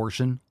small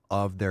portion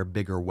of their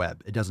bigger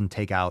web. It doesn't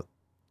take out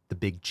the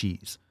big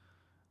cheese.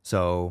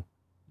 So,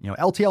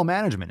 LTL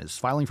Management is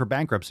filing for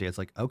bankruptcy. It's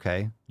like,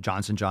 okay,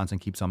 Johnson & Johnson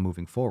keeps on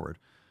moving forward.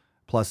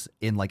 Plus,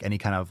 in like any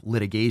kind of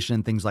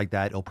litigation, things like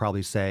that, it'll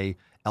probably say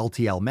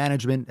LTL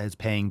Management is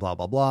paying blah,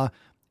 blah, blah.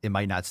 It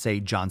might not say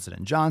Johnson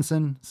 &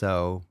 Johnson.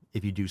 So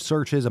if you do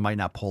searches, it might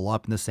not pull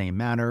up in the same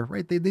manner,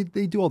 right? They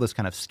do all this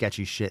kind of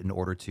sketchy shit in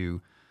order to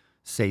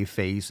save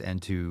face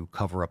and to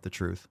cover up the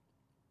truth.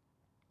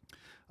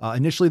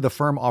 Initially, the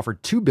firm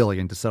offered $2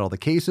 billion to settle the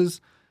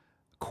cases.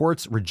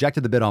 Courts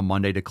rejected the bid on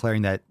Monday,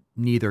 declaring that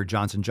neither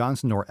Johnson &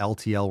 Johnson nor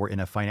LTL were in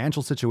a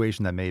financial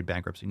situation that made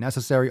bankruptcy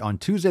necessary. On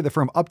Tuesday, the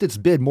firm upped its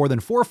bid more than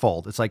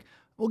fourfold. It's like,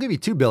 we'll give you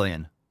 $2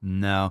 billion.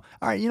 No.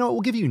 All right, you know what?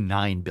 We'll give you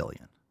 $9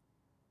 billion.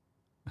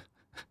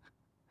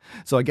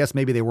 So I guess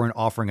maybe they weren't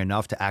offering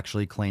enough to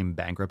actually claim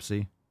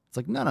bankruptcy. It's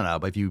like, no.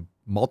 But if you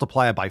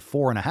multiply it by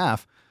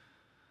 4.5,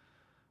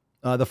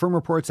 The firm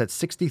reports that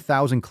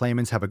 60,000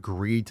 claimants have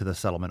agreed to the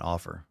settlement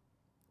offer.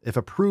 If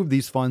approved,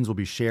 these funds will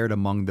be shared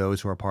among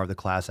those who are part of the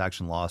class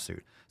action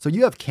lawsuit. So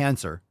you have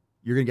cancer,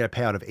 you're going to get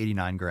a payout of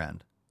 89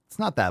 grand. It's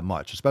not that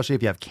much, especially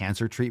if you have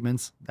cancer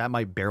treatments. That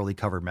might barely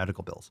cover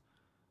medical bills.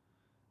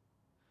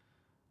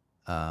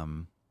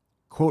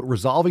 Quote,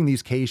 resolving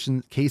these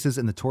cases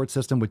in the tort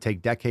system would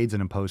take decades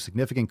and impose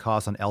significant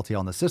costs on LTL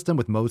in the system,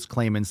 with most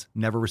claimants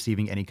never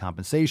receiving any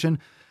compensation.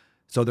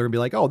 So they're going to be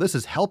like, oh, this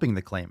is helping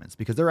the claimants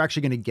because they're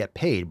actually going to get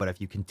paid. But if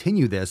you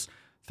continue this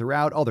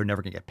throughout, oh, they're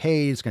never going to get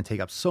paid. It's going to take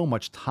up so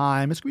much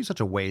time. It's going to be such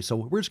a waste. So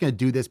we're just going to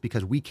do this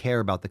because we care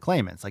about the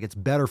claimants. Like, it's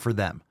better for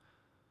them.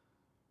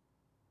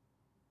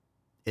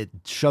 It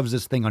shoves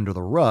this thing under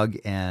the rug,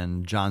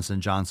 and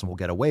Johnson & Johnson will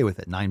get away with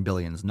it. $9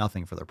 billion is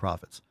nothing for their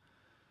profits.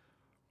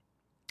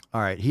 All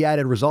right. He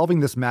added,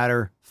 resolving this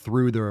matter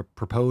through the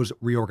proposed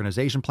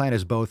reorganization plan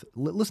is both,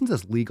 listen to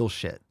this legal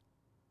shit.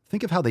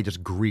 Think of how they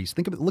just grease.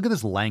 Look at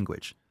this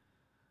language.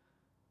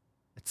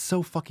 It's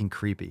so fucking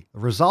creepy.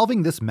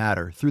 Resolving this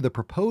matter through the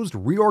proposed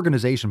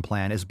reorganization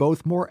plan is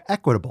both more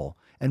equitable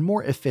and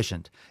more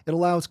efficient. It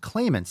allows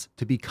claimants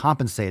to be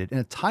compensated in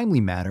a timely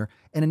manner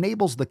and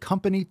enables the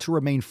company to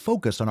remain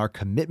focused on our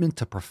commitment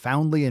to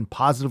profoundly and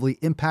positively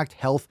impact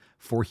health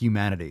for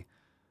humanity.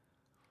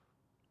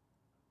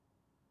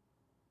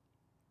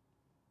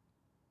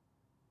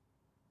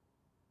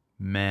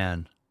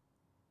 Man,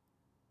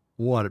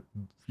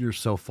 you're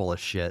so full of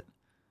shit.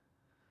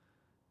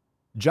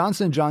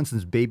 Johnson &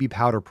 Johnson's baby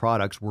powder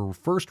products were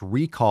first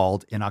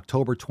recalled in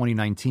October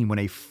 2019 when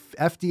a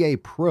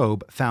FDA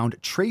probe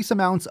found trace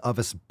amounts of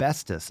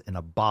asbestos in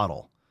a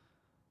bottle.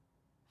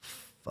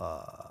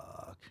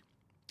 Fuck.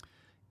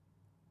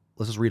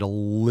 Let's just read a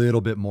little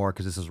bit more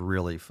because this is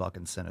really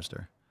fucking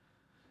sinister.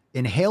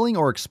 Inhaling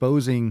or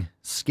exposing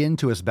skin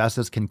to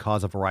asbestos can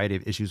cause a variety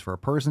of issues for a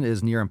person. It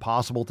is near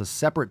impossible to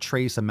separate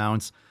trace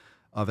amounts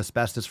of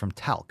asbestos from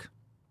talc.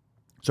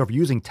 So if you're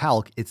using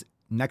talc, it's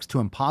next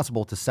to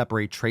impossible to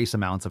separate trace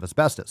amounts of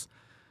asbestos.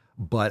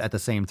 But at the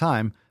same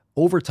time,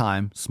 over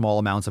time, small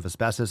amounts of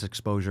asbestos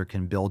exposure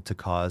can build to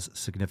cause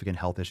significant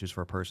health issues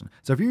for a person.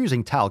 So if you're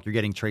using talc, you're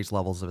getting trace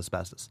levels of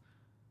asbestos.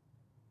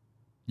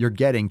 You're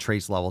getting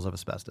trace levels of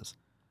asbestos.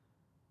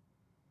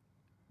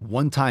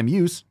 One-time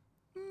use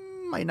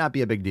might not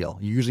be a big deal.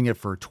 You're using it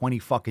for 20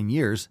 fucking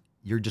years.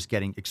 You're just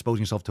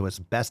exposing yourself to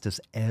asbestos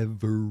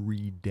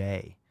every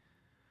day.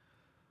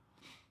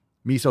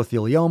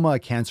 Mesothelioma, a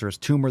cancerous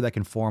tumor that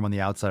can form on the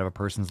outside of a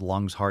person's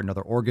lungs, heart, and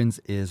other organs,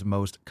 is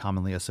most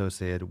commonly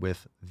associated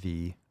with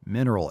the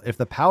mineral. If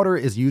the powder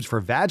is used for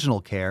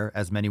vaginal care,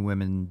 as many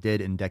women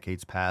did in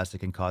decades past, it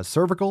can cause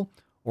cervical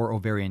or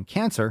ovarian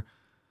cancer.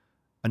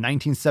 A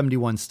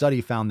 1971 study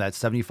found that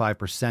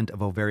 75%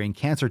 of ovarian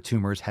cancer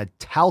tumors had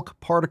talc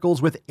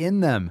particles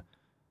within them.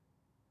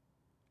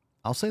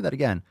 I'll say that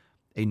again.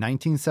 A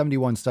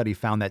 1971 study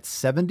found that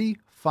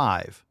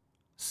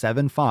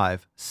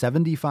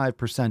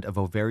 75% of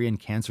ovarian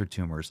cancer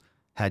tumors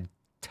had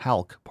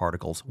talc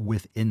particles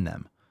within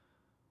them.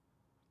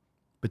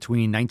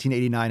 Between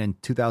 1989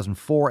 and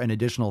 2004, an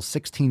additional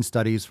 16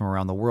 studies from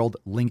around the world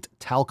linked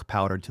talc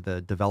powder use to the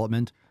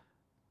development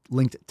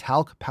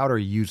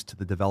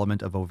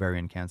of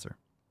ovarian cancer.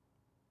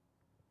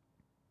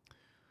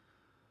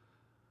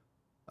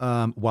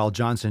 While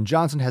Johnson &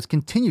 Johnson has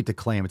continued to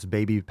claim its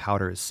baby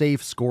powder is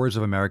safe, scores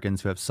of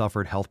Americans who have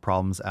suffered health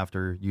problems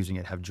after using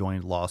it have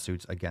joined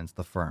lawsuits against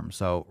the firm.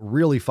 So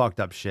really fucked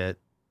up shit.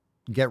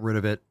 Get rid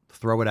of it.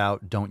 Throw it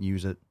out. Don't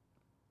use it.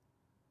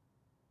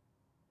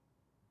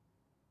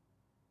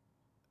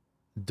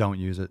 Don't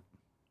use it.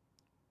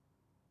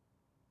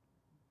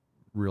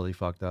 Really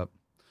fucked up.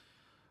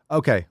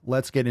 Okay,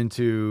 let's get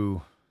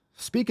into,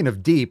 speaking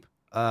of deep,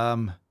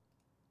 we're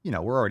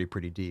already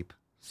pretty deep.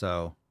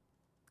 So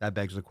that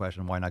begs the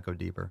question, why not go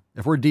deeper?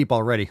 If we're deep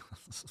already,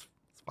 let's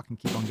fucking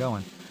keep on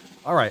going.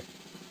 All right.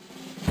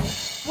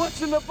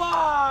 What's in the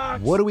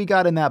box? What do we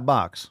got in that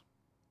box?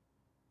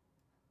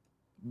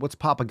 What's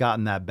Papa got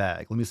in that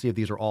bag? Let me see if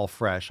these are all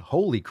fresh.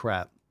 Holy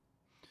crap.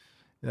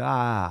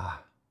 All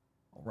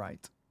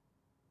right.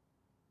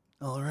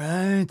 Oh,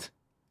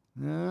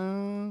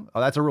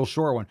 that's a real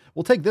short one.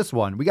 We'll take this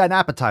one. We got an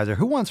appetizer.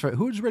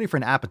 Who's ready for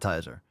an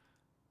appetizer?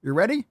 You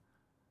ready?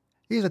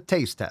 Here's a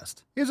taste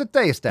test.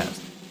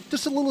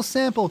 Just a little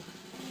sample.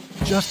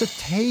 Just a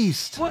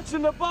taste. What's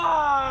in the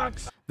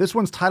box? This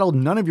one's titled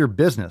None of Your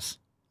Business.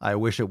 I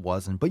wish it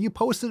wasn't, but you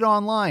posted it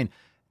online.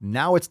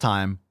 Now it's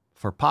time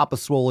for Papa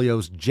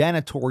Swolio's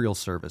janitorial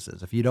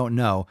services. If you don't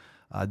know,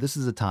 this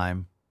is a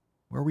time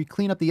where we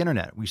clean up the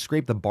internet. We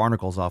scrape the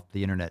barnacles off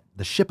the internet,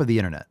 the ship of the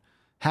internet.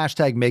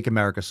 Hashtag Make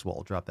America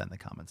Swole. Drop that in the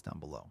comments down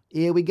below.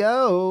 Here we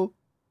go.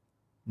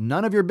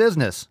 None of your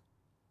business.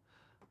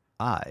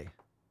 I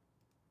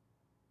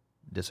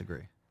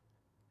disagree.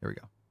 Here we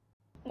go.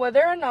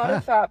 Whether or not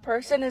a fat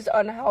person is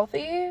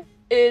unhealthy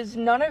is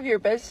none of your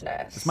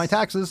business. It's my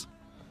taxes.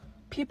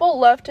 People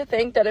love to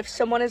think that if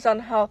someone is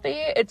unhealthy,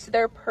 it's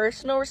their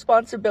personal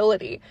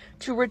responsibility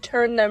to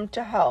return them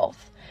to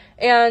health.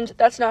 And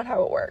that's not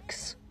how it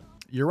works.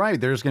 You're right.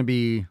 There's going to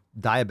be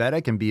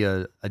diabetic and be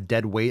a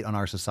dead weight on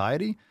our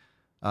society.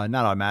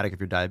 Not automatic if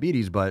you're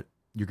diabetes, but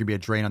you could be a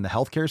drain on the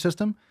healthcare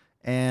system.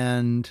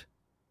 And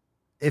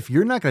if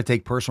you're not going to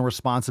take personal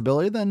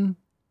responsibility, then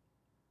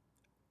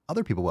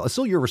other people will. It's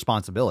still your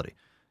responsibility.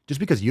 Just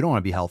because you don't want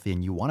to be healthy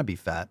and you want to be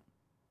fat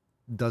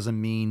doesn't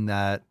mean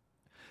that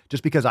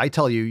just because I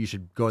tell you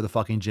should go to the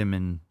fucking gym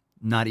and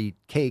not eat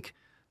cake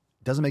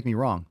doesn't make me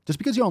wrong. Just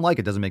because you don't like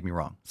it doesn't make me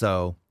wrong.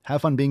 So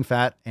have fun being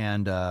fat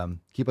and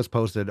keep us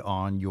posted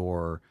on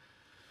your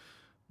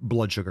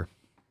blood sugar.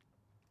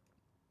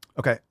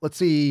 Okay, let's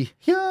see.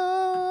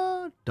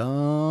 Yeah,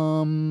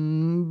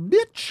 dumb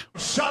bitch.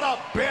 Shut up,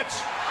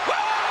 bitch.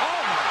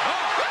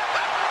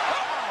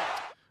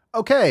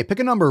 Okay, pick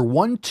a number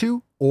 1,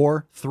 2,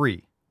 or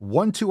 3.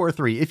 1, 2, or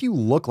 3. If you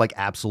look like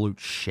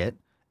absolute shit,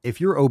 if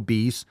you're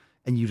obese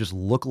and you just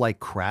look like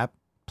crap,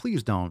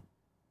 please don't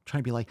try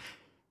to be like,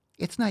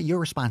 it's not your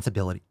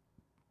responsibility.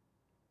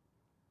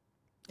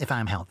 If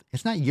I'm healthy,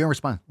 it's not your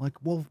responsibility. Like,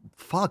 well,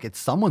 fuck, it's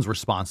someone's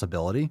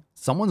responsibility.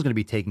 Someone's going to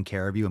be taking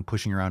care of you and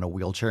pushing you around a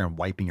wheelchair and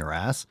wiping your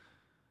ass.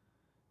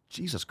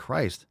 Jesus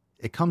Christ.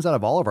 It comes out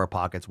of all of our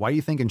pockets. Why do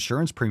you think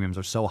insurance premiums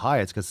are so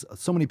high? It's because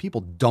so many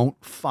people don't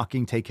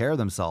fucking take care of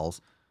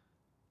themselves.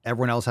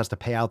 Everyone else has to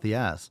pay out the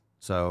ass.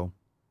 So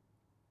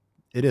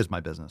it is my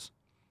business.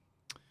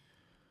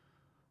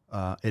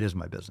 It is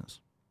my business.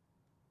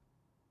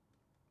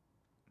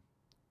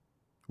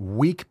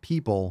 Weak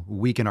people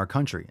weaken our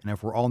country. And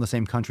if we're all in the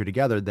same country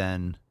together,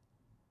 then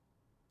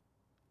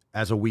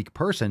as a weak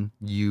person,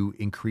 you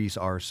increase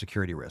our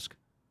security risk.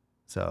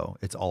 So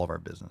it's all of our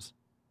business.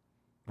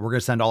 We're going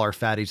to send all our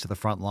fatties to the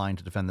front line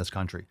to defend this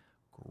country.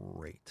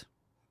 Great.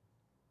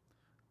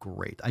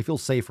 Great. I feel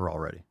safer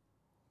already.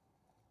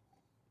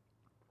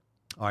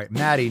 All right,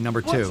 Maddie,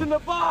 number 2. What's in the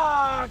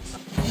box?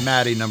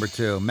 Maddie, number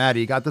 2.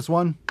 Maddie, you got this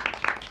one?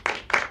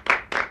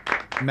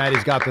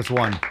 Maddie's got this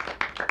one.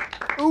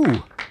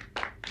 Ooh.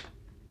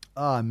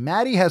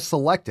 Maddie has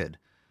selected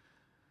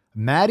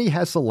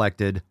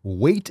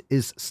weight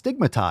is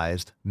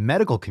stigmatized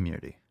medical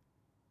community.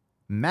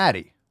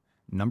 Maddie,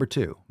 number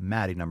 2.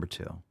 Maddie, number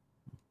 2.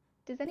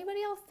 Does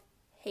anybody else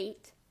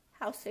hate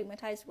how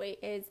stigmatized weight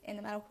is in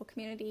the medical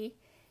community?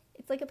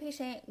 It's like a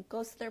patient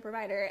goes to their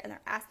provider and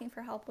they're asking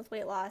for help with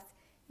weight loss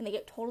and they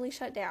get totally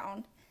shut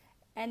down.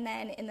 And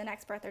then in the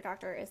next breath, their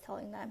doctor is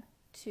telling them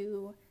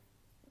to,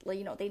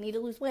 they need to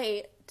lose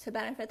weight to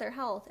benefit their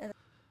health. And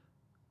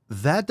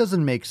that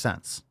doesn't make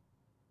sense.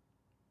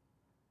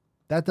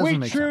 That doesn't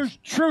make sense. We choose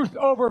truth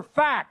over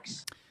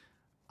facts.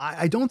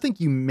 I don't think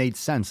you made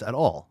sense at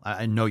all.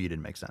 I know you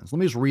didn't make sense. Let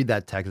me just read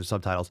that text with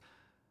subtitles.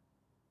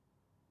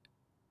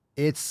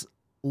 It's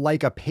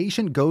like a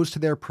patient goes to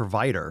their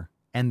provider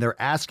and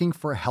they're asking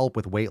for help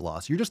with weight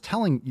loss. You're just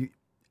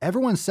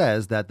everyone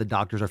says that the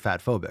doctors are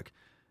fat phobic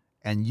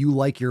and you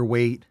like your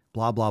weight,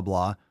 blah, blah,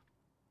 blah.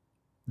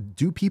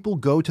 Do people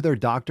go to their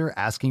doctor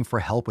asking for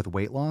help with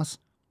weight loss?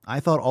 I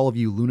thought all of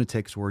you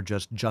lunatics were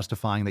just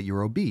justifying that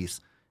you're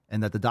obese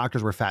and that the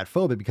doctors were fat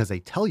phobic because they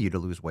tell you to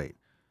lose weight.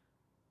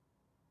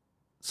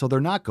 So they're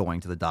not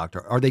going to the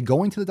doctor. Are they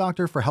going to the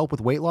doctor for help with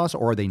weight loss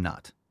or are they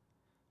not?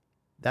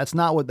 That's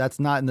not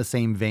in the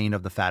same vein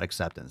of the fat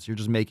acceptance. You're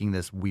just making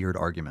this weird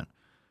argument.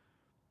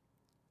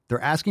 They're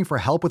asking for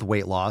help with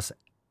weight loss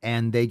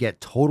and they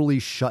get totally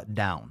shut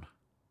down.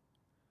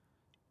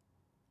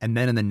 And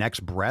then in the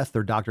next breath,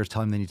 their doctor is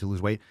telling them they need to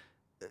lose weight.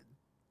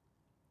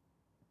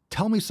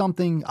 Tell me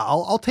something.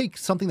 I'll take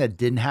something that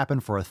didn't happen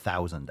for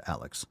 1,000,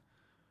 Alex.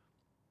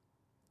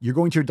 You're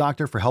going to your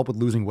doctor for help with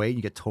losing weight.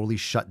 You get totally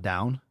shut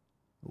down.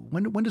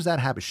 When does that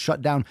happen?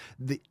 Shut down.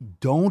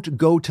 Don't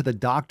go to the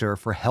doctor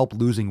for help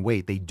losing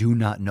weight. They do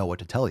not know what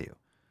to tell you.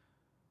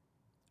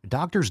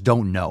 Doctors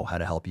don't know how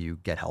to help you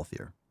get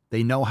healthier.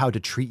 They know how to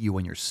treat you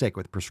when you're sick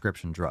with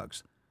prescription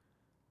drugs.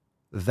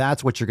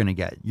 That's what you're going to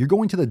get. You're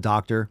going to the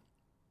doctor.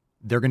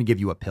 They're going to give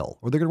you a pill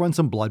or they're going to run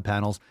some blood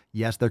panels.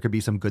 Yes, there could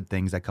be some good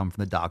things that come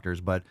from the doctors,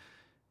 but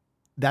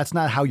that's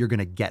not how you're going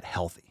to get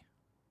healthy.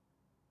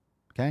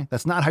 Okay?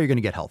 That's not how you're going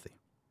to get healthy.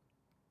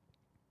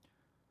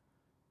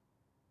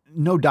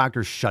 No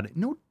doctor's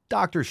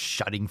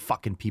shutting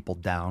fucking people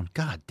down.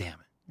 God damn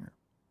it.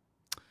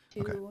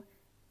 okay.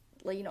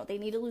 They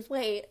need to lose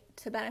weight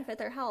to benefit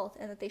their health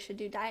and that they should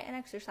do diet and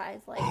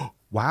exercise.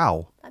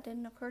 Wow. That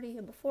didn't occur to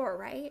you before,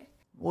 right?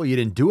 Well, you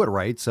didn't do it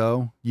right,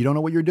 so you don't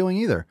know what you're doing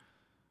either.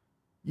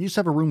 You just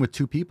have a room with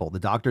 2 people. The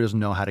doctor doesn't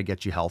know how to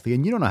get you healthy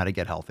and you don't know how to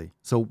get healthy.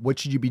 So what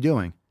should you be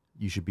doing?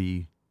 You should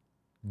be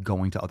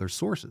going to other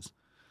sources.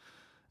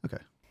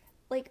 Okay.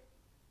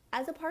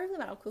 As a part of the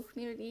medical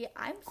community,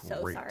 I'm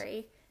so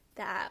sorry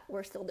that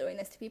we're still doing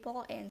this to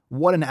people. And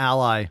what an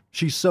ally.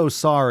 She's so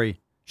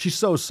sorry. She's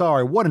so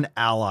sorry. What an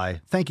ally.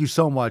 Thank you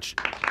so much.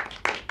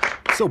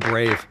 So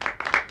brave.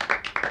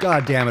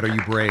 God damn it, are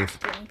you brave?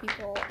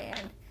 People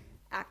and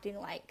acting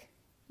like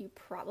you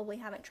probably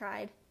haven't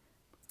tried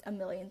a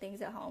million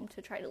things at home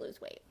to try to lose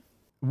weight.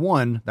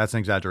 One, that's an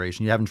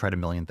exaggeration. You haven't tried a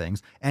million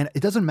things. And it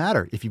doesn't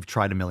matter if you've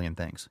tried a million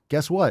things.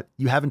 Guess what?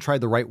 You haven't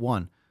tried the right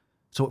one.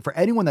 So for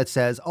anyone that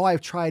says, oh,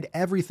 I've tried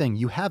everything,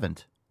 you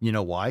haven't. You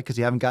know why? Because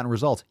you haven't gotten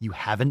results. You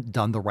haven't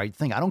done the right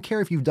thing. I don't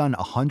care if you've done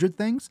 100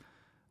 things.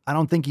 I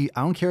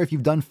don't care if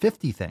you've done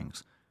 50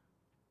 things.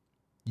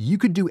 You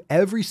could do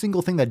every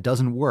single thing that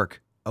doesn't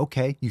work.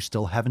 Okay, you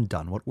still haven't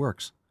done what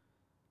works.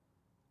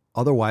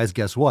 Otherwise,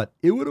 guess what?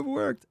 It would have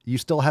worked. You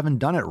still haven't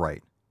done it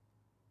right.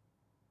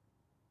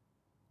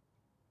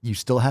 You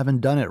still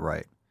haven't done it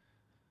right.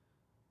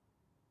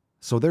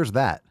 So there's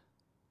that.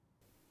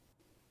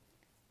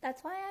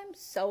 That's why I'm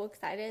so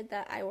excited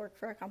that I work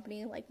for a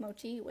company like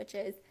Mochi, which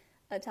is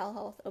a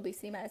telehealth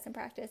obesity medicine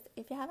practice,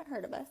 if you haven't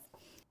heard of us.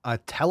 A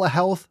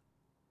telehealth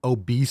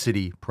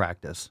obesity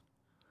practice.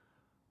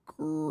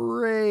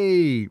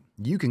 Great.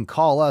 You can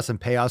call us and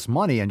pay us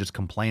money and just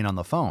complain on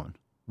the phone.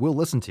 We'll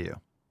listen to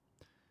you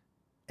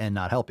and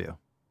not help you.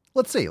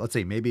 Let's see.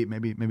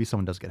 Maybe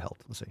someone does get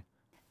helped. Let's see.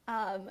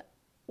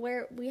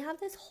 Where we have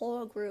this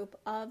whole group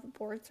of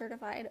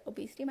board-certified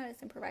obesity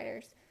medicine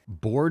providers.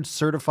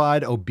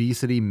 Board-certified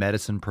obesity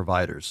medicine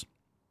providers.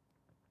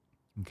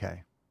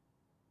 Okay.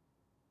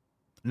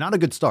 Not a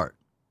good start.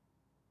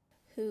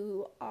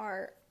 Who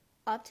are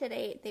up to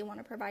date. They want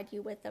to provide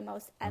you with the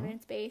most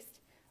evidence-based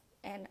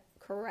and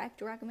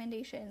correct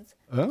recommendations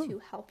to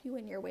help you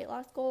in your weight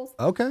loss goals.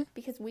 Okay.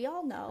 Because we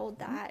all know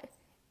that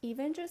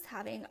even just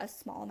having a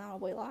small amount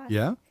of weight loss,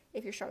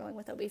 if you're struggling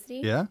with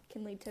obesity,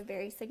 can lead to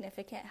very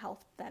significant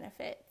health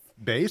benefits.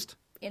 Based?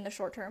 In the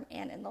short term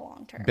and in the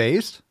long term.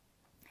 Based?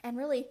 And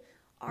really,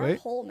 our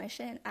whole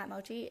mission at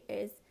Mochi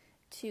is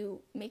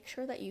to make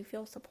sure that you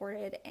feel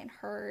supported and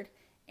heard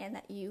and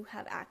that you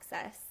have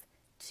access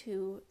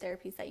to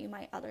therapies that you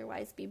might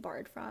otherwise be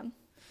barred from.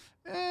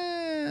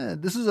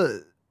 This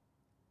is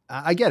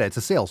I get it. It's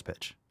a sales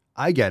pitch.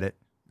 I get it.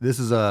 This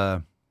is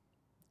a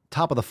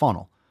top of the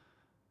funnel.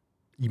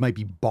 You might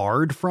be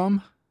barred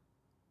from.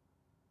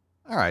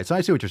 All right. So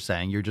I see what you're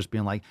saying. You're just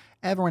being like,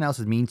 everyone else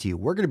is mean to you.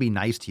 We're going to be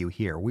nice to you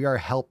here. We are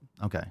help.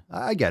 Okay.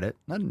 I get it.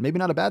 Maybe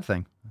not a bad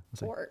thing.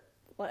 For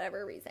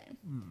whatever reason.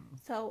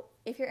 So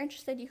if you're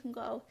interested, you can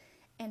go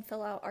and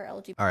fill out our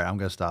LGBT. All right. I'm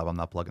going to stop. I'm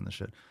not plugging this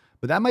shit.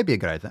 But that might be a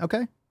good idea.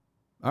 Okay.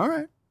 All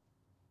right.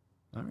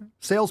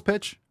 Sales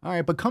pitch. All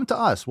right. But come to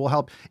us. We'll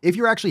help. If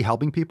you're actually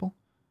helping people,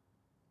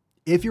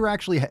 if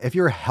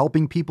you're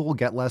helping people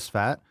get less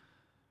fat.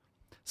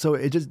 So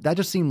that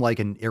just seemed like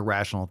an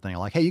irrational thing.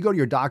 Like, hey, you go to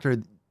your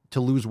doctor to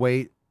lose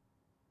weight,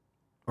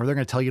 or they're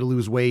going to tell you to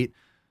lose weight.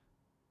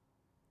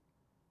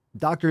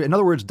 In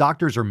other words,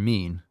 doctors are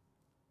mean.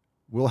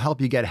 We'll help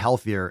you get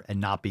healthier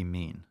and not be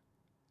mean.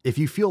 If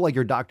you feel like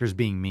your doctor's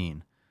being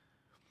mean.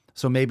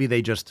 So maybe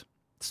they just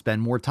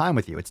spend more time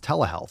with you. It's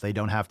telehealth. They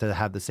don't have to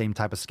have the same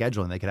type of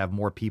scheduling. They can have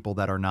more people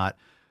that are not,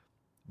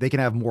 they can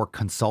have more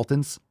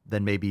consultants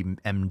than maybe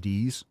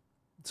MDs.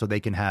 So they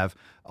can have,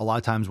 a lot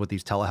of times what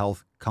these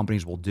telehealth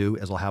companies will do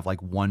is they'll have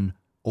like one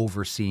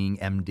overseeing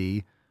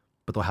MD,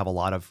 but they'll have a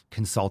lot of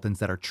consultants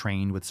that are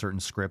trained with certain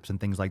scripts and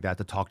things like that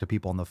to talk to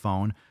people on the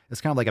phone. It's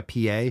kind of like a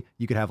PA.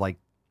 You could have like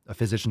a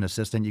physician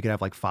assistant. You could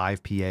have like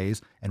 5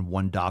 PAs and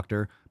 1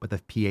 doctor, but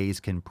the PAs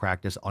can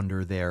practice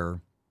under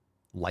their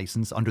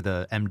license, under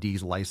the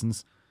MD's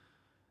license.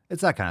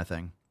 It's that kind of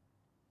thing.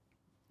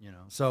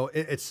 So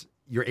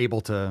you're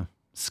able to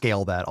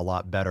scale that a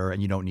lot better,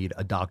 and you don't need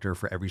a doctor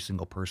for every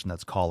single person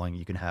that's calling.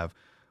 You can have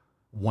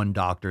one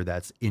doctor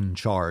that's in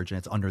charge and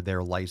it's under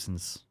their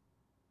license.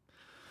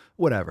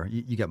 Whatever.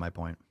 You get my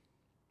point.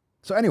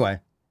 So anyway,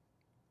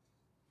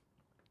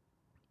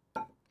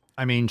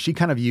 I mean, she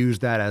kind of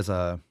used that as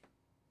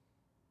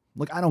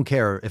look, I don't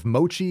care if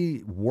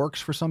Mochi works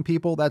for some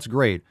people, that's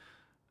great.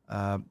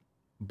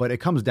 But it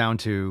comes down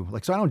to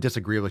so I don't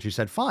disagree with what she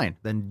said. Fine,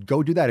 then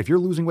go do that. If you're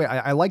losing weight,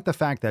 I like the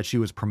fact that she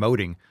was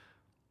promoting.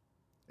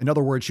 In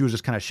other words, she was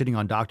just kind of shitting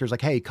on doctors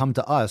like, hey, come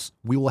to us.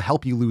 We will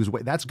help you lose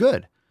weight. That's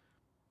good.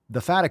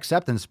 The fat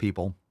acceptance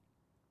people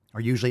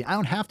are usually, I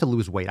don't have to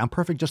lose weight. I'm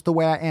perfect just the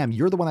way I am.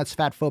 You're the one that's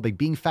fat phobic.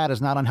 Being fat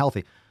is not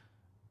unhealthy.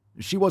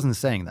 She wasn't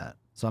saying that.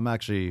 So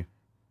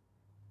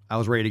I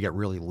was ready to get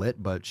really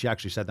lit, but she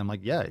actually said that. I'm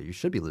like, yeah, you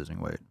should be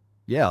losing weight.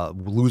 Yeah,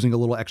 losing a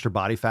little extra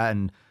body fat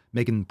and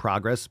making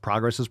progress.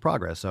 Progress is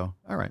progress. So,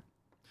 all right.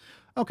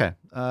 Okay.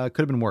 Could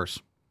have been worse.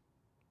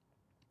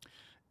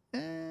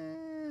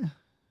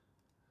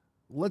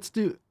 Let's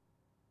do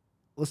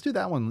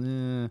that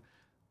one.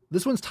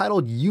 This one's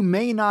titled, You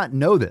May Not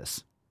Know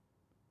This.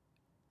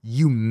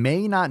 You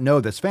may not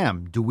know this.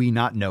 Fam, do we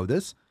not know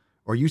this?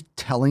 Are you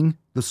telling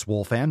the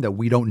Swole fam that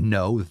we don't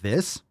know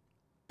this?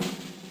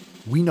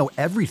 We know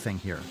everything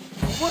here.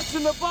 What's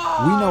in the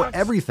box? We know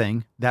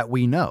everything that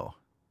we know.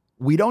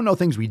 We don't know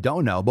things we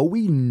don't know, but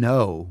we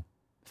know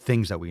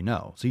things that we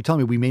know. So you tell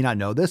me we may not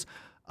know this?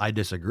 I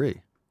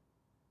disagree.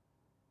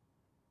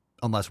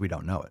 Unless we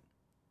don't know it.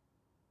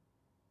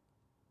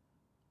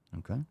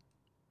 Okay.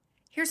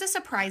 Here's a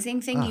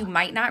surprising thing you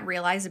might not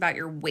realize about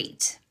your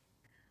weight.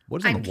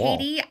 What is on I'm the wall?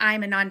 Katie.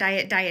 I'm a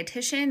non-diet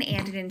dietitian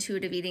and an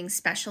intuitive eating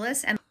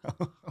specialist. And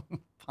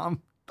I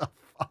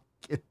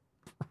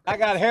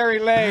got hairy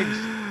legs.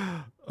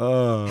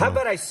 How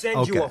about I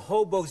send you a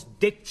hobo's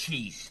dick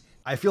cheese?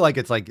 I feel like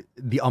it's like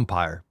the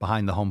umpire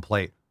behind the home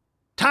plate.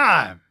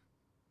 Time.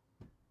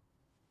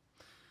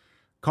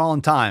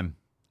 Calling time.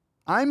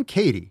 I'm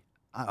Katie.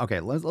 Okay,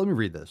 let me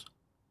read this.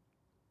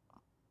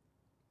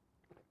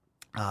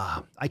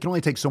 I can only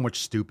take so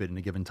much stupid in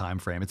a given time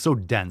frame. It's so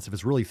dense. If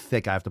it's really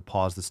thick, I have to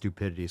pause the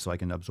stupidity so I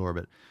can absorb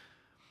it.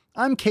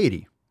 I'm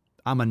Katie.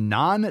 I'm a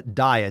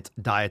non-diet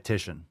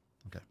dietitian.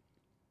 Okay.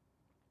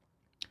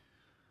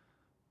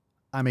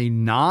 I'm a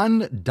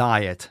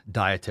non-diet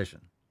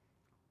dietitian.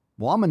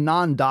 Well, I'm a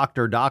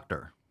non-doctor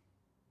doctor.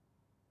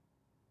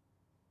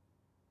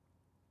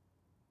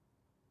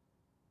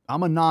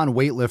 I'm a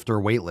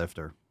non-weightlifter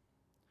weightlifter.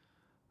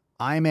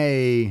 I'm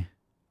a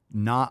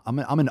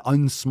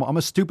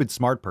stupid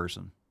smart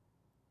person.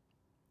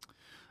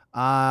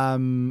 I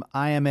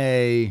am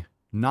a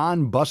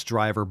non-bus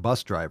driver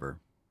bus driver.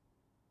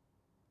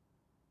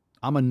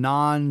 I'm a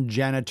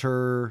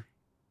non-janitor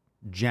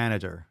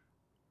janitor.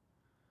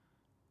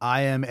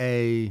 I am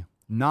a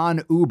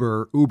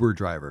non-Uber Uber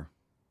driver.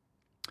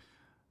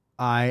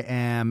 I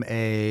am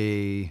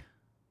a...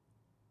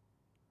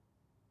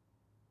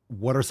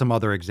 What are some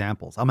other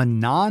examples? I'm a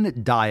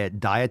non-diet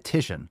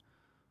dietitian.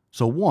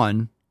 So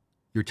one,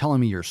 you're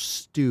telling me you're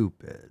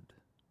stupid.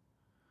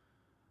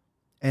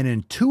 An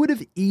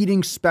intuitive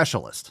eating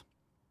specialist.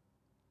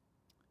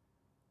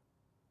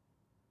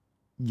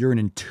 You're an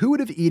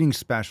intuitive eating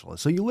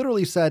specialist. So you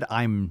literally said,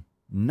 I'm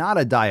not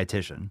a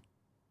dietitian.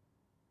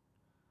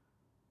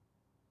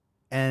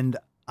 And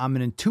I'm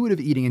an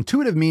intuitive eating.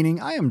 Intuitive meaning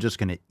I am just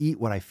going to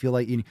eat what I feel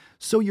like eating.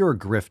 So you're a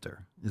grifter,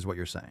 is what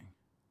you're saying.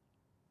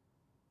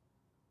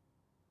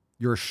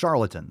 You're a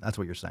charlatan. That's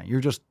what you're saying.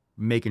 You're just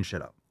making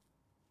shit up.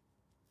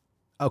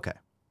 Okay.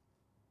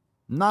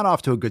 Not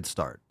off to a good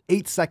start.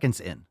 8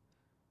 seconds in.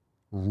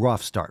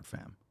 Rough start,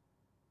 fam.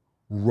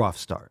 Rough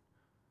start.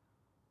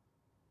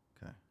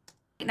 Okay.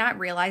 Not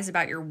realize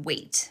about your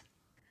weight.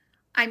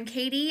 I'm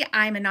Katie.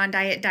 I'm a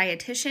non-diet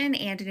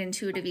dietitian and an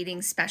intuitive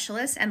eating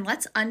specialist, and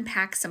let's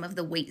unpack some of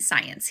the weight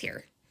science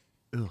here.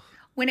 Ugh.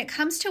 When it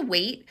comes to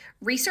weight,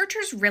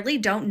 researchers really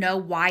don't know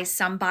why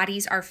some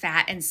bodies are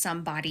fat and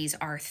some bodies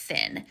are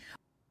thin.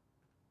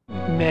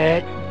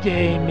 Matt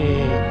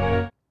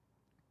Damon.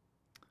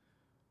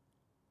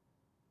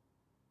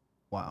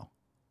 Wow.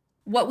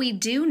 What we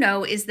do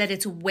know is that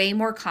it's way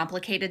more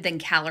complicated than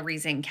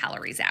calories in,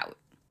 calories out.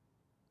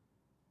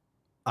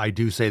 I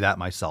do say that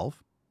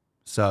myself,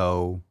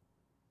 so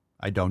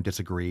I don't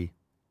disagree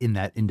in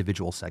that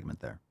individual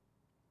segment there.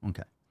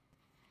 Okay.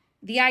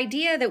 The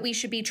idea that we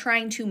should be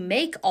trying to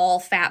make all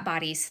fat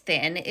bodies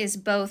thin is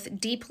both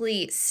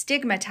deeply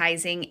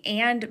stigmatizing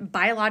and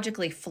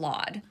biologically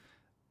flawed.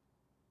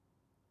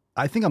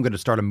 I think I'm going to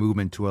start a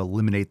movement to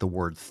eliminate the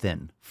word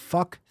thin.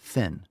 Fuck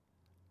thin.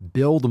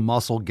 Build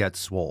muscle, get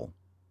swole.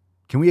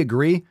 Can we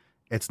agree?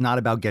 It's not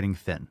about getting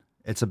thin.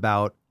 It's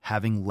about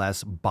having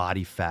less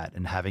body fat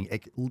and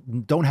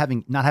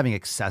not having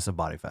excessive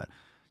body fat.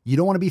 You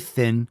don't want to be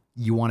thin.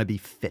 You want to be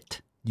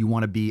fit. You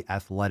want to be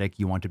athletic.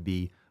 You want to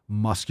be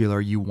muscular.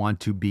 You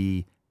want to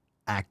be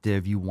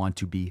active. You want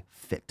to be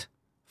fit.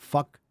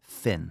 Fuck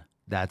thin.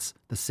 That's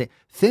the same.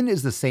 Thin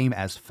is the same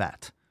as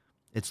fat.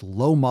 It's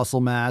low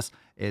muscle mass.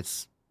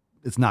 It's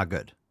not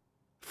good.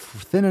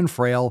 Thin and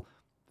frail,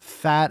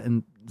 fat,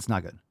 and it's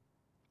not good.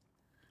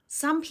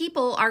 Some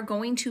people are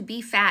going to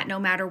be fat no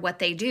matter what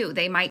they do.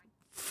 They might.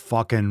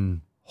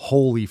 Fucking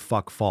holy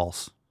fuck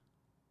false.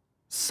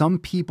 Some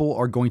people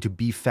are going to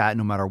be fat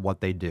no matter what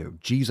they do.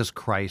 Jesus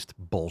Christ,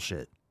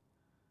 bullshit.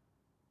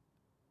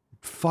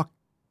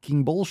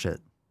 Fucking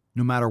bullshit.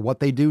 No matter what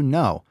they do,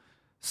 no.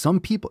 Some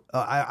people,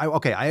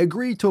 I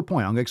agree to a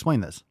point. I'm going to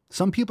explain this.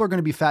 Some people are going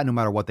to be fat no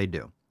matter what they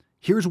do.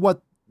 Here's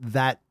what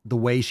the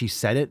way she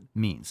said it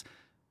means.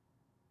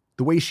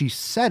 The way she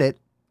said it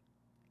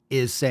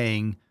is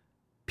saying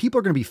people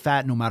are going to be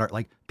fat no matter,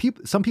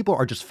 some people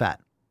are just fat.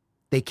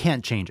 They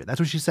can't change it. That's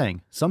what she's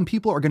saying. Some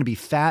people are going to be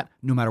fat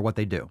no matter what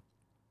they do.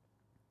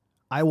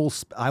 I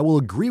will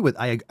agree with,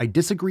 I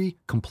disagree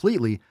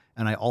completely,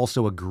 and I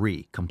also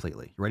agree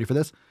completely. You ready for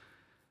this?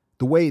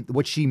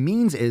 What she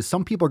means is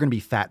some people are going to be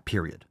fat,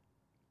 period.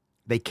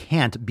 They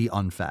can't be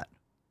unfat.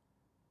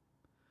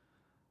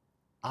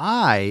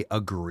 I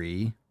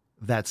agree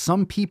that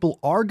some people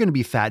are going to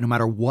be fat no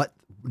matter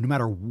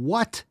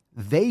what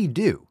they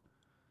do,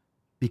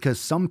 because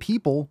some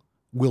people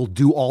will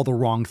do all the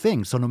wrong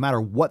things. So no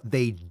matter what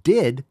they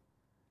did,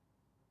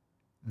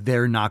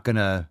 they're not going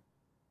to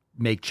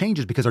make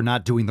changes because they're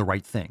not doing the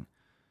right thing.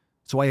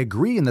 So I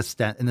agree in the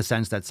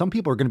sense that some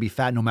people are going to be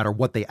fat no matter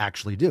what they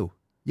actually do.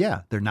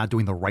 Yeah, they're not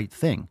doing the right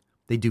thing.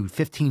 They do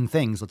 15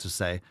 things, let's just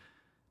say.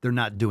 They're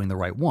not doing the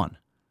right one.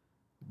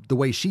 The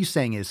way she's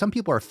saying is some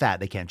people are fat,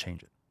 they can't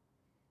change it.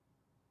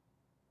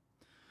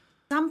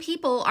 Some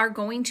people are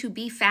going to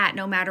be fat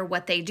no matter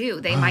what they do.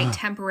 They might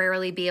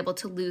temporarily be able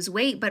to lose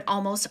weight, but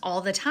almost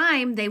all the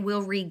time they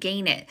will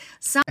regain it.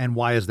 And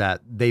why is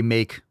that? They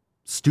make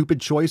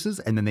stupid choices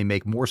and then they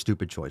make more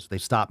stupid choices. They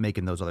stop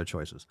making those other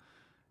choices.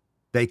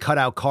 They cut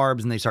out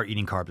carbs and they start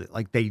eating carbs.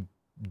 Like they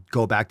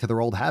go back to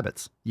their old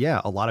habits. Yeah,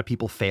 a lot of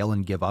people fail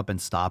and give up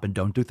and stop and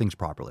don't do things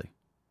properly.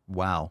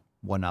 Wow,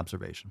 what an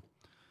observation.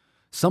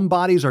 Some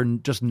bodies are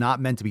just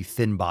not meant to be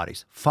thin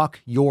bodies. Fuck,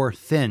 you're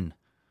thin.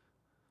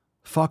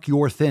 Fuck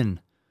your thin.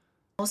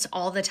 Almost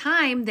all the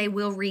time, they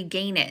will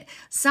regain it.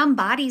 Some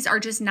bodies are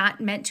just not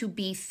meant to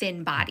be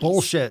thin bodies.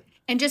 Bullshit.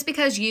 And just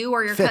because you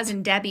or your Fit.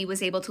 cousin Debbie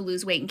was able to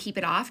lose weight and keep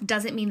it off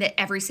doesn't mean that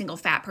every single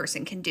fat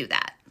person can do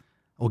that.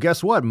 Well,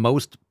 guess what?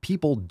 Most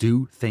people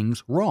do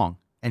things wrong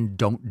and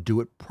don't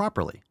do it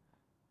properly.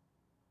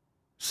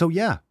 So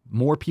yeah,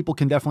 more people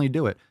can definitely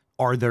do it.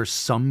 Are there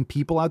some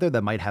people out there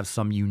that might have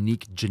some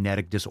unique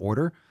genetic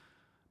disorder?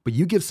 But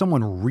you give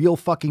someone real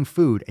fucking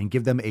food and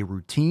give them a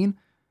routine,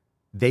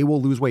 they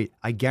will lose weight.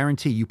 I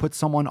guarantee you put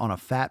someone on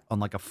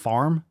like a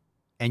farm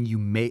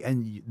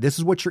and this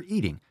is what you're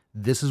eating.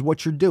 This is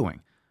what you're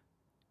doing.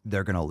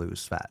 They're going to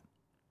lose fat.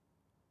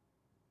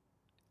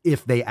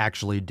 If they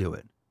actually do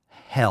it.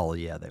 Hell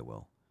yeah, they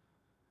will.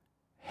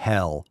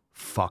 Hell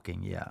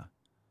fucking yeah.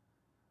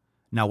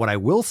 Now, what I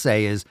will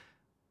say is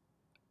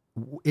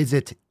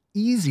it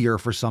easier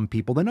for some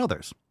people than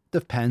others?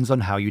 Depends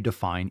on how you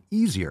define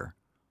easier.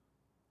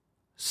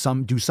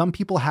 Do some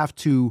people have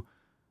to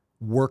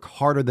work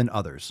harder than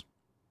others?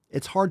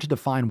 It's hard to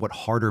define what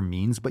harder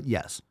means, but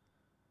yes,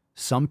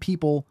 some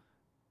people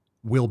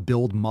will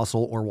build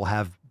muscle or will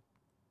have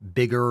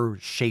bigger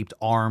shaped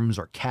arms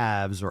or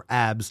calves or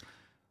abs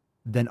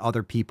than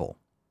other people.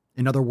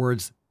 In other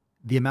words,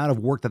 the amount of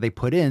work that they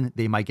put in,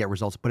 they might get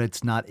results, but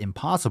it's not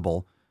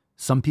impossible.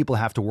 Some people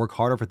have to work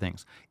harder for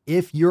things.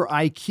 If your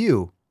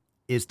IQ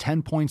is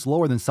 10 points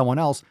lower than someone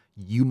else,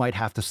 you might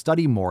have to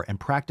study more and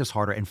practice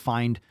harder and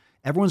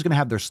everyone's going to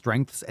have their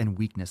strengths and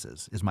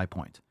weaknesses, is my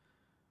point.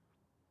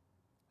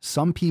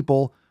 Some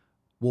people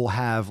will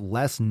have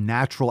less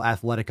natural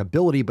athletic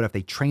ability, but if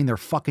they train their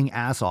fucking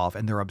ass off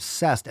and they're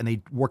obsessed and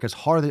they work as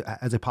hard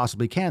as they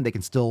possibly can, they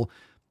can still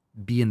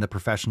be in the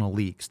professional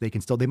leagues.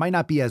 They might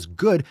not be as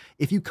good.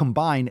 If you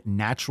combine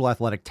natural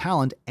athletic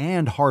talent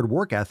and hard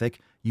work ethic,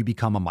 you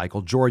become a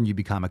Michael Jordan, you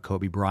become a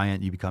Kobe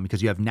Bryant,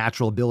 because you have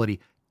natural ability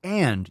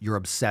and you're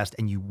obsessed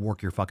and you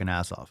work your fucking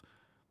ass off.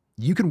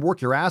 You can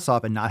work your ass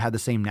off and not have the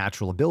same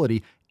natural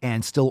ability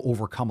and still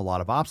overcome a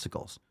lot of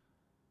obstacles.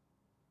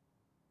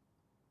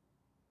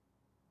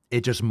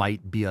 It just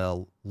might be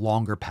a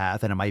longer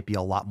path and it might be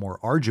a lot more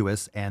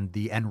arduous and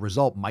the end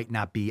result might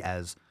not be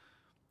as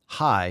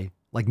high.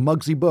 Like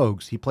Muggsy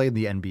Bogues, he played in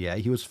the NBA.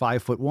 He was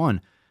 5'1".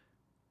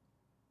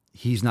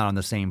 He's not on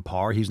the same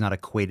par. He's not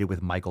equated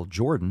with Michael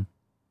Jordan.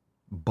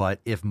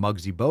 But if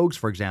Muggsy Bogues,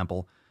 for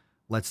example,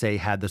 let's say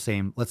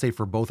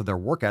for both of their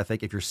work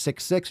ethic, if you're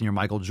 6'6" and you're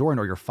Michael Jordan,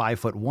 or you're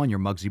 5'1", you're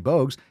Muggsy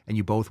Bogues, and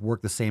you both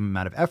work the same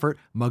amount of effort,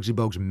 Muggsy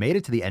Bogues made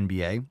it to the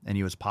NBA and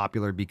he was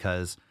popular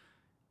because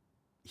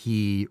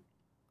he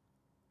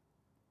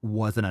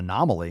was an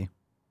anomaly.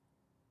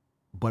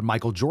 But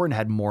Michael Jordan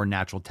had more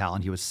natural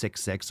talent. He was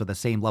 6'6", so the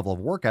same level of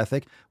work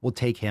ethic will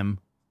take him,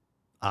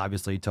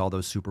 obviously, to all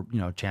those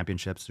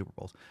championships, Super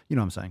Bowls. You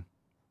know what I'm saying?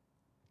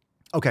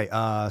 Okay,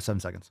 7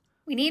 seconds.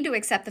 We need to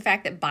accept the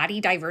fact that body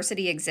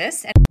diversity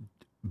exists.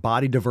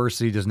 Body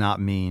diversity does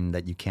not mean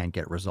that you can't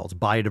get results.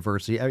 Body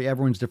diversity,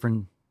 everyone's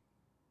different.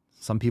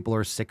 Some people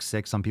are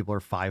 6'6", some people are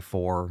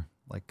 5'4".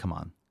 Like, come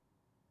on.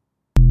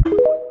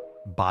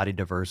 Body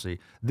diversity.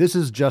 This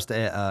is just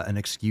an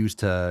excuse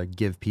to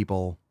give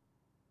people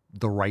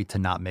the right to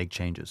not make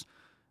changes.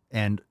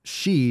 And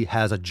she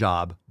has a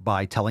job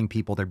by telling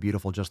people they're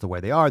beautiful just the way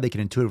they are. They can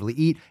intuitively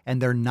eat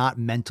and they're not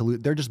meant to lose.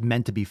 They're just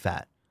meant to be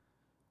fat.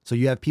 So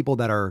you have people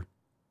that are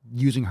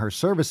using her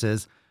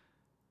services,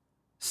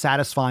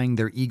 satisfying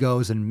their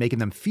egos and making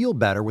them feel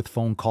better with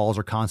phone calls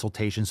or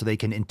consultations so they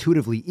can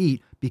intuitively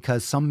eat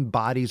because some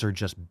bodies are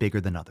just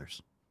bigger than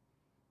others.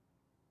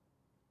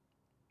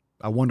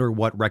 I wonder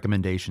what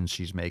recommendations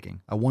she's making.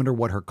 I wonder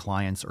what her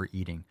clients are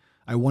eating.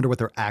 I wonder what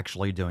they're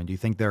actually doing. Do you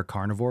think they're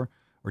carnivore?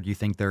 Or do you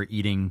think they're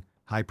eating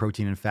high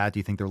protein and fat? Do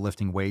you think they're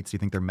lifting weights? Do you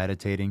think they're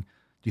meditating? Do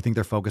you think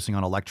they're focusing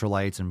on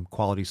electrolytes and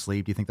quality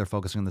sleep? Do you think they're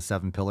focusing on the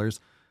 7 pillars?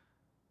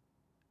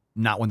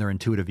 Not when they're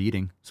intuitive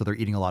eating. So they're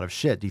eating a lot of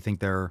shit. Do you think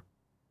they're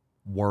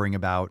worrying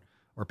about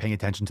or paying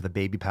attention to the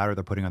baby powder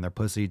they're putting on their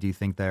pussy? Do you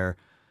think they're,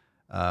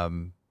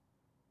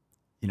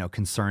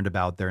 concerned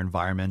about their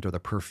environment or the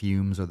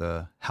perfumes or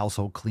the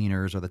household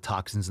cleaners or the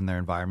toxins in their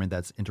environment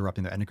that's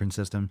interrupting their endocrine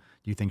system?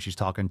 Do you think she's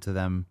talking to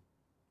them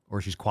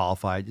or she's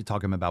qualified? You're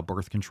talking about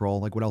birth control.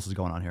 Like, what else is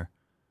going on here?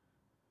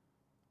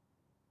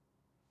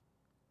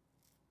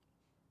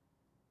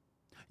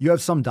 You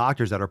have some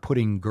doctors that are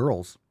putting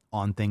girls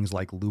on things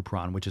like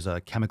Lupron, which is a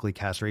chemically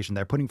castration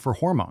they're putting for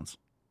hormones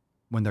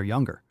when they're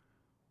younger.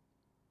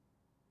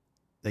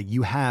 Like,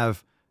 you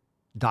have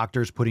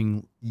doctors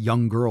putting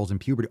young girls in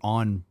puberty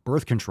on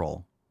birth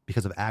control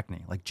because of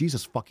acne. Like,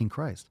 Jesus fucking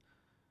Christ.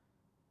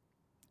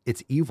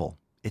 It's evil.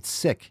 It's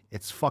sick.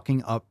 It's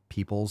fucking up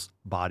people's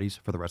bodies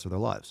for the rest of their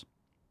lives.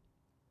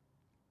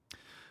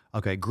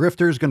 Okay,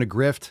 grifter's going to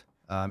grift.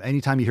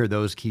 Anytime you hear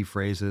those key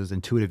phrases,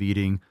 intuitive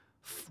eating,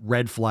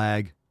 red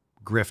flag,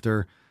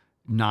 grifter,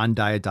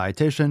 non-diet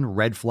dietitian,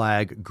 red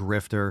flag,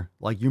 grifter.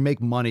 Like, you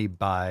make money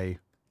by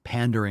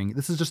pandering.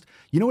 This is just,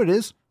 you know what it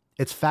is?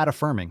 It's fat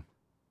affirming.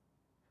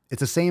 It's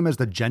the same as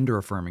the gender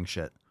affirming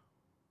shit.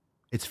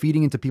 It's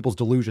feeding into people's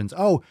delusions.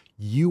 Oh,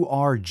 you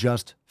are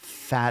just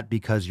fat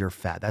because you're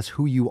fat. That's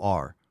who you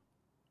are.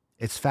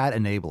 It's fat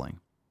enabling.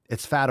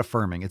 It's fat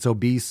affirming. It's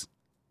obese.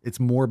 It's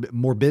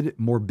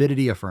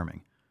morbidity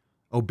affirming.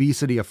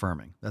 Obesity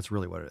affirming. That's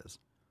really what it is.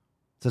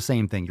 It's the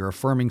same thing. You're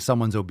affirming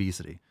someone's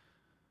obesity.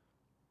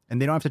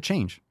 And they don't have to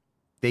change.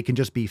 They can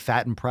just be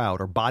fat and proud,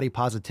 or body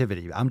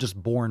positivity. I'm just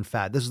born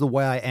fat. This is the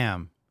way I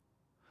am.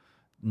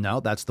 No,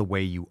 that's the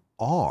way you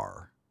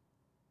are.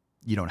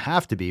 You don't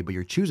have to be, but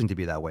you're choosing to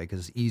be that way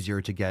because it's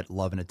easier to get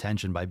love and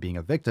attention by being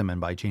a victim and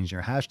by changing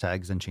your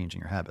hashtags than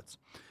changing your habits.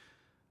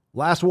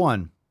 Last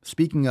one.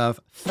 Speaking of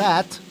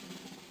fat,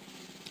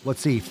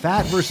 let's see.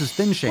 Fat versus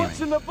thin shaming. What's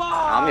in the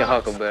box? I'm your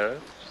huckleberry.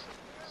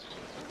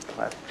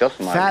 That's just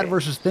my Fat game.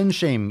 versus thin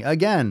shaming.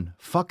 Again,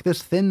 fuck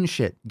this thin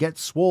shit. Get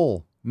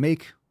swole.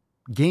 Make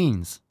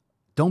gains.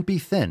 Don't be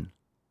thin.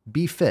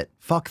 Be fit.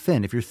 Fuck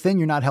thin. If you're thin,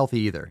 you're not healthy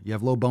either. You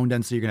have low bone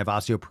density, you're going to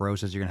have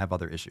osteoporosis, you're going to have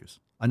other issues.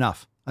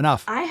 Enough.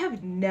 I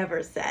have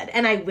never said,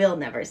 and I will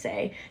never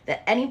say,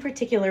 that any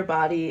particular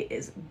body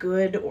is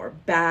good or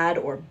bad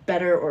or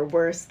better or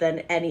worse than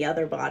any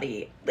other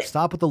body.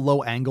 Stop with the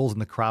low angles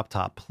and the crop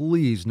top.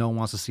 Please, no one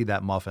wants to see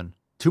that muffin.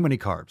 Too many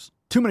carbs.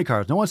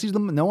 No one wants to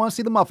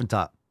see the muffin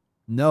top.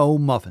 No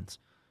muffins.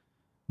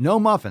 No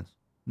muffins.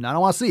 No, I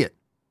don't want to see it.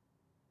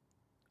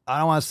 I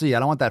don't want to see it. I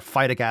don't want that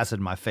phytic acid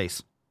in my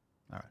face.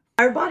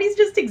 Our bodies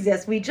just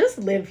exist. We just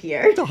live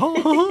here.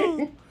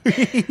 What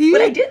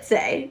I did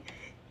say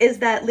is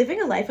that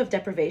living a life of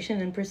deprivation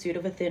in pursuit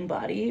of a thin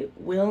body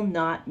will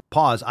not...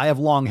 Pause. I have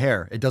long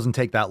hair. It doesn't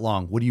take that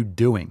long. What are you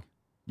doing?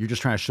 You're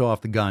just trying to show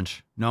off the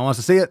gunch. No one wants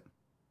to see it.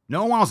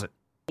 No one wants it.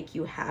 ...make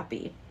you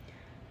happy.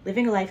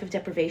 Living a life of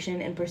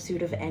deprivation in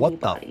pursuit of any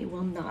body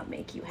will not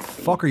make you happy. What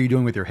the fuck are you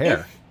doing with your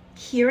hair?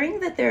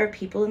 Hearing that there are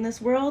people in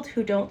this world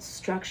who don't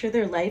structure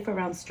their life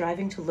around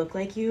striving to look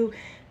like you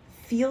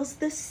feels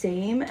the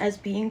same as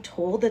being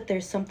told that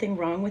there's something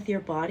wrong with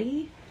your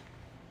body.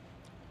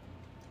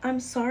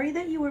 I'm sorry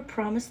that you were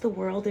promised the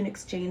world in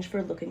exchange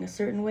for looking a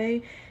certain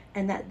way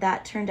and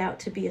that turned out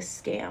to be a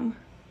scam.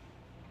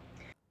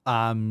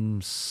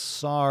 I'm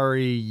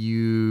sorry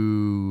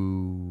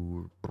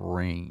your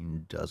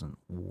brain doesn't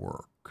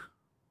work.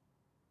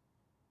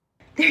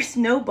 There's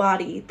no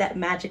body that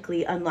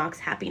magically unlocks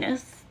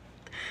happiness.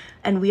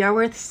 And we are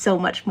worth so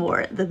much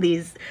more than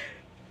these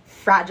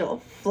fragile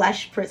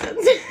flesh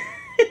prisons.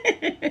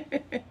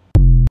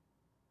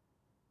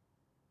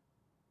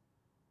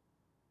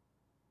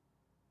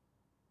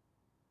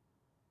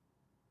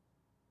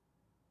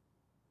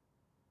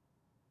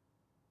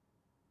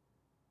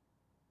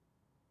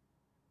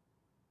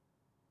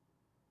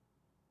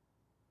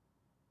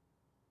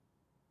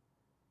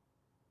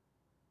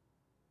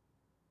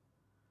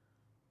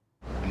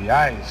 The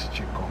eyes,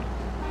 Chico.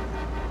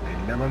 They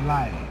never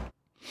lie.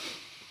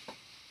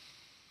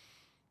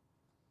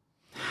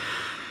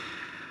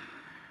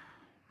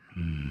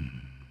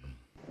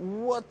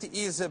 What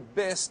is the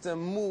best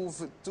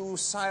move to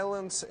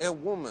silence a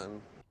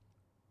woman?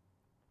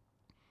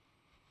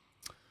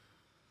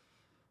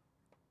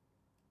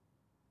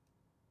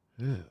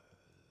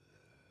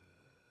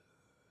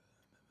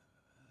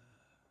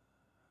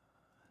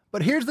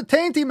 But here's the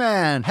Tainty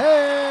Man.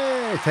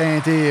 Hey,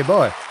 Tainty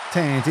boy.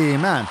 Tainty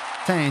man.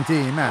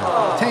 Tainty man.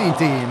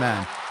 Tainty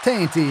man.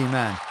 Tainty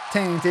man.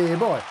 Tainty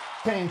boy.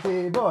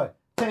 Tainty boy.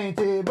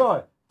 Tainty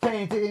boy.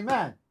 Tainty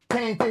man.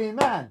 Tainty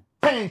man.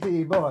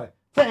 Tainty boy.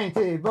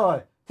 Tainty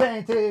boy.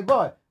 Tainty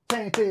boy.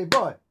 Tainty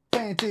boy.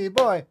 Tainty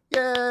boy.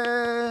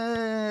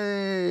 Yay!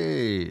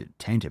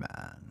 Tainty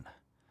man.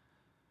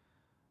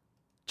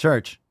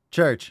 Church.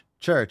 Church.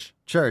 Church,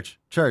 church,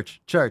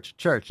 church, church,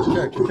 church, church,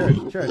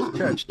 church,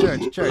 church, church,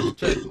 church, church,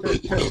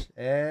 church, church,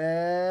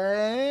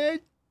 hey,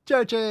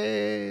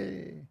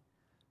 churchy,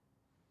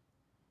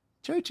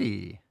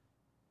 churchy,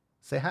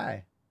 say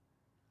hi.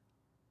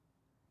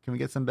 Can we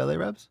get some belly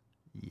rubs?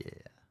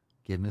 Yeah,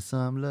 give me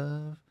some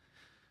love.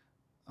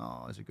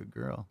 Oh, that's a good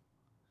girl.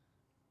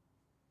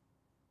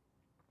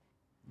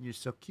 You're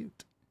so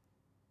cute.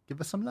 Give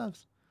us some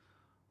loves.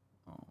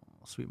 Oh,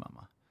 sweet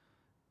mama.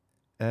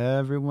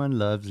 Everyone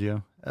loves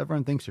you.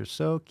 Everyone thinks you're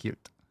so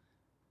cute.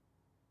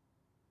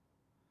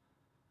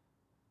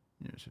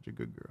 You're such a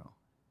good girl.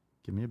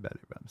 Give me a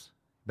belly rubs.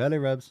 Belly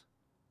rubs.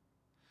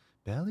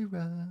 Belly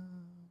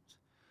rubs.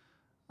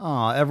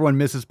 Aw, everyone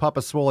misses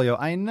Papa Swolio.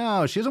 I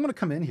know. She doesn't want to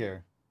come in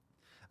here.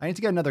 I need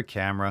to get another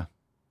camera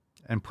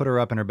and put her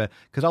up in her bed.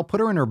 Because I'll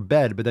put her in her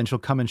bed, but then she'll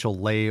come and she'll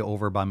lay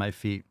over by my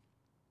feet.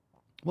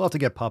 We'll have to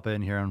get Papa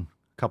in here in a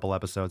couple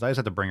episodes. I just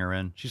have to bring her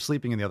in. She's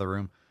sleeping in the other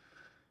room.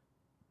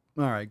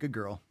 All right, good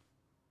girl.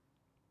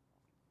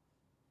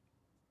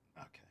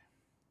 Okay.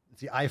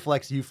 See, I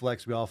flex, you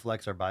flex, we all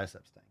flex our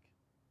biceps thing.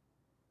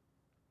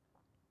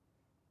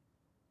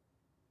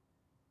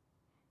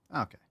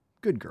 Okay,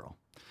 good girl.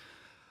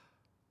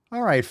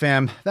 All right,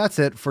 fam, that's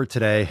it for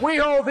today. We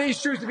hold these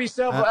truths to be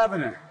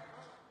self-evident.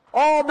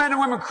 All men and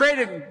women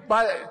created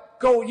by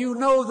you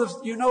know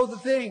the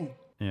thing.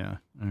 Yeah,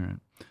 all right.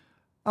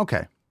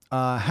 Okay.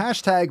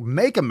 Hashtag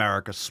Make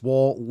America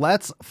Swole.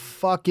 Let's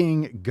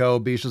fucking go,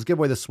 Beach. Let's give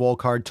away the Swole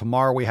card.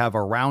 Tomorrow we have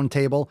a round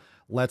table.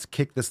 Let's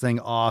kick this thing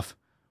off.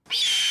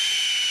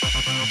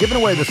 Giving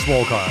away the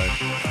Swole card.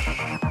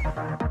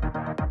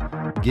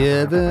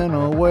 Giving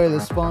away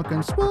this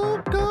fucking Swole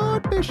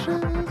card,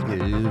 bitches.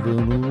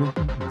 Giving away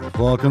the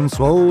fucking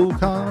Swole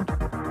card.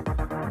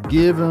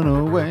 Giving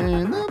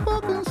away the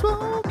fucking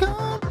Swole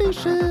card,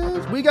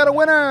 bitches. We got a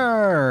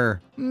winner.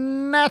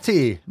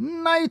 Natty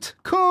Night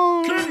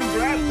Coon.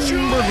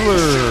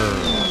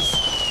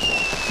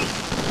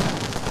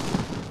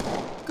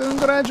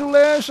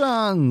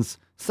 Congratulations.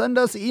 Send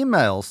us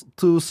emails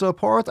to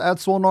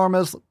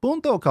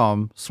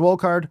support@swolenormous.com.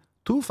 Swolecard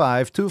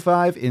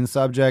 2525 in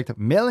subject,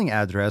 mailing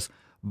address,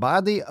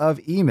 body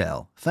of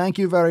email. Thank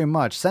you very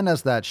much. Send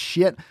us that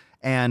shit.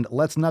 And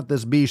let's nut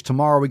this beach.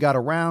 Tomorrow we got a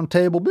round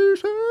table,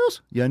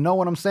 beaches. You know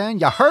what I'm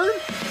saying? You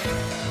heard?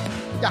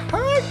 You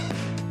heard?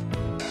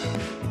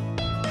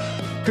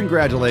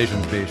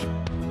 Congratulations, beach.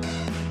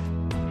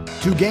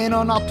 To gain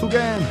or not to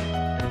gain?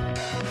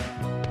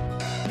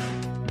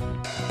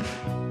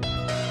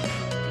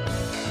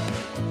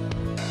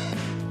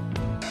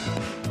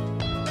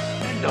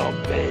 No,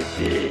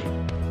 baby.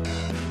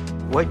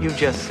 What you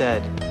just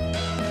said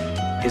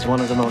is one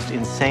of the most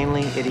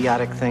insanely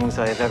idiotic things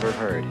I have ever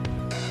heard.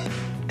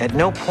 At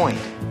no point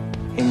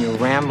in your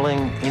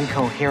rambling,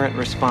 incoherent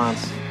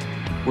response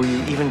were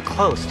you even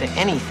close to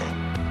anything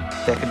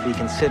that could be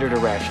considered a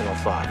rational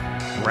thought.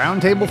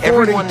 Roundtable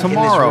 40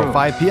 tomorrow,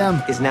 5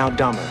 p.m. is now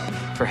dumber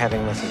for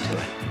having listened to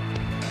it.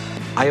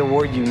 I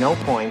award you no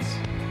points,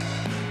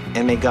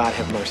 and may God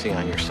have mercy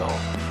on your soul.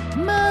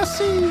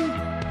 Mercy!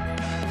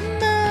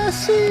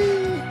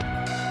 Mercy!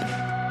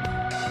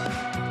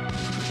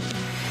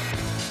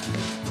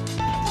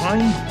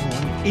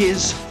 Einhorn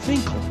is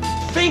Finkel.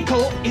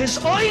 Finkel is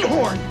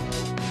Einhorn!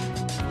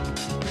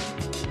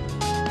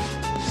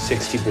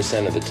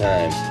 60% of the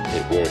time,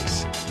 it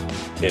works.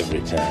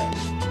 Every time.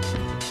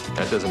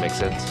 That doesn't make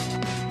sense.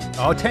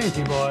 Oh,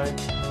 tainty boy.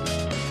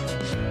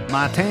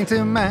 My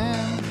tainty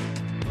man.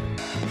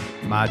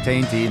 My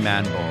tainty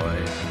man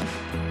boy.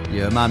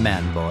 You're my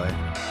man boy.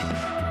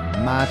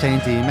 My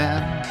tainty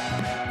man.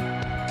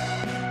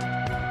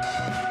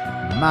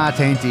 My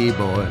tainty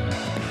boy.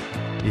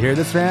 You hear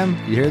this, fam?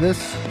 You hear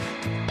this?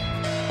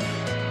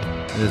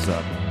 This is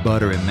a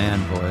buttery man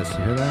voice.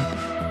 You hear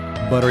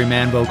that? Buttery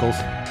man vocals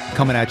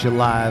coming at you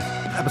live.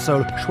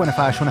 Episode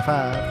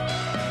 25.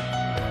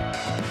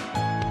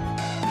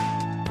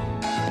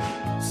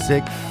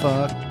 Sick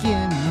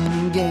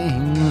fucking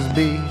games,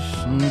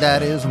 bitch.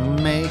 That is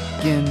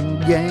making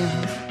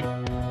games.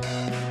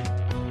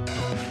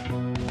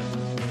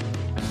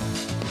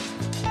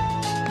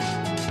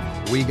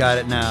 We got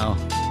it now.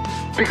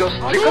 Because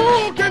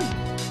Hadouken!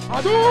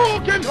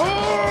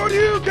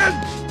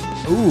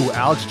 Ooh,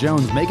 Alex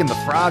Jones making the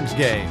frogs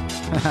gay.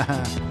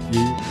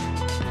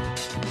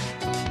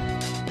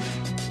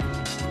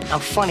 Now,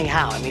 funny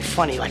how? I mean,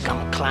 funny like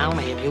I'm a clown,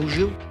 I amuse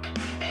you?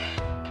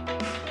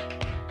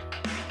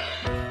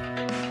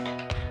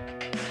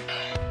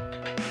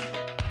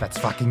 That's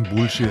fucking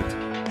bullshit.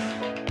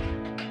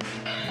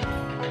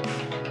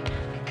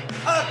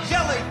 A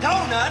jelly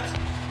donut?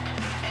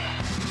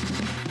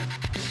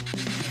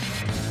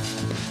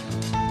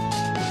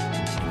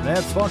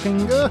 That's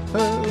fucking good.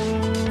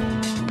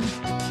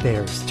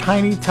 There's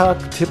Tiny Tuck,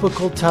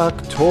 Typical Tuck,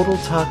 Total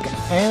Tuck,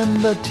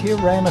 and the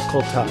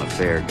Tyrannical Tuck. I'm a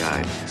fair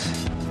guy.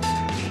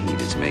 Heat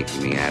is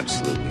making me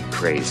absolutely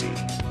crazy.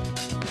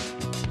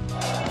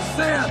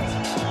 Sand!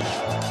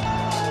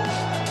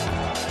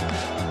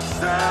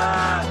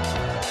 Sand!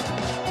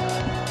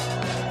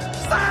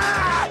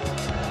 Sand!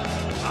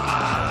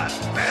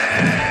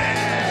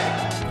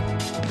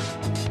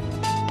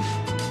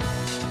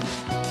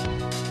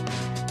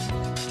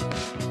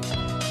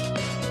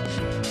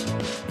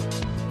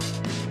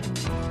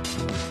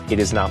 It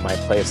is not my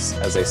place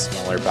as a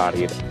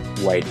smaller-bodied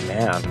white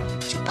man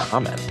to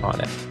comment on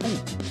it.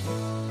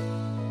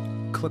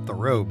 Clip the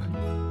robe.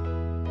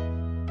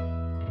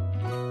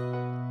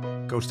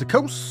 Coast to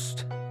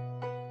coast.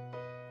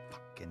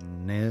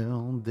 Fucking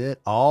nailed it.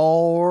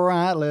 All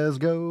right, let's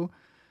go.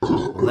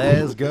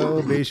 Let's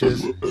go,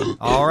 bitches.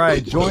 All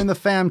right, join the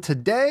fam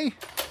today.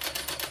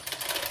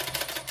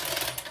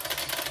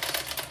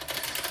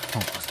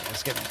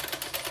 Let's get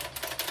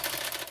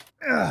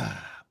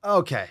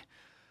okay.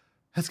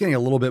 That's getting a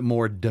little bit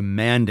more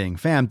demanding.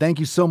 Fam, thank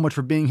you so much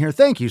for being here.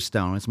 Thank you,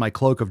 Stone. It's my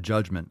cloak of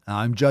judgment.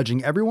 I'm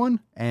judging everyone,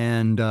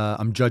 and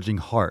I'm judging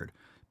hard.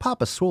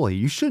 Papa Swole,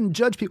 you shouldn't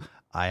judge people.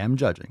 I am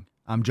judging.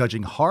 I'm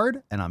judging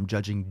hard, and I'm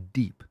judging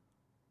deep.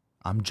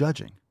 I'm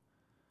judging.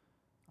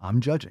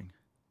 I'm judging.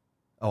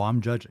 Oh,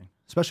 I'm judging.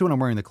 Especially when I'm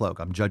wearing the cloak.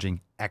 I'm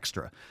judging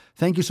extra.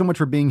 Thank you so much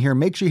for being here.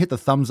 Make sure you hit the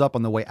thumbs up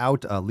on the way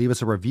out. Leave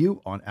us a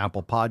review on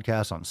Apple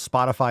Podcasts, on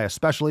Spotify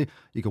especially.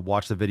 You can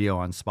watch the video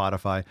on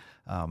Spotify.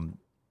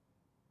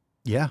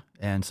 Yeah,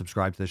 and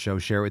subscribe to the show.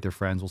 Share it with your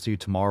friends. We'll see you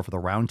tomorrow for the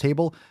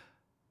roundtable,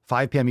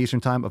 5 p.m. Eastern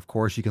time. Of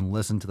course, you can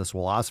listen to the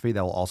Swolosophy.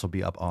 That will also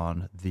be up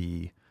on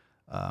the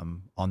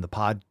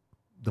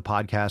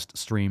podcast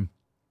stream.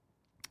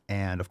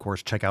 And of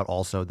course, check out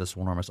also this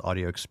Swolenormous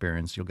audio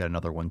experience. You'll get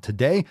another one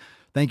today.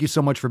 Thank you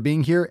so much for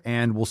being here,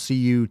 and we'll see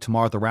you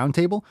tomorrow at the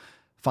Roundtable,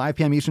 5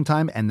 p.m. Eastern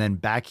Time, and then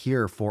back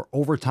here for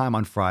Overtime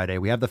on Friday.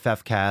 We have the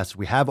FEFcast.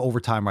 We have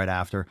Overtime right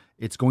after.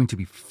 It's going to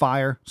be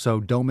fire,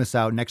 so don't miss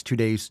out. Next 2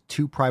 days,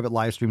 2 private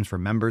live streams for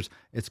members.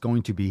 It's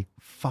going to be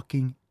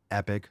fucking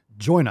epic.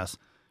 Join us.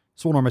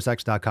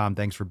 SwoleNormousX.com.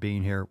 Thanks for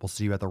being here. We'll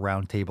see you at the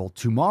Roundtable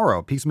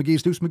tomorrow. Peace,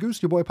 McGee's, Deuce,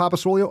 Magoose, your boy Papa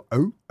Swolio.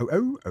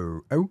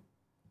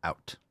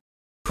 Out.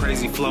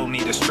 Crazy flow,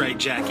 need a straight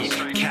jacket.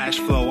 Cash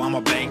flow, I'm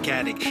a bank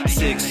addict.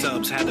 6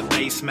 subs, had the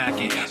bass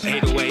smacking.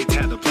 808s,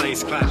 had the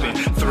place clapping.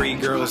 3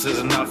 girls is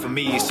enough for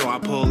me, so I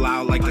pull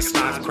out like the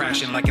stocks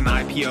crashing. Like an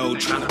IPO,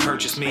 trying to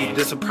purchase me.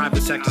 This a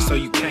private sector, so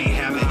you can't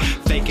have it.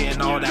 Faking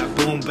all that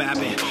boom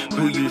bapping.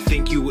 Who you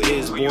think you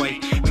is, boy?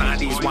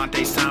 90s want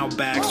they sound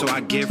back, so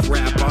I give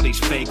rap all these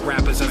fake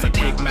rappers as I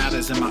take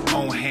matters in my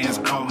own hands.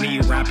 I don't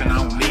need rapping, I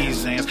don't need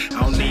Zans.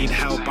 I don't need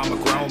help, I'm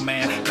a grown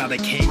man. Now they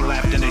king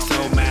left and they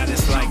so mad,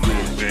 it's like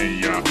Then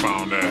yeah, I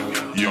found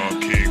that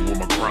young king with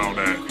my crown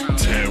at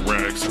 10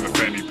 racks in the